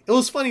funny. It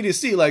was funny to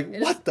see, like,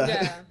 what the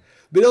heck?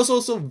 But it was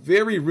also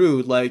very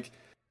rude. Like,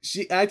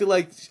 she acted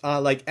like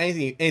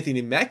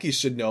Anthony Mackie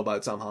should know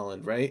about Tom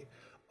Holland, right?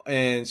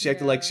 And she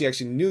acted like she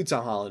actually knew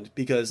Tom Holland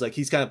because, like,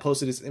 he's kind of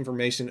posted his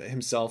information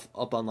himself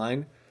up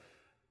online.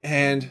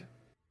 And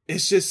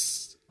it's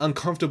just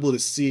uncomfortable to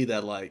see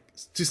that, like,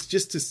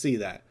 just to see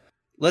that.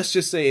 Let's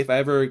just say if I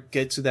ever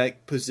get to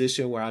that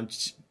position where I'm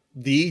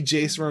the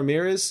Jason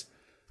Ramirez,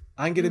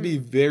 I'm going to be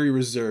very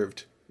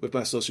reserved with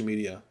my social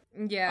media.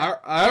 Yeah.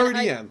 I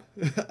already am.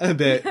 I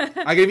bet.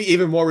 I'm going to be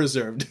even more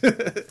reserved.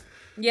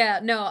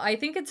 Yeah, no, I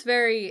think it's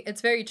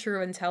very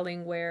true and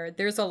telling where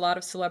there's a lot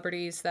of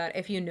celebrities that,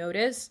 if you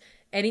notice,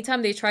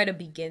 anytime they try to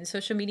begin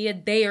social media,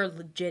 they are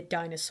legit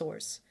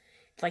dinosaurs.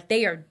 Like,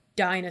 they are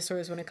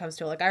dinosaurs when it comes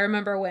to it. Like, I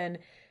remember when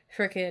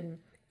freaking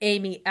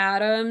Amy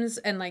Adams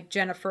and like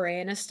Jennifer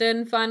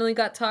Aniston finally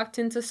got talked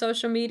into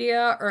social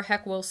media, or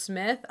heck, Will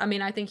Smith. I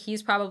mean, I think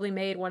he's probably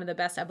made one of the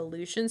best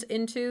evolutions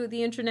into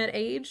the internet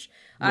age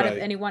out of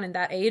anyone in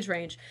that age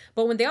range.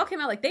 But when they all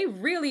came out, like, they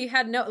really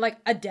had no, like,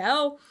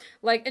 Adele,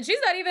 like, and she's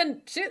not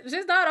even,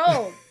 she's not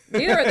old.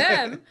 Neither of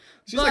them.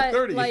 She's like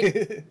 30.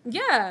 Like,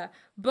 yeah,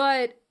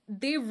 but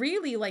they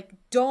really like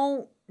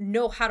don't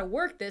know how to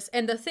work this.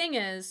 And the thing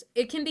is,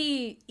 it can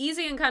be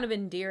easy and kind of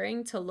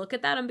endearing to look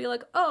at that and be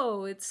like,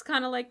 oh, it's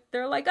kind of like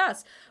they're like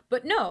us.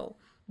 But no,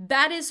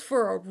 that is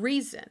for a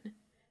reason.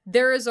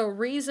 There is a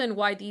reason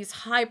why these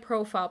high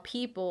profile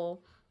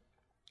people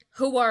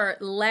who are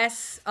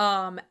less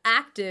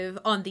active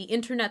on the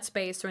internet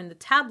space or in the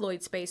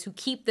tabloid space, who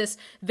keep this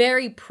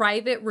very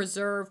private,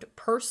 reserved,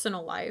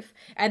 personal life,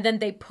 and then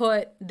they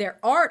put their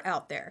art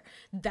out there.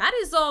 That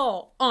is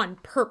all on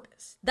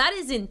purpose. That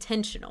is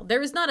intentional.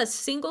 There is not a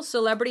single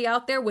celebrity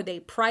out there with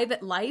a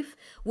private life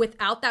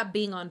without that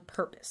being on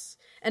purpose.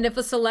 And if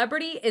a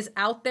celebrity is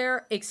out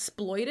there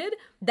exploited,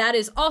 that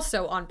is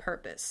also on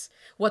purpose.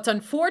 What's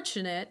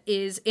unfortunate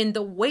is in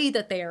the way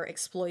that they are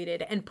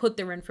exploited and put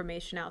their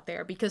information out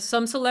there, because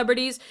some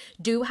celebrities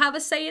do have a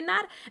say in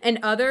that, and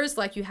others,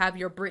 like you have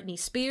your Britney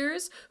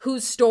Spears,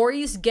 whose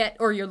stories get,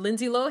 or your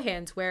Lindsay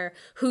Lohans,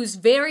 whose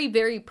very,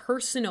 very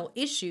personal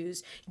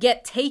issues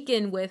get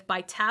taken with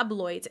by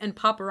tabloids and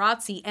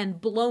paparazzi and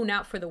blown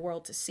out for the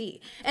world to see.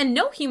 And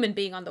no human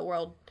being on the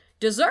world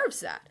deserves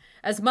that.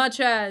 As much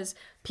as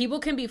people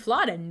can be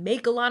flawed and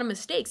make a lot of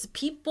mistakes,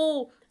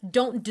 people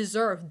don't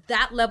deserve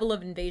that level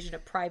of invasion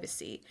of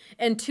privacy.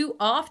 And too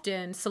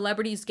often,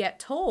 celebrities get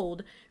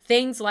told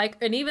things like,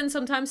 and even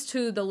sometimes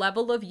to the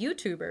level of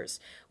YouTubers,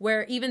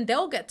 where even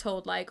they'll get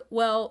told like,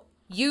 well,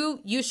 you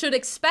should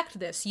expect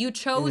this. You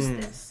chose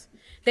this.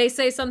 They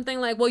say something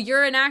like, well,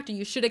 you're an actor.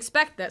 You should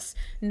expect this.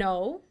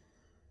 No.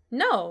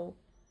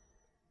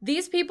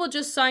 These people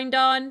just signed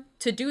on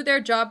to do their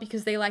job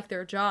because they like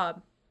their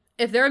job.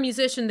 If they're a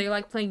musician, they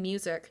like playing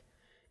music.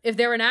 If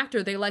they're an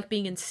actor, they like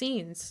being in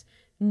scenes.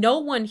 No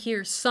one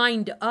here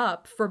signed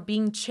up for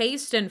being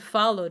chased and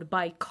followed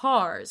by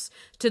cars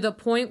to the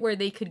point where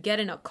they could get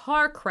in a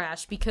car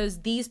crash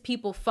because these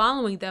people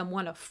following them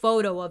want a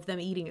photo of them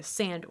eating a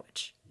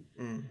sandwich.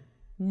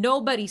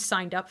 Nobody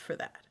signed up for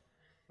that.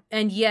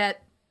 And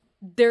yet,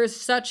 there's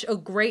such a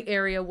gray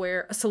area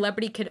where a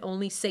celebrity can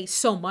only say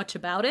so much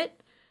about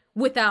it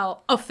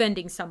without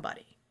offending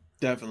somebody.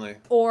 Definitely.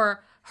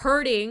 Or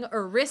hurting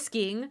or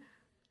risking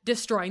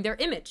destroying their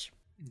image.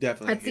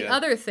 Definitely. That's the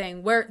other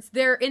thing, where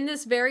they're in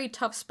this very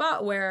tough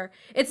spot where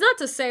it's not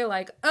to say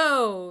like,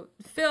 oh,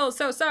 Phil's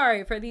so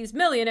sorry for these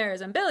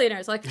millionaires and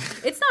billionaires. Like,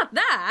 it's not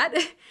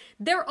that.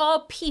 They're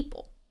all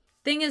people.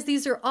 Thing is,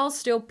 these are all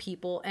still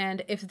people.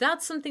 And if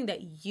that's something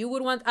that you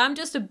would want, I'm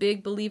just a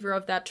big believer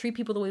of that. Treat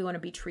people the way you want to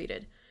be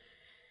treated.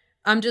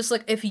 I'm just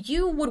like, if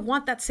you would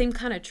want that same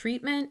kind of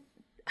treatment,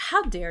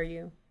 how dare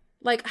you?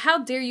 Like,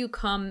 how dare you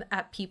come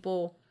at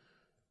people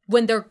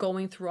when they're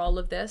going through all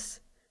of this?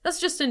 That's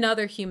just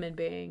another human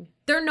being.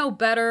 They're no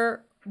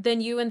better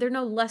than you and they're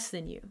no less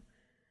than you.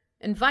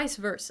 And vice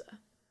versa.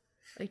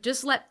 Like,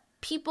 just let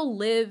people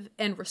live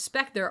and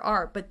respect their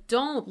art, but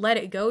don't let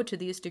it go to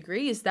these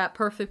degrees that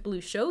Perfect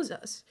Blue shows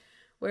us.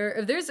 Where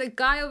if there's a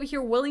guy over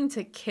here willing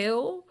to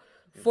kill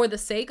for the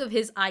sake of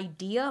his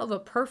idea of a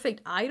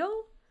perfect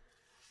idol,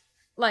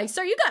 like,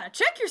 sir, you gotta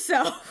check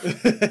yourself.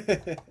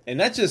 And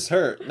not just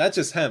her, not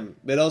just him,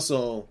 but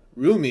also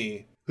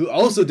Rumi, who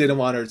also didn't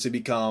want her to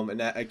become an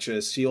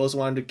actress. She also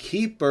wanted to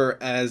keep her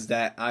as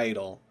that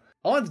idol.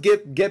 I want to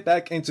get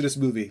back into this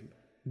movie.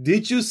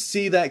 Did you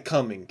see that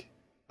coming?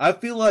 I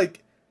feel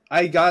like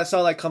I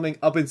saw that coming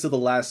up until the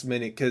last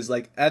minute, because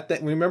like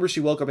remember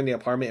she woke up in the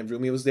apartment and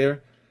Rumi was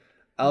there?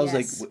 I was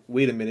like,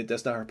 wait a minute,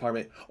 that's not her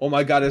apartment. Oh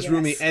my god, it's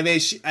Rumi. And then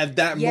at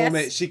that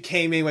moment, she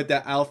came in with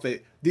that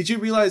outfit. Did you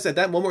realize at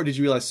that moment, or did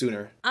you realize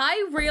sooner?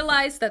 I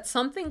realized that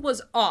something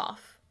was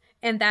off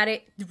and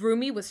that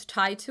Rumi was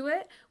tied to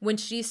it when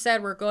she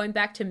said, we're going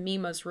back to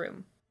Mima's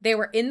room. They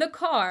were in the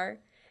car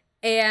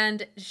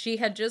and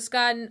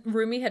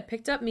Rumi had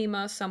picked up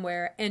Mima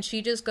somewhere and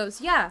she just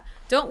goes, yeah,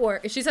 don't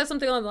worry. She said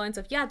something along the lines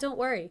of, yeah, don't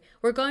worry.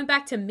 We're going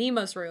back to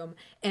Mima's room.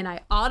 And I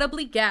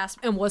audibly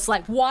gasped and was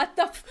like, what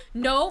the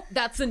no,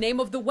 that's the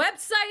name of the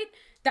website.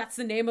 That's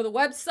the name of the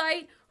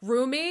website.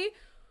 Rumi,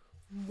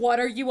 what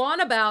are you on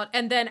about?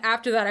 And then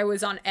after that, I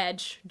was on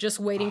edge, just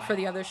waiting for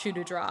the other shoe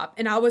to drop.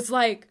 And I was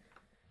like,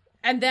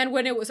 and then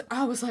when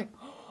I was like,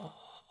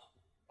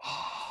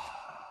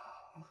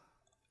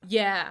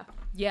 yeah.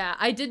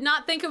 I did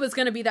not think it was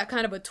going to be that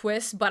kind of a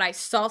twist, but I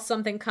saw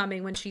something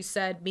coming when she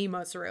said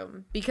Mima's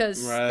room,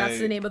 because that's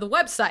the name of the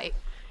website.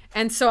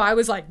 And so I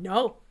was like,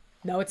 no,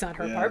 it's not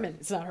her apartment.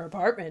 It's not her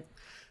apartment.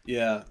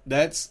 Yeah,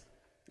 that's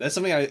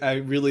something I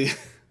really...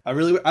 I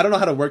don't know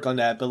how to work on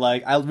that, but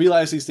like I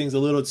realize these things a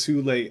little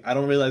too late. I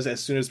don't realize as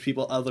soon as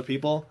other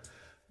people,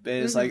 but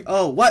it's like,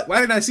 oh, what?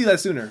 Why didn't I see that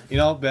sooner? You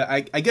know, but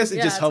I guess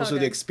it just helps with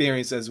the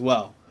experience as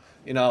well.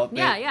 You know?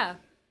 Yeah.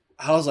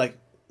 I was like,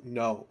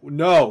 no,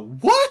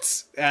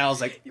 what? And I was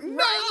like,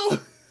 no,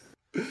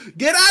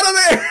 get out of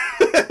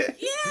there!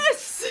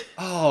 Yes.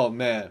 Oh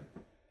man,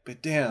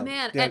 but damn,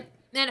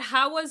 And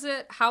how was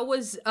it? How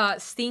was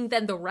seeing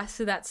then the rest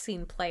of that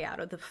scene play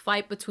out, of the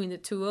fight between the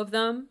two of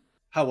them?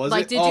 How was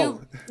it?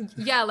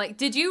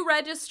 Did you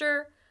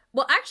register?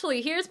 Well,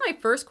 actually, here's my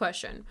first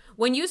question.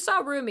 When you saw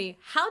Rumi,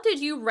 how did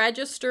you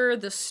register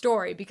the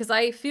story? Because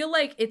I feel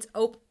like it's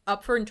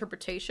up for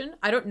interpretation.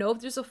 I don't know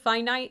if there's a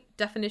finite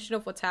definition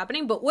of what's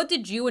happening, but what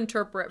did you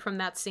interpret from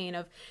that scene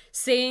of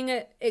seeing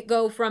it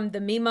go from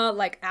the Mima,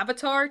 like,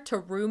 avatar to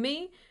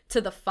Rumi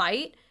to the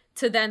fight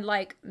to then,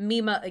 like,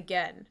 Mima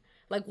again?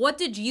 Like, what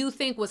did you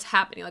think was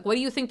happening? Like, what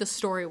do you think the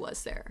story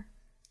was there?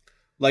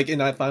 Like, in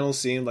that final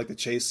scene, like the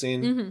chase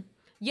scene? Mm-hmm.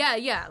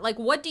 Yeah. Like,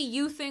 what do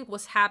you think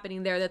was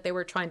happening there that they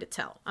were trying to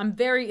tell? I'm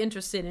very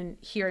interested in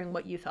hearing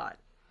what you thought.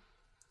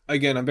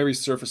 Again, I'm very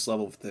surface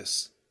level with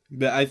this.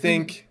 But I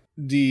think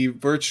the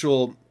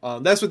virtual,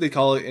 that's what they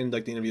call it in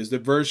like the interviews, the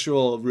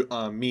virtual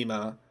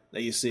Mima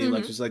that you see,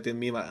 like just like the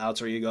Mima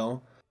alter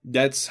ego.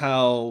 That's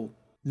how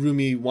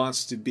Rumi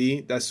wants to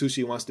be. That's who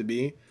she wants to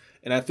be.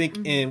 And I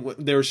think in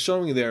what they were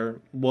showing there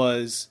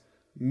was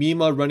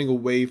Mima running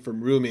away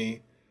from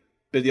Rumi,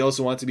 but they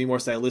also want to be more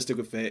stylistic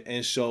with it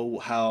and show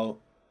how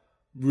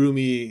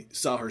Rumi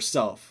saw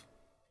herself.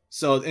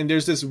 So, and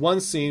there's this one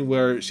scene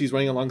where she's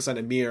running alongside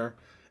a mirror,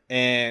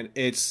 and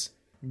it's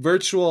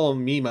virtual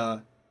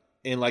Mima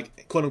in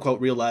like quote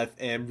unquote real life,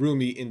 and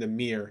Rumi in the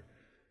mirror,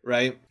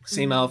 right?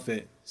 Same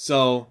outfit.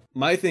 So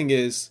my thing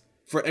is,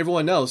 for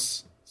everyone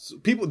else,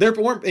 people, there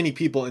weren't any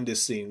people in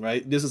this scene,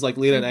 right? This is like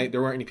late at night.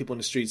 There weren't any people in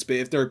the streets. But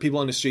if there are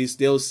people in the streets,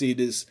 they'll see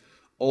this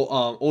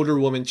older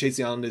woman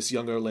chasing down this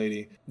younger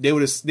lady. They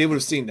would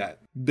have seen that.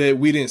 But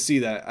we didn't see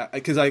that,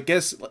 because I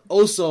guess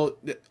also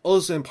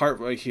in part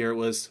right here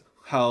was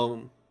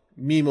how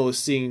Mima was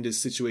seeing this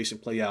situation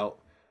play out.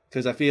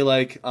 Because I feel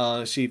like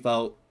she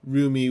felt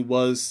Rumi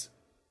was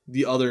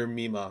the other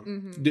Mima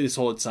this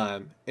whole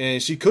time,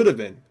 and she could have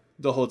been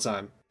the whole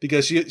time,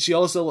 because she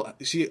also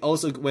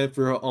went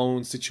through her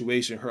own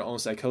situation, her own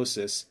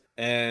psychosis,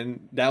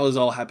 and that was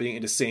all happening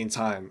at the same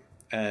time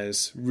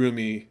as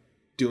Rumi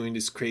doing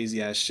this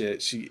crazy ass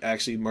shit. She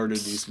actually murdered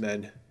these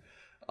men.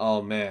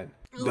 Oh man.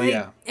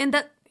 But and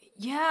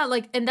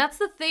that's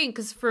the thing,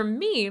 because for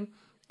me,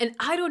 and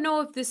I don't know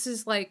if this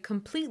is like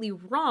completely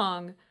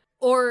wrong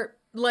or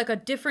like a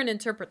different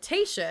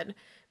interpretation,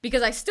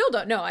 because I still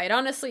don't know. I'd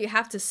honestly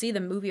have to see the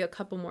movie a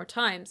couple more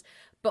times.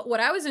 But what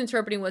I was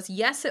interpreting was,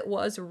 yes, it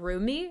was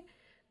Rumi,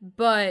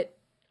 but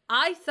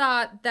I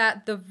thought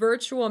that the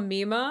virtual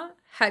Mima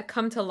had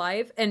come to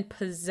life and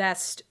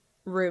possessed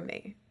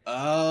Rumi.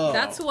 Oh.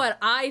 That's what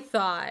I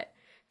thought.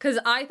 Because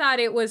I thought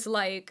it was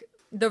like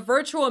the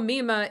virtual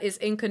Mima is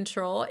in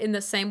control in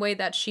the same way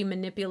that she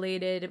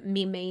manipulated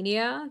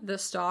Mimania, the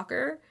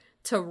stalker,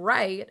 to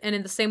write, and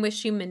in the same way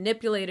she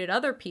manipulated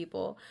other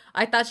people.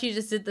 I thought she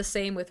just did the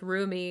same with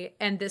Rumi,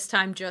 and this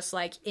time just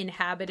like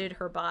inhabited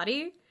her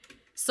body.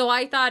 So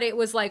I thought it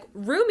was like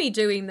Rumi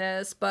doing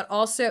this, but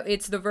also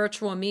it's the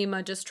virtual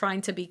Mima just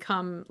trying to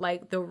become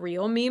like the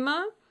real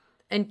Mima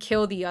and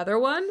kill the other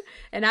one.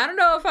 And I don't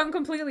know if I'm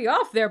completely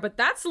off there, but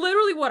that's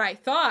literally what I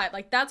thought.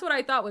 Like, that's what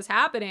I thought was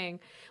happening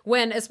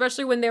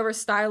especially when they were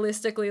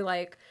stylistically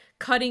like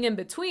cutting in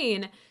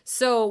between.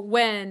 So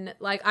when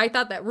like I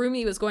thought that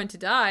Rumi was going to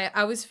die,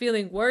 I was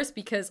feeling worse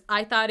because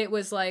I thought it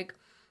was like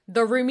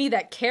the Rumi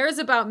that cares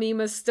about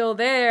Mima's still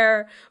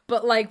there,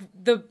 but like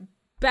the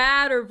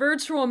bad or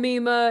virtual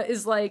Mima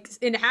is like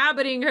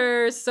inhabiting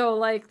her. So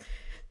like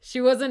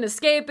she wasn't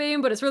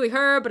escaping, but it's really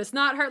her, but it's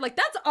not her. Like,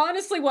 that's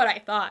honestly what I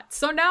thought.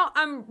 So now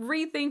I'm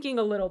rethinking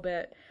a little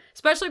bit,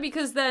 especially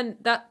because then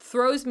that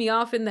throws me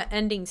off in the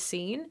ending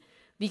scene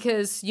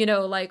because, you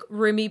know, like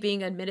Rumi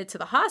being admitted to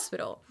the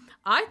hospital.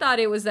 I thought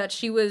it was that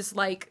she was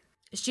like,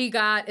 she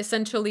got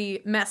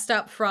essentially messed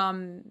up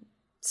from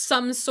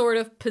some sort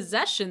of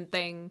possession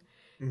thing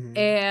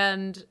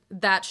and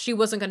that she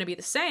wasn't going to be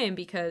the same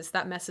because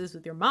that messes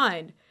with your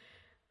mind.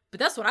 But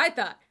that's what I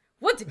thought.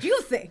 What did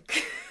you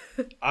think?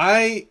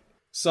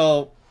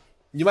 So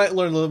you might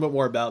learn a little bit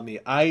more about me.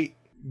 I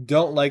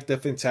don't like the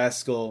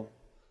fantastical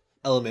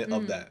element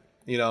of that,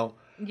 you know?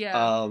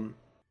 Yeah.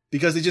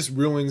 Because it just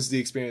ruins the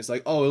experience.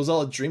 Like, oh, it was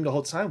all a dream the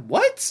whole time.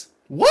 What?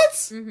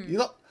 You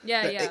know?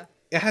 Yeah.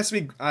 It has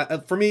to be,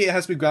 for me, it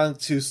has to be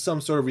grounded to some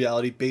sort of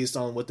reality based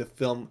on what the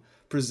film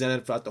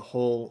presented throughout the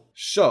whole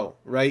show,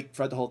 right?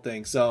 Throughout the whole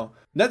thing. So,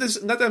 not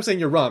that I'm saying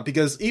you're wrong,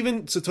 because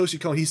even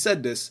Satoshi Kon, he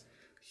said this,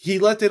 he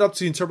left it up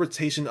to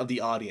interpretation of the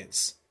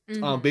audience,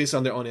 based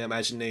on their own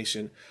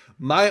imagination.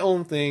 My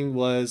own thing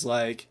was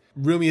like,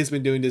 Rumi has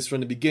been doing this from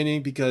the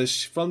beginning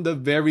because from the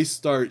very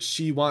start,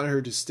 she wanted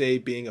her to stay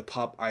being a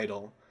pop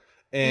idol.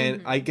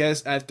 And I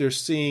guess after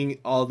seeing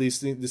all these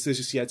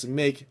decisions she had to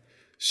make,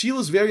 she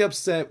was very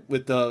upset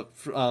with the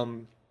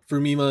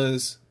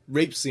Fumima's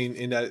rape scene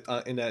in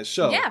that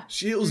show. Yeah.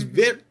 She was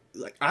very,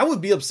 like, I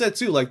would be upset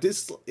too. Like,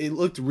 this, it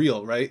looked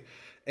real, right?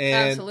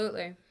 And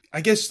absolutely.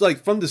 I guess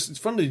like from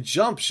the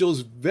jump, she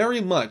was very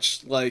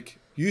much like,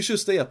 you should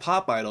stay a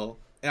pop idol.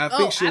 And I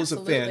think she was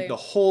a fan the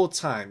whole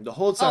time. The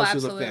whole time she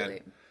was a fan.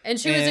 And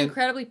she was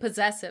incredibly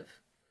possessive.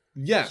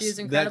 Yes, she was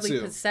incredibly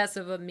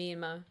possessive of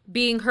Mima.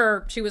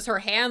 She was her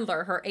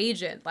handler, her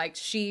agent. Like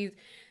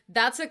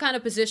that's the kind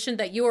of position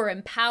that you are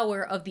in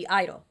power of the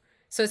idol.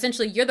 So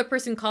essentially, you're the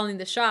person calling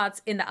the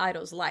shots in the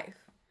idol's life.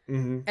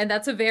 And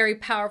that's a very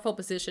powerful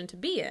position to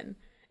be in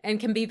and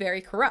can be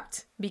very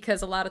corrupt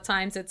because a lot of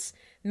times it's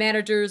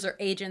managers or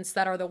agents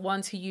that are the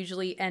ones who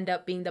usually end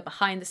up being the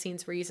behind the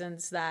scenes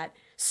reasons that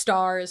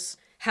stars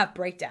have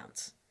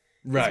breakdowns.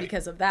 Right. It's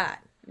because of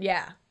that.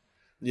 Yeah.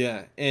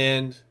 Yeah.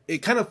 And it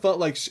kind of felt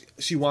like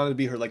she wanted to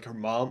be her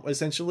mom,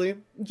 essentially.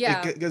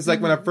 Yeah. Because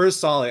like when I first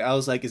saw it, I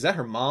was like, is that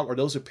her mom or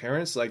those her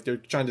parents? Like they're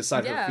trying to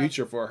decide her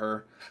future for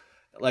her.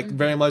 Like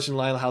very much in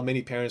line with how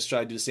many parents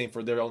try to do the same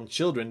for their own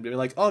children. They're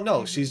like, oh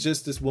no, she's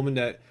just this woman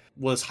that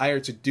was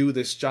hired to do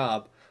this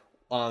job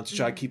to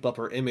try to keep up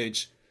her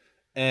image.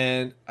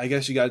 And I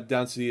guess she got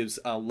down to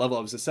the level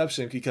of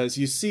deception because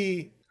you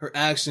see her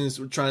actions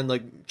were try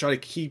to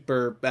keep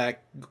her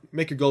back,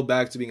 make her go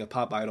back to being a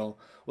pop idol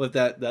with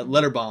that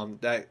letter bomb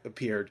that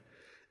appeared.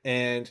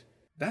 And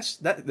that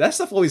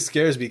stuff always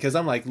scares me because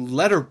I'm like,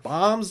 letter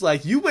bombs?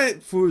 Like, you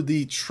went through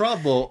the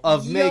trouble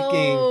of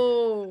making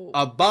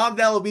a bomb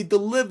that will be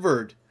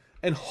delivered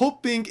and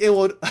hoping it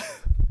would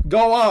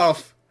go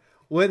off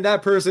when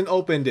that person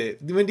opened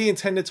it, when the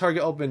intended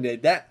target opened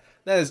it. That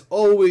has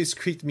always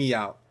creeped me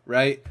out,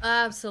 right?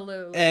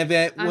 Absolutely. And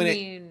then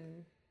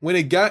when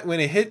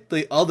it hit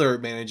the other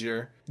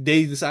manager,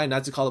 they decided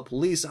not to call the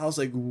police. I was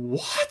like,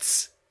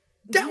 what?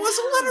 that was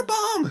a letter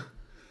bomb.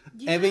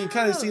 Yeah. And then you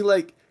kind of see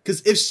like,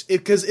 because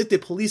if the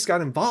police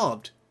got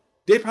involved,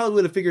 they probably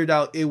would have figured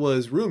out it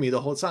was Rumi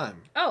the whole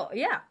time. Oh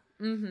yeah.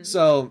 Mm-hmm.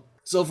 So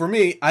for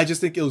me, I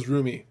just think it was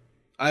Rumi.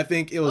 I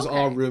think it was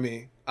all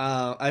Rumi.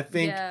 I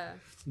think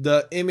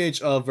the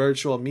image of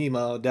virtual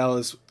Mima that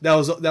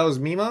was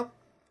Mima,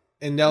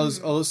 and that was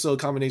also a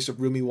combination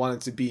of Rumi wanting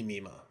to be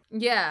Mima.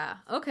 Yeah.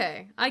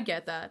 Okay. I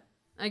get that.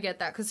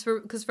 Because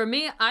for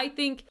me, I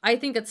think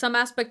at some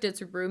aspect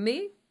it's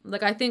Rumi.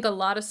 Like I think a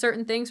lot of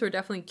certain things were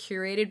definitely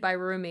curated by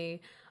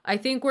Rumi. I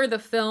think where the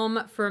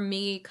film for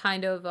me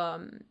kind of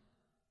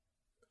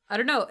I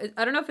don't know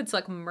if it's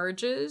like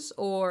merges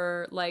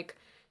or like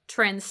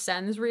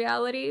transcends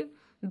reality,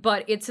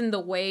 but it's in the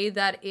way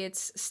that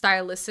it's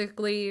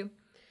stylistically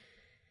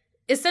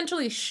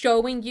essentially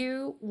showing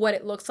you what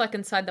it looks like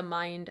inside the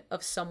mind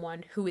of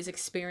someone who is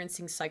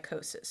experiencing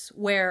psychosis,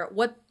 where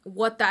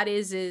what that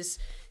is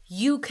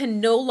you can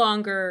no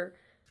longer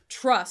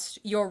trust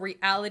your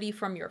reality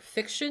from your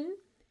fiction,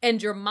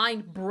 and your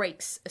mind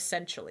breaks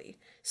essentially.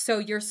 So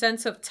your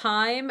sense of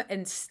time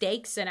and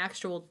stakes and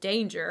actual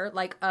danger,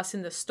 like us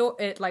in the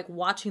story, like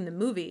watching the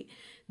movie,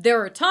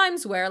 there are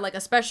times where, like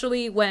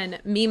especially when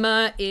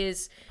Mima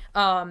is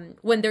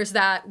when there's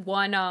that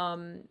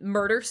one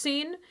murder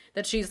scene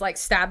that she's like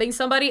stabbing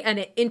somebody and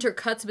it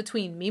intercuts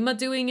between Mima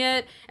doing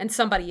it and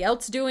somebody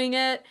else doing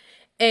it,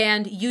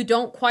 and you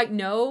don't quite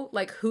know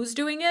like who's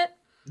doing it.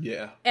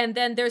 Yeah. And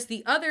then there's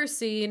the other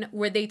scene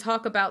where they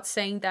talk about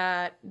saying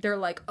that they're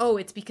like, oh,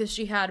 it's because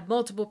she had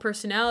multiple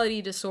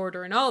personality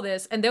disorder and all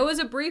this. And there was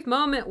a brief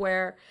moment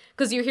where,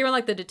 because you're hearing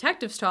like the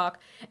detectives talk,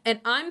 and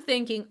I'm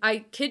thinking, I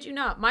kid you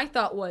not, my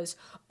thought was,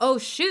 oh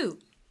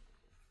shoot,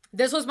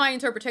 this was my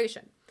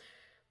interpretation.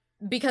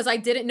 Because I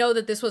didn't know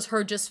that this was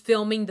her just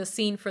filming the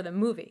scene for the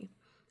movie.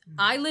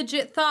 I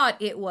legit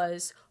thought it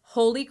was,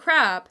 holy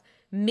crap,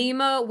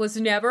 Mima was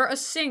never a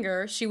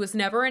singer. She was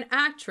never an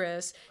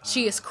actress.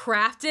 She has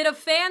crafted a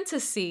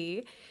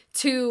fantasy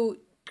to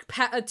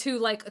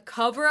like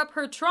cover up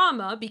her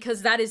trauma,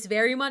 because that is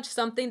very much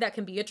something that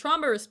can be a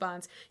trauma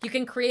response. You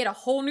can create a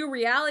whole new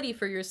reality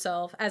for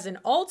yourself as an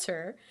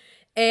alter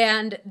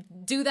and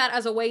do that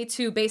as a way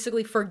to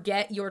basically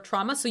forget your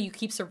trauma so you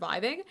keep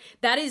surviving.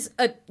 That is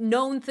a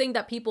known thing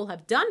that people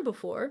have done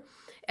before.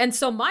 And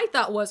so my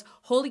thought was,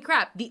 holy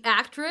crap, the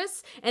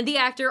actress and the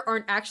actor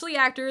aren't actually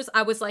actors.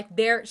 I was like,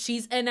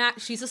 she's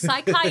a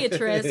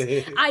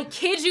psychiatrist. I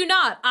kid you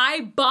not.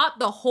 I bought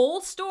the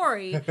whole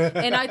story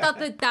and I thought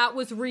that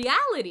was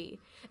reality.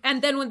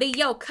 And then when they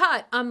yell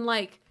cut, I'm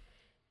like,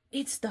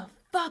 it's the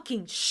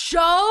fucking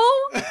show?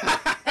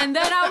 And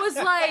then I was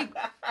like,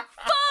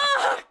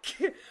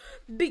 fuck!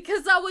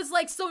 Because I was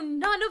like, so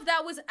none of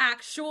that was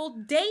actual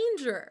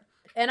danger.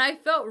 And I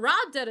felt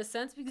robbed in a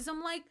sense because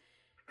I'm like,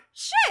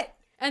 shit!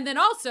 And then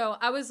also,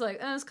 I was like,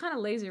 it's kind of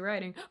lazy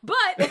writing.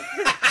 But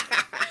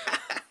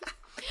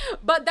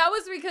but that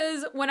was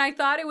because when I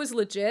thought it was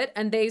legit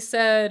and they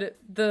said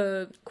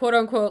the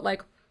quote-unquote,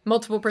 like,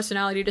 multiple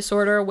personality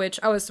disorder,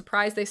 which I was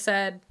surprised they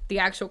said the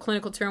actual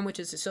clinical term, which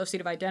is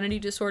dissociative identity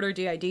disorder,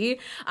 DID.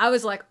 I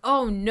was like,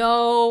 oh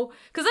no,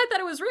 because I thought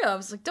it was real. I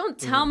was like, don't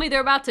tell me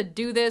they're about to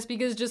do this,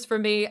 because just for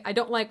me, I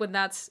don't like when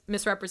that's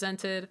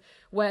misrepresented,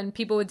 when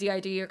people with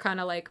DID are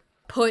kind of like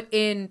put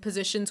in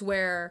positions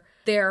where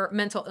their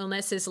mental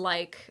illness is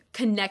like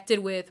connected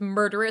with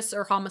murderous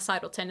or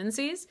homicidal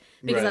tendencies,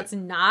 because that's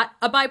not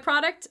a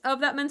byproduct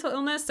of that mental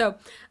illness. So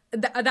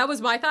that was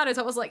my thought. Is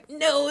I was like,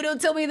 no, don't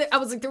tell me that. I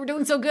was like, they were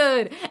doing so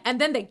good. And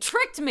then they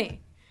tricked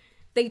me.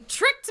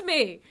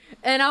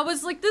 And I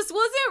was like, this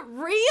wasn't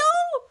real?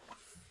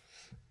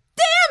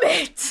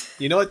 Damn it.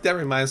 You know what that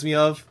reminds me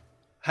of?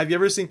 Have you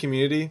ever seen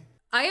Community?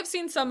 I have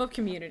seen some of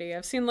Community.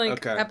 I've seen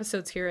like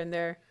episodes here and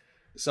there.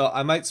 So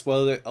I might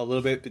spoil it a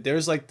little bit, but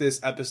there's like this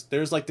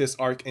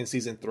arc in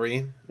season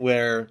 3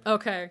 where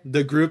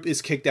the group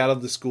is kicked out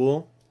of the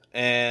school,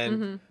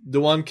 and the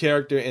one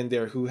character in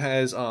there who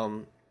has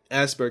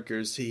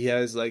Asperger's, he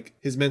has like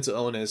his mental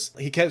illness.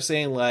 He kept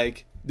saying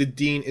like the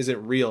dean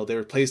isn't real. They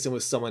replaced him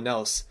with someone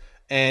else,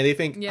 and they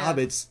think,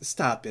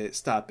 stop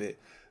it.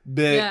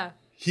 But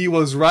he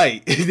was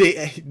right.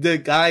 The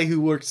guy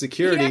who worked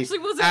security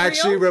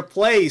actually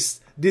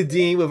replaced the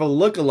dean with a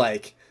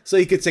lookalike, so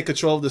he could take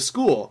control of the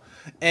school.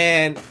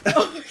 And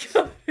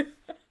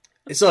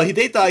so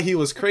they thought he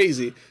was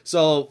crazy.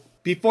 So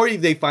before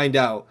they find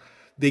out,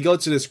 they go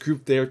to this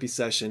group therapy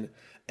session,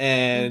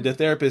 and the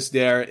therapist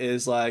there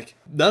is like,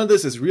 none of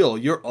this is real.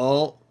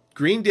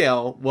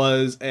 Greendale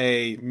was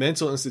a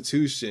mental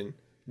institution.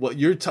 What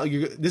you're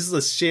telling, this is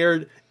a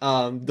shared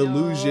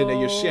delusion that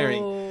you're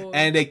sharing.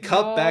 And they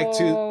cut back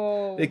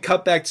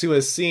to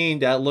a scene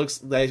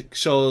that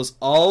shows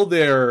all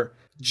their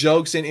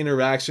jokes and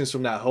interactions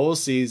from that whole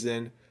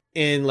season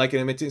in like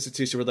an mental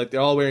institution where like they're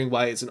all wearing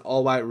white. It's an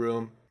all white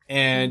room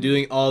and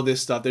doing all this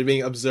stuff. They're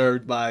being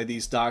observed by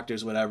these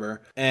doctors,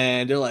 whatever.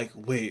 And they're like,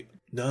 wait,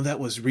 none of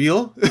that was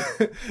real?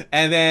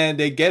 And then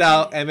they get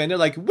out and then they're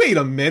like, wait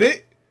a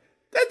minute.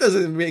 that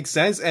doesn't make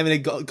sense. And they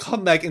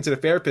come back into the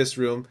therapist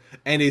room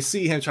and they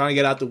see him trying to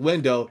get out the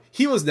window.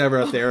 He was never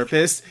a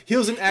therapist. He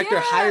was an actor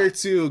hired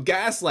to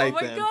gaslight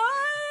them.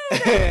 Oh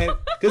my god!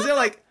 Because they're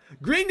like,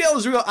 Greendale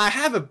is real. I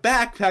have a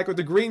backpack with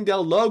the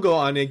Greendale logo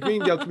on it,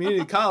 Greendale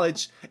Community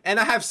College, and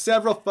I have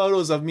several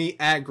photos of me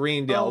at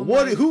Greendale.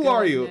 Who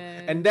are you?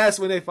 And that's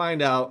when they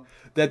find out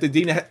that the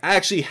dean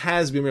actually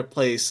has been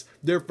replaced.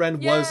 Their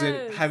friend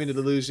wasn't having the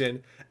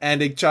delusion,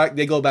 and they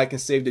go back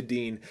and save the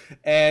dean.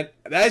 And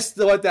that's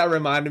what that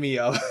reminded me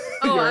of.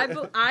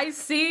 Oh, I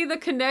see the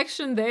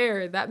connection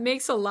there. That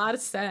makes a lot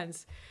of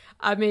sense.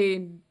 I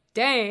mean,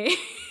 dang.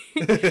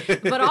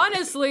 But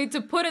honestly,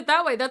 to put it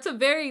that way, that's a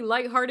very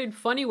lighthearted,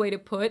 funny way to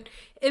put.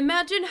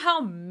 Imagine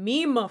how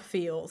Mima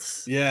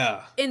feels.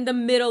 Yeah. In the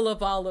middle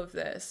of all of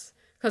this,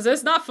 because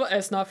it's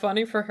not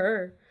funny for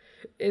her.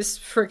 It's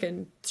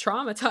freaking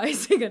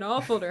traumatizing and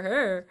awful to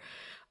her.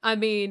 I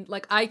mean,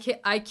 like I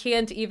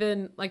can't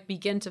even like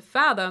begin to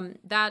fathom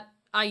that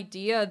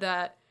idea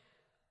that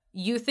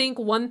you think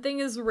one thing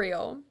is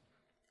real,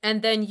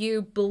 and then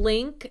you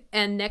blink,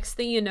 and next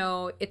thing you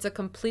know, it's a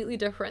completely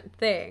different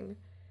thing.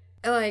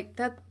 Like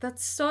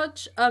that's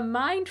such a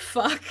mind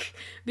fuck,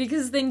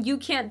 because then you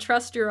can't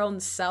trust your own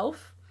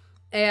self,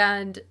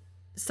 and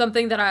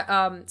something that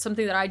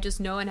I just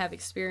know and have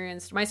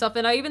experienced myself.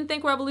 And I even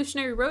think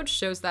Revolutionary Road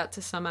shows that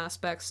to some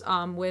aspects,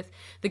 with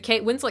the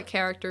Kate Winslet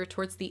character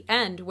towards the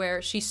end,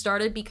 where she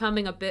started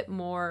becoming a bit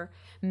more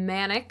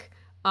manic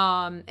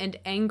and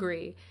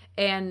angry.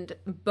 And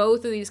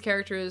both of these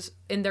characters,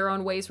 in their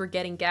own ways, were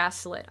getting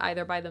gaslit,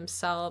 either by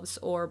themselves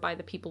or by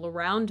the people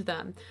around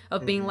them,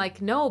 of being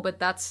like, no, but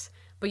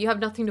you have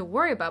nothing to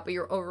worry about, but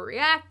you're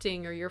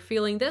overreacting, or you're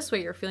feeling this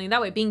way, you're feeling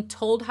that way, being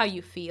told how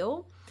you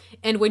feel.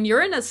 And when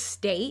you're in a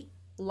state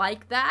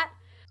like that,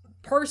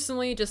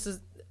 personally, just as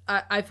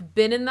I've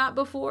been in that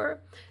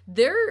before,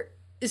 there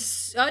is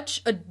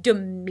such a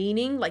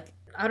demeaning, like,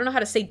 I don't know how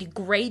to say,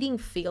 degrading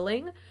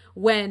feeling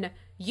when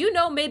you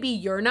know maybe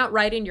you're not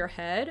right in your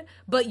head,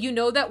 but you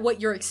know that what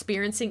you're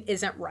experiencing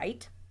isn't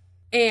right.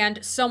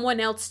 And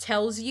someone else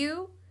tells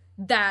you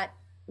that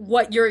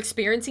what you're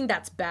experiencing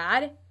that's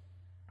bad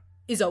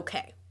is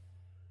okay.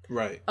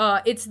 Right.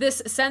 It's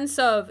this sense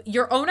of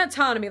your own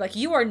autonomy. Like,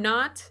 you are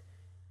not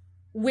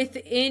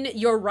within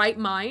your right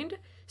mind.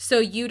 So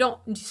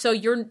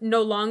you're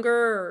no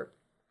longer,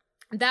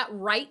 that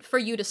right for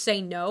you to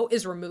say no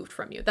is removed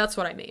from you. That's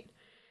what I mean.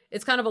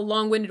 It's kind of a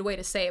long-winded way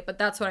to say it, but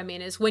that's what I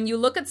mean, is when you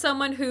look at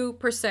someone who,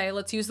 per se,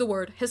 let's use the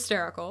word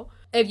hysterical,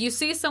 if you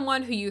see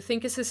someone who you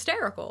think is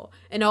hysterical,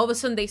 and all of a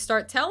sudden they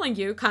start telling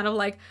you, kind of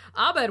like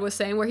Abed was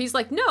saying, where he's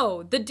like,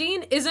 no, the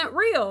dean isn't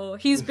real,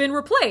 he's been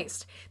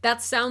replaced.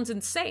 That sounds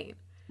insane.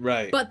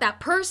 Right. But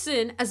that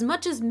person, as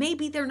much as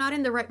maybe they're not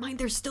in the right mind,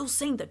 they're still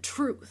saying the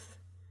truth.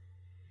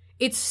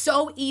 It's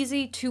so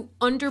easy to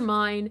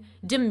undermine,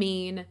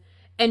 demean,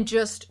 and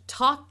just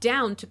talk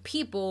down to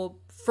people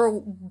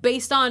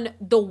based on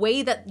the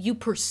way that you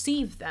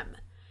perceive them.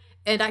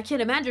 And I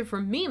can imagine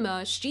for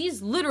Mima,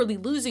 she's literally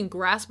losing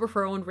grasp of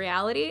her own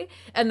reality.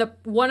 And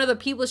one of the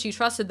people she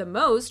trusted the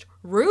most,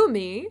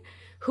 Rumi,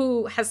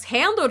 who has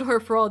handled her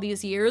for all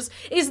these years,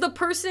 is the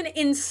person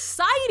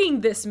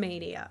inciting this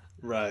mania.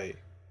 Right.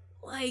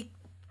 Like,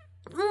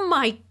 oh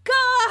my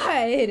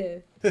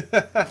god!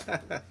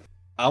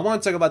 I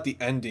want to talk about the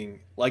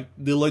ending. Like,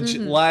 the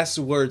last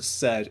words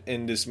said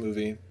in this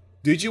movie.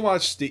 Did you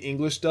watch the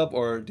English dub,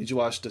 or did you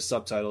watch the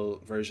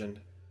subtitle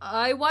version?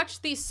 I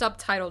watched the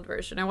subtitled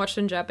version. I watched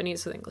it in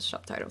Japanese with English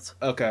subtitles.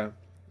 Okay.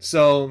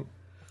 So,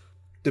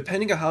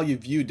 depending on how you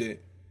viewed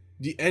it,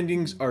 the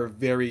endings are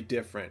very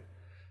different.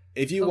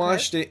 If you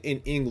watched it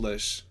in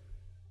English,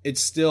 it's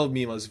still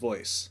Mima's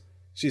voice.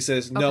 She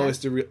says, no, it's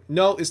the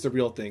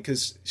real thing.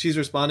 Because she's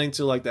responding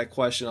to, like, that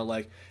question of,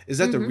 like, is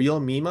that the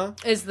real Mima?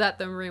 Is that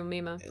the real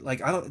Mima? Like,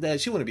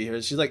 she wouldn't be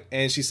here. She's like,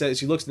 and she says,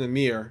 she looks in the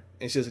mirror,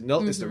 and she says,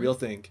 no, it's the real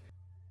thing.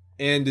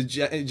 And the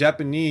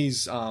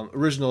Japanese,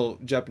 original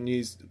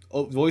Japanese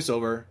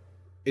voiceover,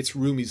 it's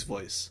Rumi's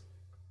voice.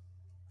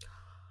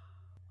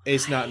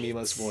 It's not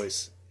Mima's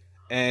voice.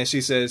 And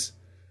she says,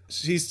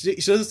 she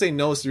doesn't say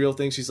no, it's the real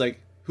thing. She's like,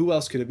 who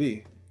else could it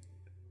be?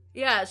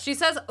 Yeah, she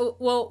says,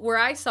 well, where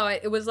I saw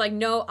it, it was like,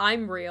 no,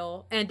 I'm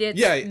real. And it's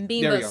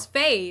Mima's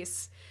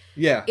face.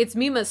 Yeah. It's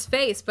Mima's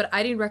face, but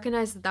I didn't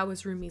recognize that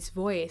was Rumi's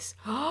voice.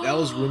 That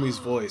was Rumi's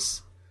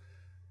voice.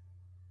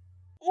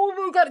 Oh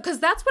my god, because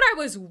that's what I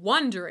was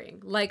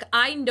wondering. Like,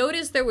 I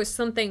noticed there was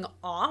something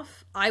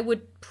off. I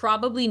would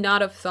probably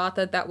not have thought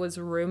that was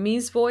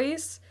Rumi's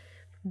voice,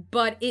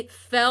 but it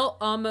felt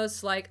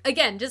almost like,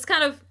 again, just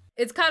kind of,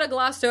 it's kind of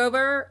glossed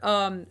over,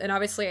 and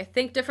obviously I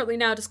think differently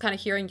now, just kind of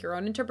hearing your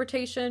own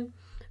interpretation,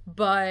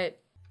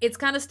 but it's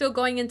kind of still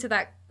going into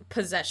that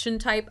possession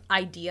type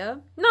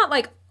idea. Not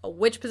like a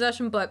witch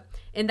possession, but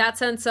in that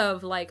sense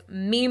of, like,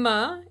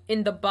 Mima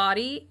in the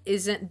body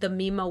isn't the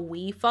Mima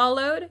we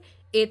followed.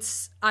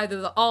 It's either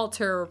the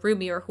alter or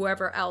Rumi or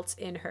whoever else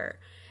in her.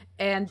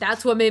 And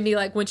that's what made me,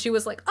 like, when she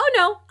was like, oh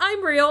no,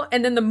 I'm real.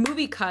 And then the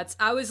movie cuts,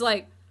 I was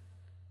like,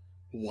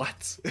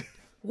 what?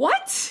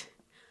 What?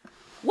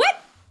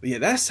 But yeah,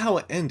 that's how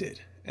it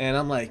ended. And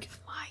I'm like,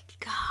 My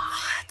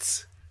God.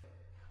 what?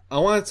 I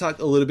want to talk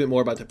a little bit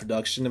more about the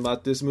production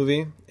about this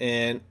movie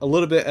and a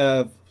little bit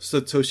of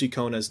Satoshi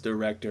Kon as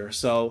director.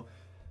 So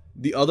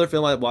the other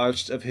film I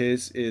watched of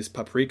his is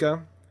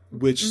Paprika,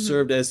 which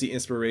served as the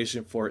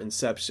inspiration for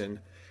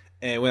Inception.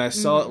 And when I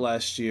saw it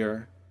last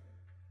year,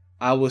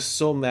 I was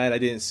so mad I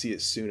didn't see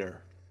it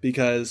sooner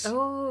because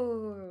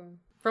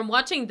from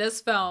watching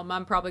this film,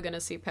 I'm probably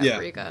gonna see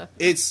Paprika.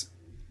 Yeah, it's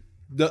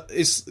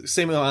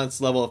same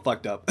amount level of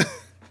fucked up.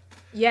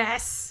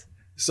 Yes.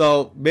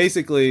 So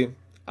basically,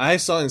 I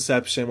saw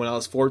Inception when I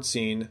was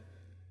 14,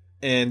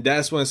 and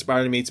that's what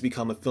inspired me to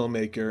become a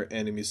filmmaker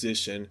and a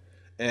musician.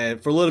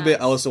 And for a little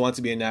bit, I also wanted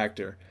to be an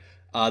actor.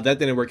 That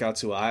didn't work out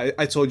too well.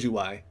 I told you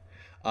why.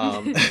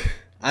 I'm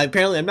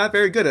not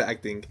very good at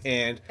acting,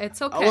 and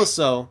it's okay.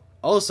 Also,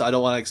 I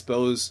don't want to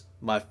expose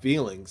my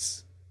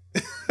feelings.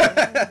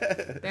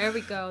 There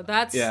we go.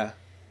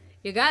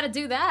 You gotta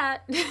do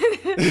that.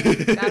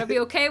 Gotta be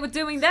okay with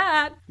doing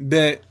that.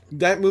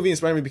 That movie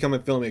inspired me to become a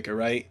filmmaker,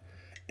 right?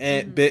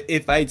 And but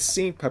if I'd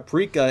seen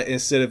Paprika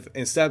instead of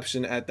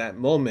Inception at that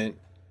moment,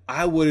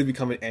 I would have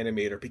become an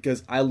animator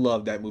because I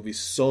love that movie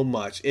so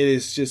much. It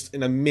is just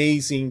an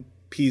amazing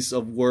piece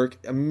of work,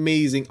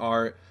 amazing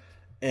art,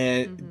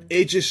 and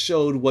it just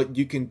showed what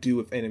you can do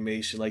with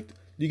animation. Like,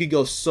 you could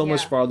go so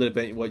much farther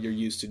than what you're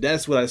used to.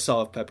 That's what I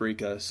saw with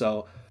Paprika.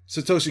 So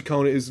Satoshi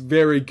Kon is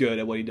very good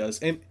at what he does.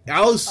 And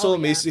I was so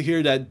amazed to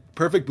hear that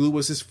Perfect Blue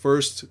was his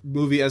first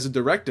movie as a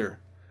director.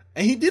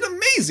 And he did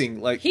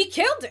amazing. Like, he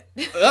killed it.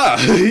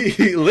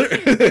 He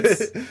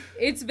literally.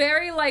 It's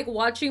very like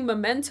watching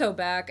Memento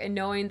back and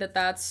knowing that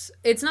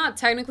it's not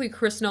technically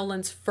Chris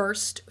Nolan's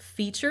first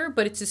feature,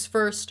 but it's his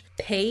first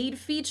paid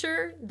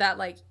feature that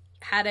like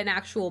had an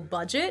actual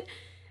budget.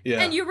 Yeah.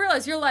 And you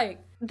realize you're like,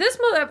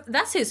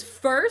 that's his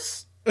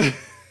first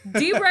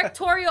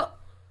directorial.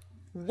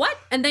 What?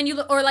 And then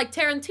or like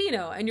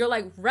Tarantino, and you're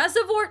like,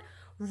 Reservoir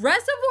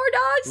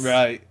Dogs?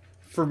 Right.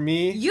 For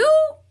me,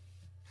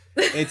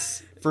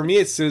 it's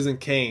Citizen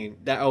Kane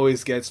that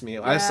always gets me.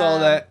 Yeah. I saw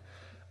that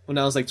when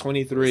I was like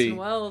 23.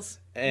 Wells.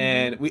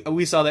 And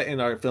we saw that in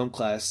our film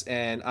class,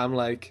 and I'm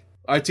like,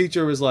 our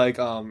teacher was like,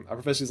 our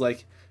professor's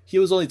like, he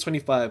was only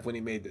 25 when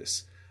he made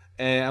this.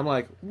 And I'm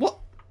like, what?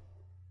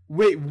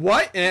 Wait,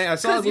 what? And I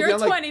saw the movie, you're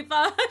 25.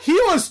 Like, he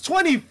was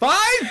 25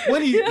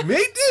 when he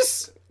made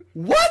this?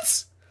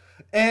 What?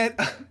 And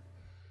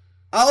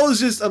I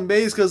was just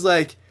amazed because,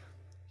 like,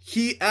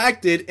 he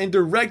acted and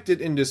directed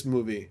in this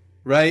movie,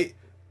 right?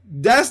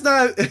 That's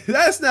not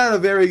a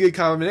very good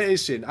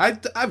combination.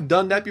 I've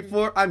done that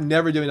before. I'm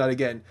never doing that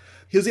again.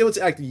 He was able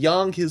to act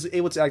young. He was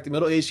able to act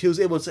middle-aged. He was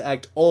able to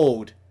act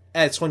old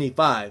at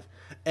 25.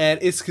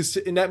 And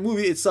in that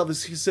movie itself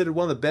is considered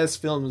one of the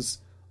best films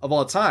of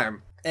all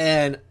time.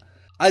 And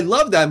I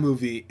love that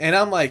movie. And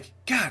I'm like,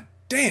 God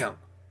damn.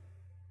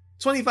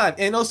 25.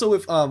 And also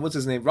with, what's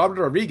his name?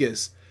 Robert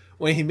Rodriguez.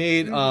 When he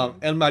made El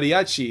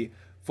Mariachi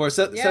for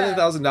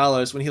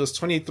 $7,000 when he was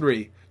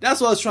 23. That's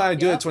what I was trying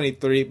to do at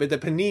 23, but the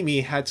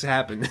panini had to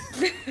happen.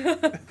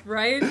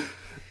 Right?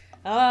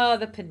 Oh,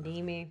 the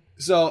panini.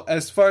 So,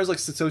 as far as like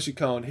Satoshi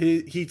Kon,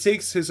 he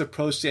takes his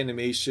approach to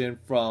animation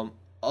from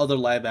other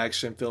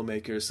live-action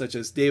filmmakers, such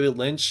as David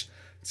Lynch,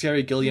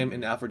 Terry Gilliam,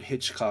 and Alfred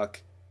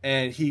Hitchcock.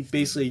 And he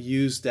basically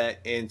used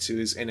that into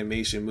his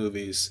animation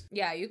movies.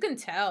 Yeah, you can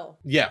tell.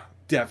 Yeah,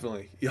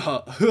 definitely.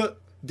 Yeah.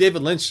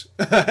 David Lynch.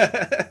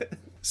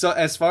 So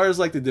as far as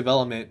like the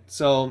development,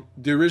 so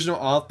the original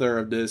author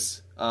of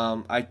this,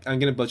 I'm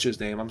gonna butcher his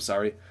name, I'm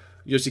sorry,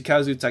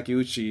 Yoshikazu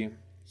Takeuchi,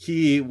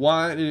 he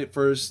wanted it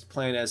first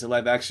planned as a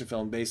live action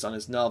film based on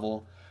his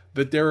novel,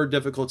 but there were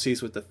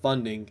difficulties with the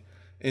funding,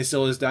 and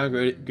so it was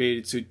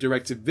downgraded to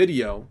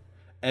direct-to-video,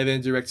 and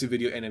then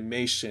direct-to-video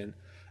animation.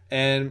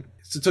 And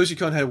Satoshi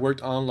Kon had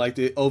worked on like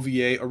the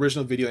OVA,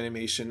 original video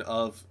animation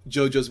of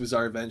JoJo's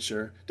Bizarre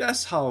Adventure.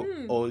 That's how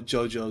old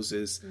JoJo's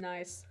is.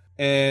 Nice.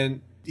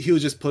 And he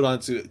was just put on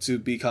to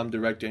become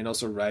director and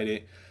also write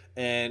it.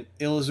 And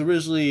it was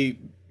originally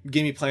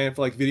gave me plan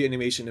for like video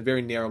animation in a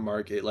very narrow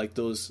market, like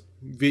those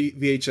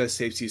VHS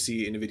tapes you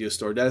see in the video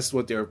store. That's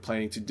what they were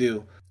planning to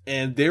do.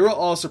 And they were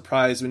all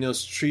surprised when it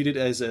was treated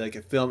as a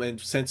film and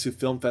sent to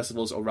film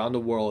festivals around the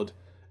world,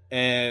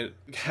 and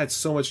had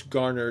so much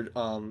garnered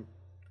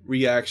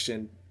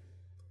reaction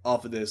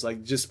off of this,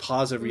 like just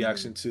positive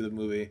reaction to the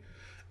movie.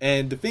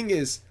 And the thing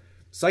is,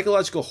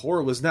 psychological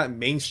horror was not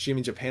mainstream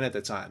in Japan at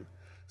the time,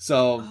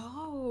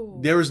 so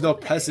there was no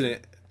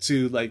precedent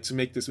to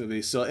make this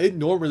movie. So it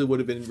normally would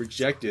have been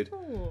rejected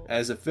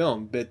as a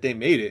film, but they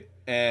made it,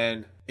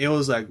 and it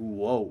was like,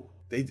 whoa,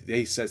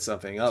 they set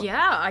something up.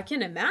 Yeah, I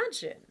can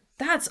imagine.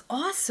 That's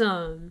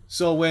awesome.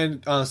 So when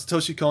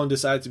Satoshi Kon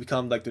decided to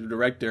become like the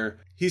director,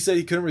 he said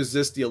he couldn't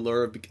resist the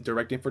allure of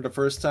directing for the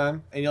first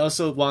time. And he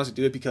also wanted to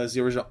do it because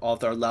the original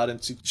author allowed him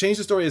to change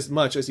the story as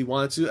much as he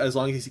wanted to, as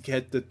long as he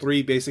had the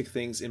three basic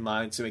things in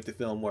mind to make the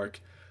film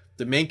work.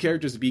 The main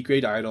character is a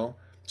B-grade idol.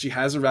 She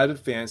has a rabid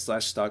fan /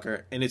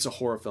 stalker, and it's a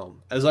horror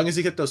film. As long as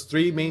he kept those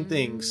three main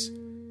things,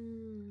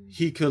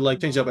 he could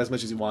like change up as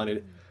much as he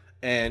wanted.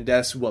 And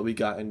that's what we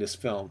got in this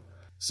film.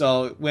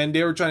 So when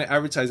they were trying to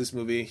advertise this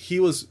movie, he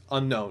was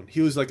unknown.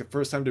 He was like a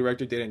first-time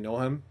director. They didn't know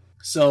him.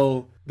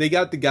 So they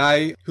got the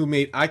guy who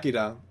made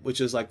Akira,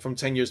 which is like from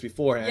 10 years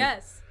beforehand.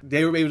 Yes.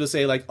 They were able to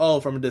say like, oh,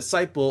 from a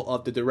disciple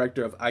of the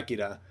director of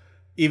Akira.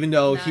 Even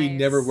though he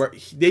never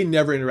worked, they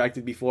never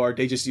interacted before.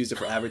 They just used it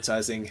for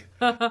advertising.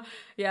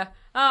 Yeah.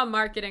 Oh,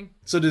 marketing.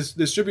 So this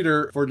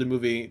distributor for the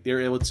movie, they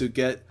were able to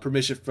get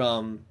permission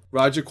from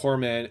Roger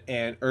Corman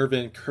and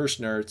Irvin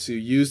Kershner to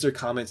use their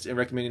comments in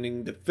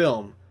recommending the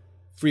film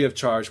free of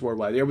charge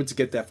worldwide. They were able to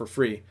get that for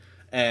free.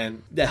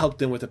 And that helped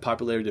them with the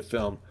popularity of the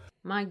film.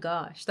 My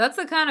gosh. That's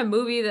the kind of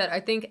movie that I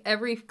think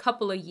every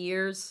couple of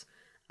years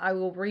I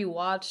will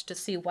rewatch to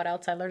see what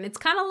else I learned. It's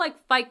kind of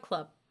like Fight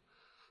Club,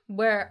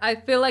 where I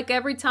feel like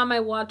every time I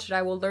watch it,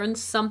 I will learn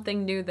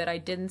something new that I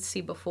didn't see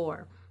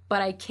before.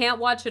 But I can't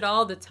watch it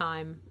all the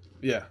time.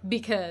 Yeah.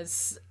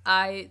 Because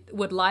I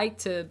would like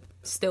to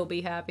still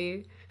be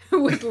happy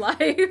with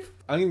life.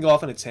 I'm going to go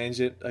off on a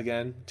tangent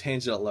again.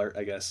 Tangent alert,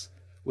 I guess.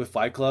 With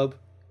Fight Club,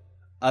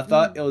 I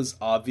thought it was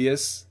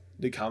obvious,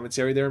 the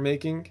commentary they were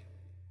making.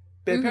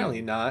 But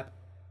apparently not.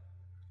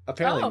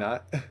 Apparently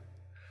not.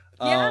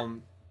 Yeah.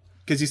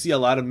 Because you see a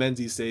lot of men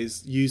these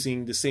days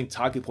using the same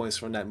talking points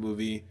from that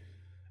movie,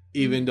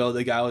 even though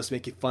the guy was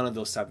making fun of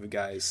those type of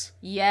guys.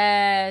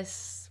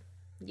 Yes.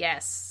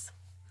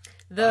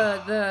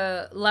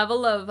 The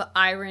level of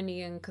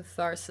irony and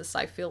catharsis,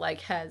 I feel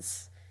like,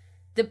 has,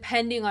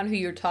 depending on who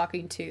you're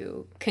talking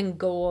to, can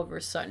go over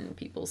certain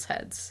people's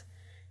heads.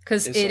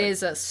 Because it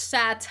is a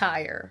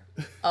satire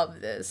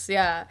of this,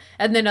 yeah.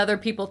 And then other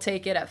people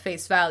take it at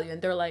face value,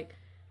 and they're like,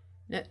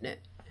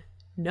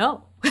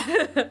 no.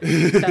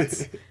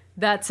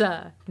 That's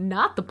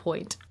not the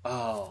point.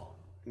 Oh,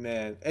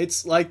 man.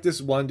 It's like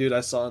this one dude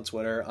I saw on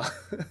Twitter.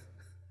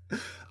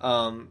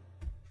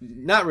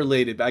 Not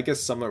related, but I guess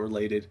somewhat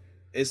related.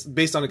 It's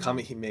based on a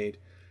comment he made.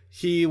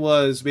 He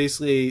was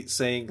basically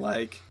saying,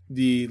 like,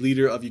 the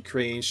leader of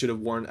Ukraine should have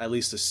worn at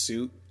least a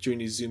suit during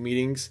these Zoom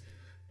meetings.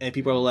 And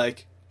people are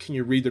like, can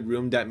you read the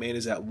room? That man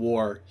is at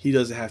war. He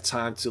doesn't have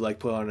time to, like,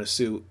 put on a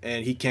suit.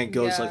 And he can't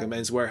go to, like, a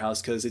Men's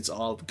Warehouse because it's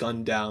all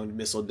gunned down,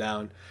 missile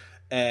down.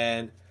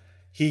 And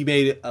he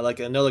made, like,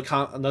 another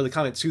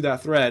comment to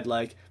that thread.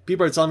 Like,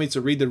 people are telling me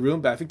to read the room,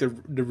 but I think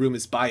the room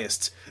is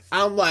biased.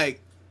 I'm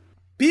like,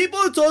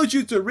 people told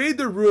you to read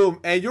the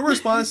room, and your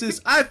response is,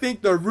 I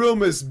think the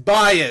room is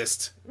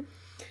biased.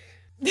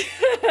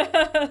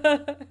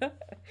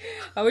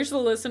 I wish the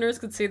listeners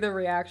could see the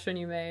reaction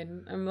you made.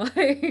 I'm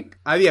like...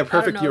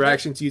 Perfect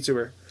reaction to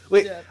YouTuber.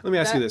 Wait, let me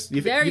ask you this. Do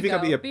you think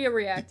I'll be a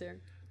reactor.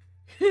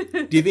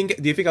 Do you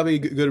think I'll be a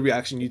good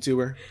reaction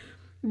YouTuber?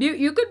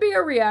 You could be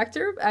a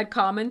reactor, add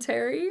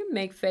commentary,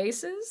 make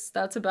faces.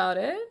 That's about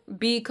it.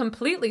 Be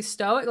completely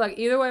stoic. Like,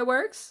 either way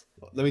works.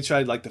 Let me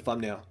try, like, the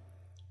thumbnail.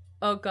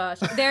 Oh, gosh.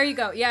 There you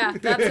go. Yeah,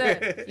 that's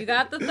it. You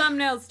got the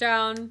thumbnails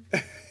down.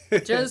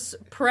 Just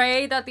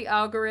pray that the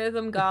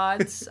algorithm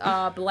gods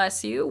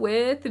bless you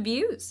with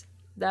views.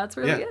 That's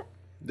really it.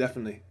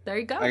 Definitely. There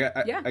you go. I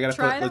gotta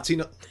put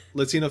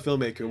Latino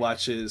filmmaker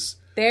watches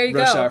there you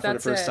Rush go. Hour for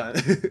That's the first time.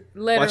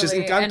 Literally. Watches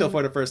Encanto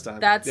for the first time.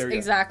 That's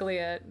exactly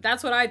it.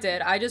 That's what I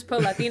did. I just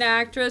put Latina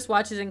actress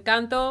watches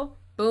Encanto.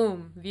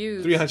 Boom.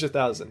 Views.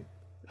 300,000.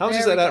 How much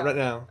is that at right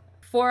now?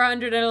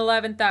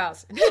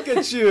 411,000. Look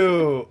at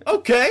you.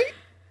 Okay.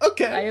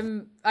 I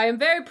am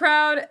very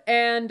proud,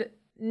 and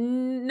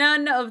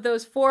none of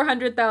those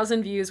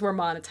 400,000 views were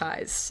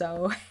monetized.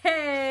 So,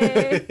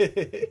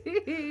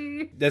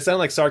 hey. That sounded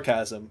like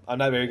sarcasm. I'm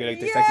not very good at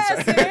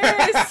detecting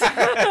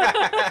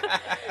sarcasm.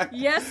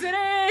 Yes, it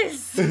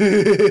is.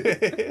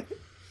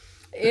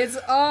 It's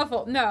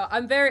awful. No,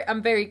 I'm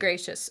very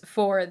gracious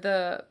for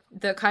the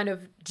kind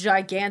of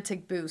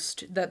gigantic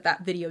boost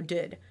that video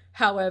did.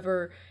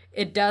 However,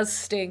 it does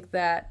stink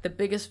that the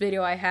biggest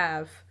video I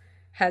have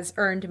has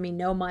earned me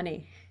no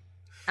money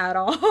at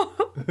all.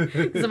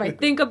 Because if I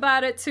think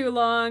about it too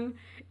long,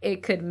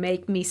 it could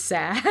make me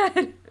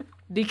sad.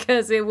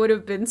 Because it would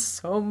have been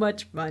so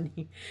much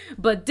money.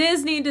 But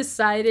Disney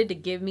decided to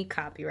give me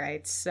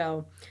copyrights.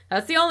 So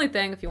that's the only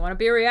thing. If you want to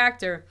be a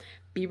reactor,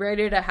 be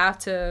ready to have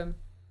to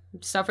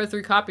suffer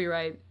through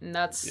copyright. And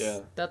that's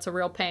a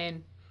real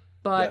pain.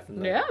 But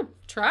definitely.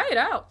 Try it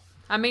out.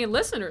 I mean,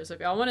 listeners, if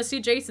y'all want to see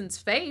Jason's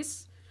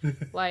face,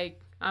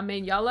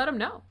 y'all let him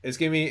know. It's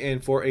gonna be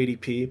in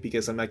 480p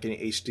because I'm not getting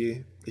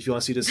HD. If you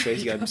want to see this face,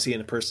 you gotta see it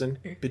in person.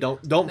 But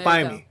don't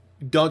find me.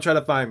 Don't try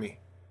to find me.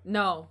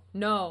 No.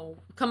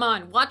 Come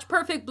on, watch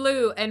Perfect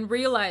Blue and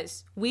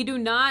realize we do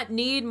not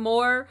need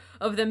more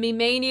of the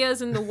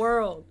Memanias in the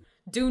world.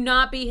 Do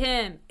not be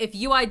him. If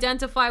you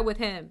identify with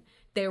him,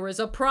 there is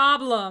a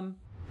problem.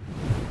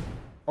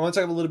 I want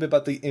to talk a little bit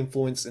about the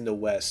influence in the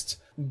West.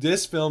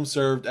 This film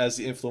served as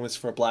the influence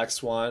for Black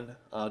Swan,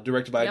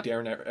 directed by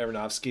Darren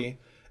Aronofsky.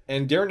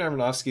 And Darren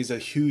Aronofsky is a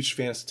huge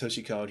fan of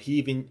Satoshi Kon. He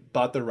even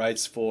bought the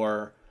rights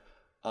for,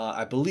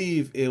 I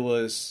believe it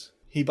was...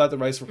 He bought the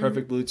rights for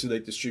Perfect Blue to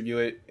distribute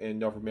it in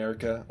North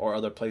America or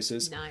other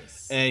places.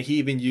 Nice. And he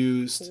even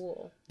used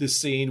the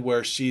scene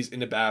where she's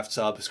in the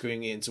bathtub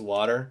screaming it into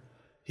water.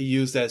 he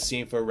used that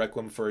scene for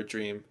Requiem for a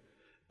Dream.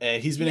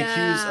 And he's been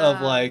accused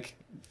of like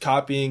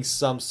copying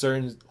some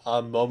certain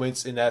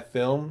moments in that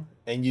film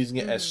and using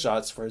it as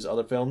shots for his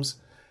other films.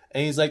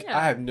 And he's like,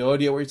 I have no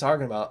idea what you're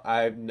talking about.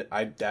 I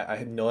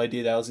had no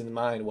idea that was in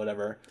mind,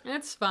 whatever.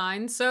 It's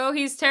fine. So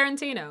he's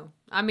Tarantino.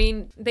 I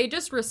mean, they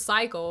just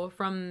recycle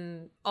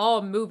from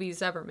all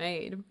movies ever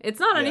made. It's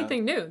not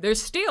anything new. They're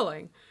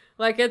stealing.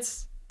 Like,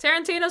 it's...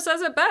 Tarantino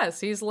says it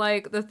best. He's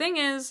like, the thing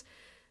is,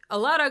 a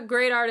lot of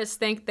great artists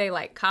think they,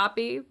 like,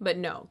 copy, but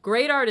no.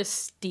 Great artists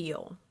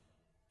steal.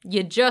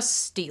 You just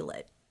steal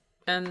it.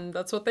 And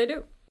that's what they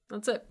do.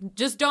 That's it.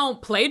 Just don't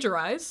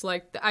plagiarize.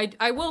 Like,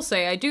 I will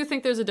say, I do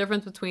think there's a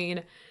difference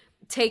between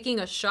taking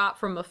a shot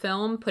from a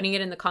film, putting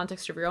it in the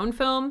context of your own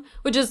film,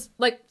 which is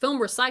like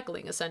film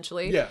recycling,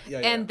 essentially.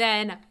 And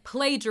then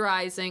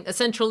plagiarizing,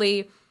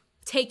 essentially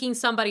taking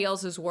somebody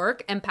else's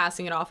work and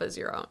passing it off as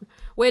your own.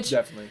 Which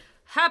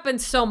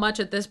happens so much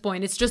at this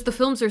point. It's just the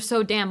films are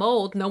so damn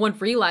old, no one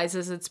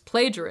realizes it's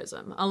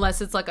plagiarism.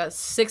 Unless it's like a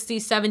 60,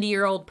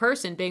 70-year-old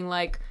person being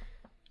like,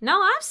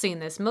 no, I've seen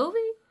this movie.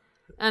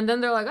 And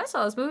then they're like, I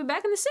saw this movie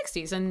back in the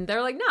 60s. And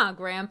they're like, nah,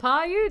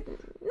 Grandpa,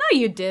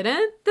 you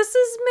didn't. This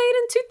is made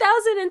in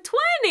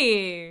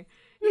 2020. And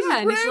he's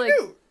like,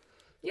 new.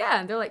 Yeah.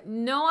 And they're like,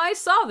 no, I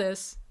saw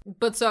this.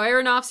 But so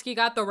Aronofsky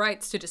got the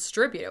rights to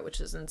distribute it,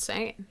 which is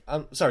insane.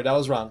 I'm sorry, that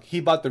was wrong.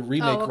 He bought the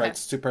remake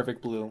rights to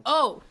Perfect Blue.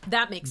 Oh,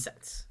 that makes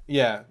sense.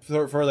 Yeah,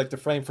 for like the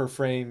frame for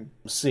frame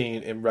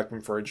scene in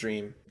Requiem for a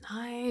Dream.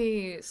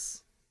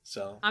 Nice.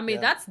 So I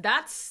mean,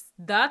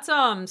 that's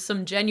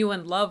some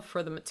genuine love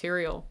for the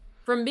material.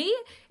 For me,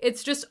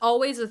 it's just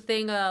always a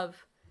thing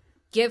of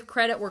give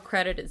credit where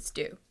credit is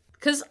due.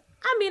 Because,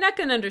 I mean, I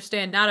can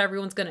understand not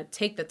everyone's going to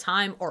take the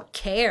time or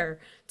care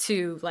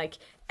to, like,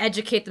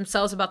 educate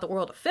themselves about the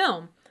world of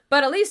film.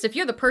 But at least if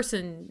you're the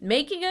person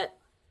making it,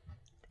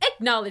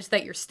 acknowledge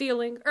that you're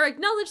stealing or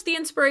acknowledge the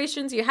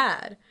inspirations you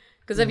had.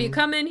 Because if you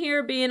come in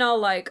here being all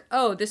like,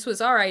 oh, this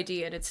was our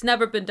idea and it's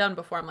never been done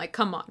before, I'm like,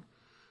 come on.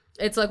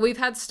 It's like we've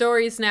had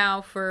stories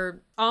now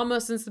for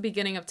almost since the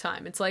beginning of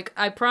time. It's like,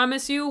 I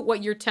promise you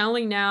what you're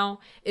telling now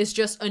is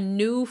just a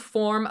new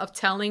form of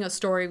telling a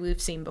story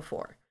we've seen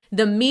before.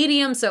 The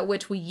mediums at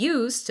which we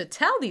use to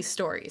tell these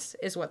stories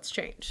is what's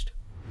changed.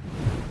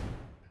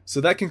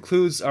 So that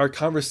concludes our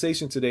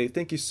conversation today.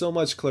 Thank you so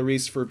much,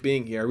 Clarice, for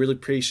being here. I really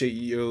appreciate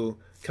you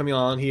coming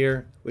on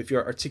here with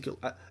your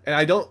articulate. And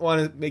I don't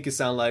want to make it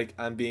sound like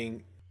I'm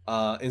being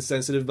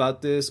insensitive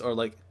about this or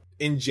like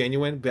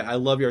ingenuine, but I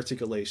love your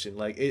articulation.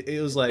 Like it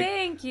was like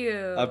thank you,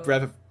 a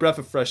breath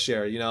of fresh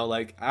air. You know,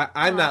 like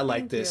I'm not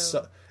like this.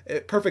 So,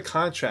 perfect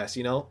contrast.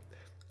 You know,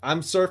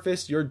 I'm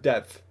surface, you're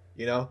depth.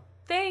 You know.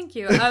 Thank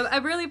you. I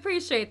really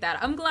appreciate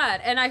that. I'm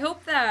glad. And I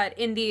hope that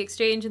in the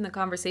exchange and the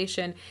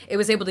conversation, it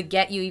was able to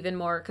get you even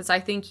more, because I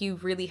think you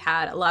really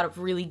had a lot of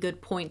really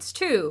good points,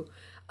 too,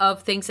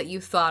 of things that you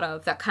thought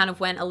of that kind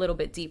of went a little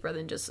bit deeper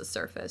than just the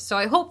surface. So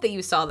I hope that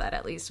you saw that,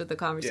 at least, with the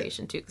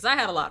conversation, too, because I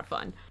had a lot of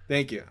fun.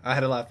 Thank you. I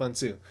had a lot of fun,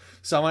 too.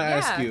 So I want to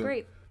ask you,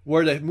 great.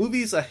 Were the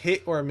movies a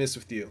hit or a miss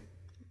with you?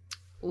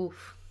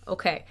 Oof.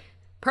 Okay.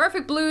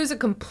 Perfect Blue is a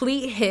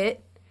complete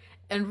hit,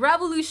 and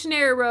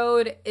Revolutionary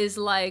Road is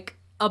like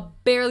a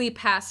barely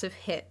passive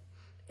hit.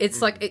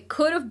 It's like it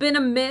could have been a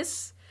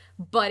miss,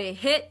 but it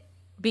hit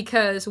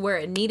because where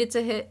it needed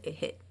to hit, it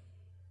hit.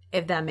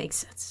 If that makes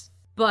sense.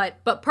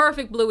 But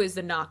Perfect Blue is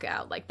the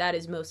knockout. Like, that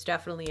is most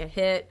definitely a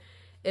hit.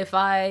 If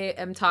I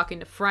am talking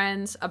to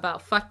friends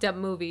about fucked up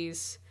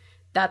movies,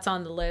 that's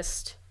on the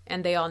list,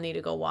 and they all need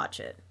to go watch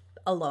it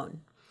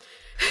alone.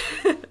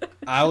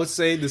 I would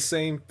say the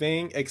same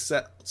thing,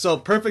 except so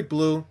Perfect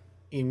Blue,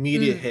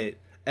 immediate hit.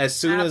 As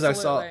soon as I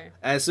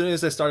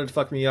started to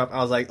fuck me up,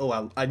 I was like,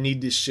 oh, I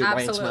need this shit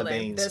right into my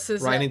veins. This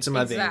is into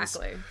my veins.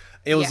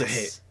 It was a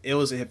hit. It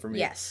was a hit for me.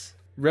 Yes.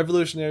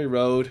 Revolutionary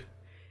Road,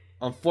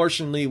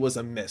 unfortunately, was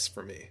a miss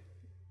for me.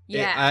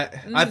 Yeah.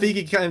 I think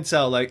you can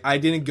tell, like, I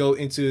didn't go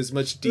into as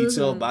much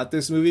detail about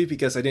this movie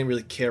because I didn't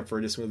really care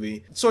for this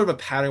movie. It's sort of a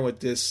pattern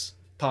with this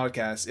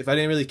podcast. If I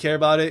didn't really care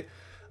about it,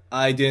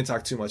 I didn't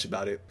talk too much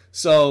about it.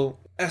 So,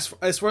 as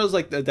far as,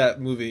 like,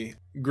 that movie,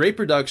 great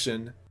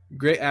production,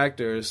 great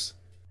actors,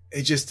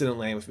 it just didn't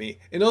land with me.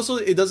 And also,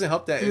 it doesn't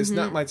help that it's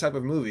not my type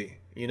of movie,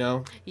 you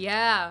know?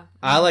 Yeah.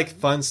 I like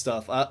fun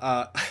stuff.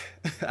 I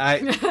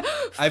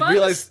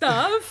realized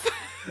stuff?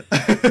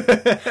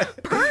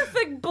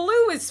 Perfect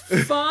Blue is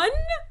fun?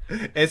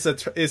 It's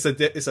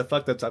a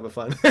fucked up type of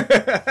fun.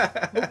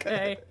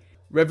 Okay.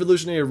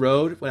 Revolutionary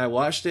Road, when I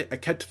watched it, I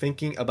kept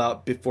thinking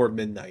about Before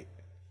Midnight.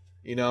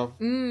 You know?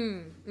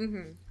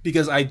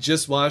 Because I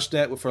just watched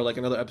that for like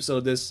another episode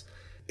of this.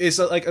 It's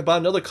like about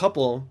another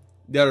couple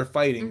that are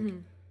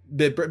fighting.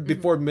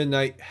 Before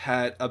Midnight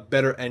had a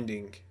better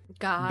ending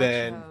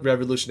than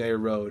Revolutionary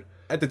Road.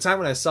 At the time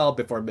when I saw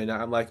Before Midnight,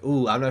 I'm like,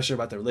 ooh, I'm not sure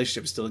about the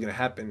relationship still going to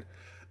happen.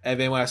 And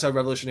then when I saw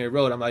Revolutionary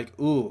Road, I'm like,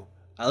 ooh,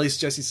 at least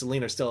Jesse and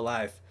Celine are still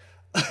alive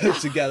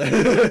together.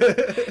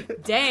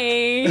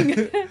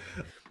 Dang.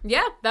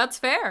 Yeah, that's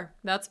fair.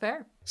 That's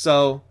fair.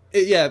 So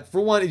Yeah,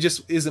 for one, it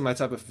just isn't my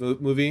type of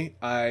movie.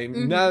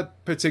 I'm not a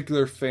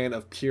particular fan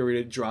of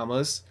period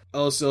dramas.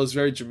 Also, it's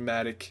very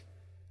dramatic.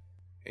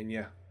 And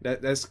yeah,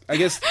 that's I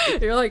guess...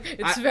 You're like,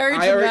 it's very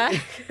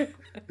dramatic.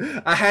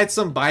 I had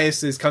some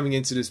biases coming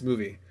into this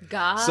movie.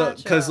 Gotcha. So,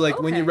 because like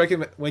Okay.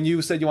 when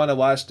you said you want to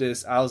watch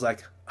this, I was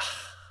like,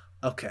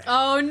 okay.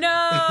 Oh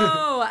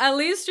no! At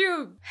least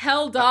you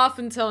held off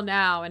until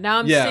now, and now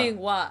I'm Yeah. seeing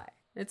why.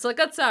 It's like,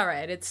 it's all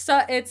right.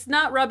 It's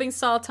not rubbing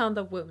salt on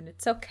the wound.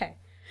 It's okay.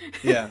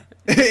 Yeah,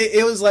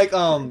 it was like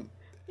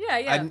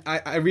Yeah.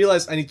 I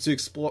realized I need to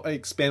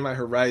expand my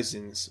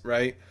horizons,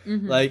 right?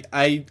 Like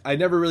I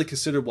never really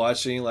considered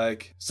watching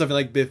like something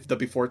like the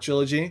Before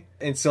trilogy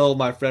until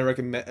my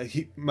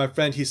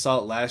friend he saw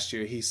it last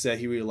year. He said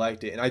he really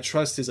liked it, and I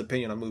trust his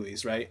opinion on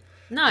movies, right?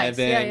 Nice. And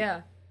then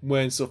Yeah.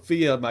 when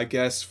Sophia, my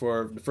guest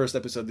for the first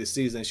episode this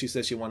season, she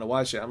said she wanted to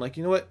watch it. I'm like,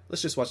 you know what?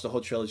 Let's just watch the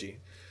whole trilogy.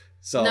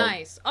 So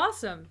Nice.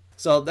 Awesome.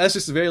 So that's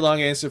just a very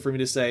long answer for me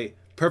to say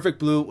Perfect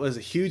Blue was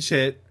a huge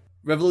hit.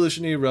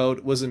 Revolutionary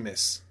Road was a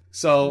miss.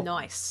 So,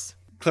 Nice.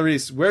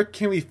 Clarice, where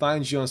can we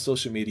find you on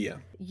social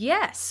media?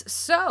 Yes.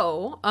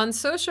 So on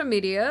social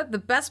media, the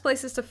best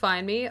places to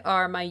find me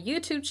are my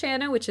YouTube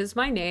channel, which is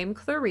my name,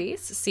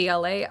 Clarice,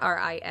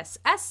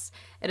 Clariss.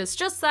 It is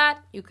just that.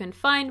 You can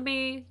find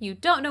me. You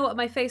don't know what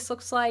my face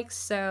looks like,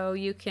 so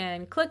you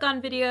can click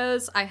on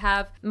videos. I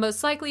have,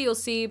 most likely you'll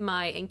see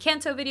my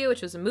Encanto video,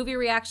 which was a movie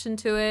reaction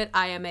to it.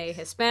 I am a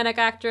Hispanic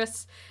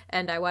actress,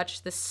 and I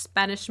watched this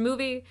Spanish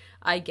movie.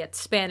 I get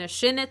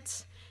Spanish in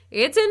it.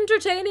 It's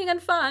entertaining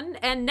and fun,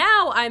 and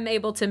now I'm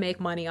able to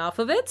make money off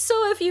of it,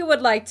 so if you would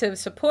like to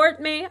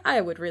support me, I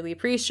would really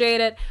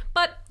appreciate it.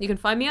 But you can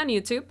find me on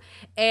YouTube,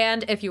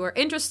 and if you are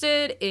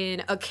interested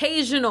in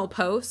occasional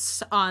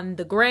posts on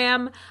the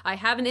gram, I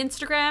have an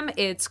Instagram.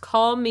 It's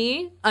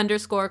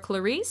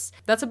callme_Clarice.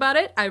 That's about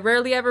it. I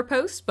rarely ever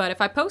post, but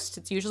if I post,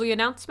 it's usually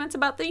announcements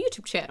about the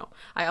YouTube channel.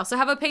 I also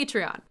have a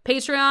Patreon.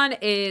 Patreon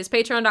is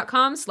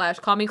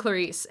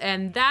patreon.com/callmeclarice,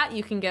 and that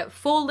you can get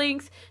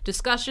full-length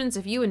discussions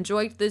if you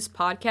enjoyed this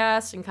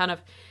podcast and kind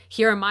of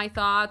hear my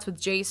thoughts with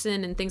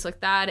Jason and things like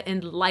that,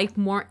 and like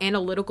more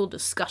analytical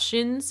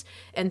discussions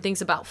and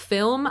things about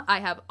film. I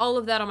have all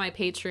of that on my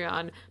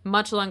Patreon.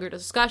 Much longer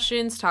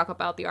discussions, talk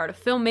about the art of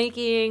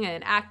filmmaking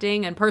and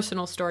acting and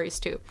personal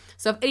stories too.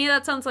 So if any of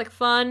that sounds like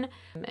fun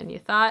and you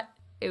thought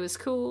it was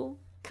cool,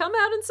 come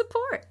out and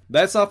support.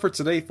 That's all for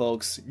today,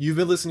 folks. You've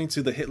been listening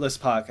to the Hit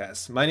List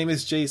Podcast. My name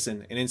is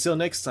Jason, and until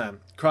next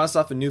time, cross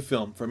off a new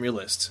film from your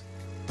list.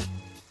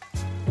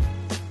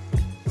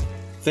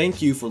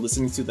 Thank you for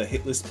listening to the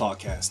Hit List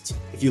Podcast.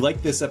 If you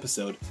like this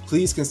episode,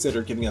 please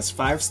consider giving us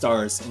 5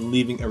 stars and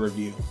leaving a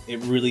review. It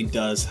really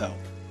does help.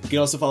 You can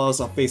also follow us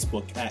on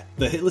Facebook at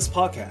The Hit List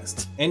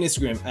Podcast and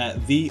Instagram at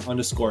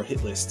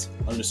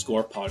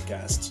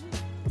 _hitlist_podcast.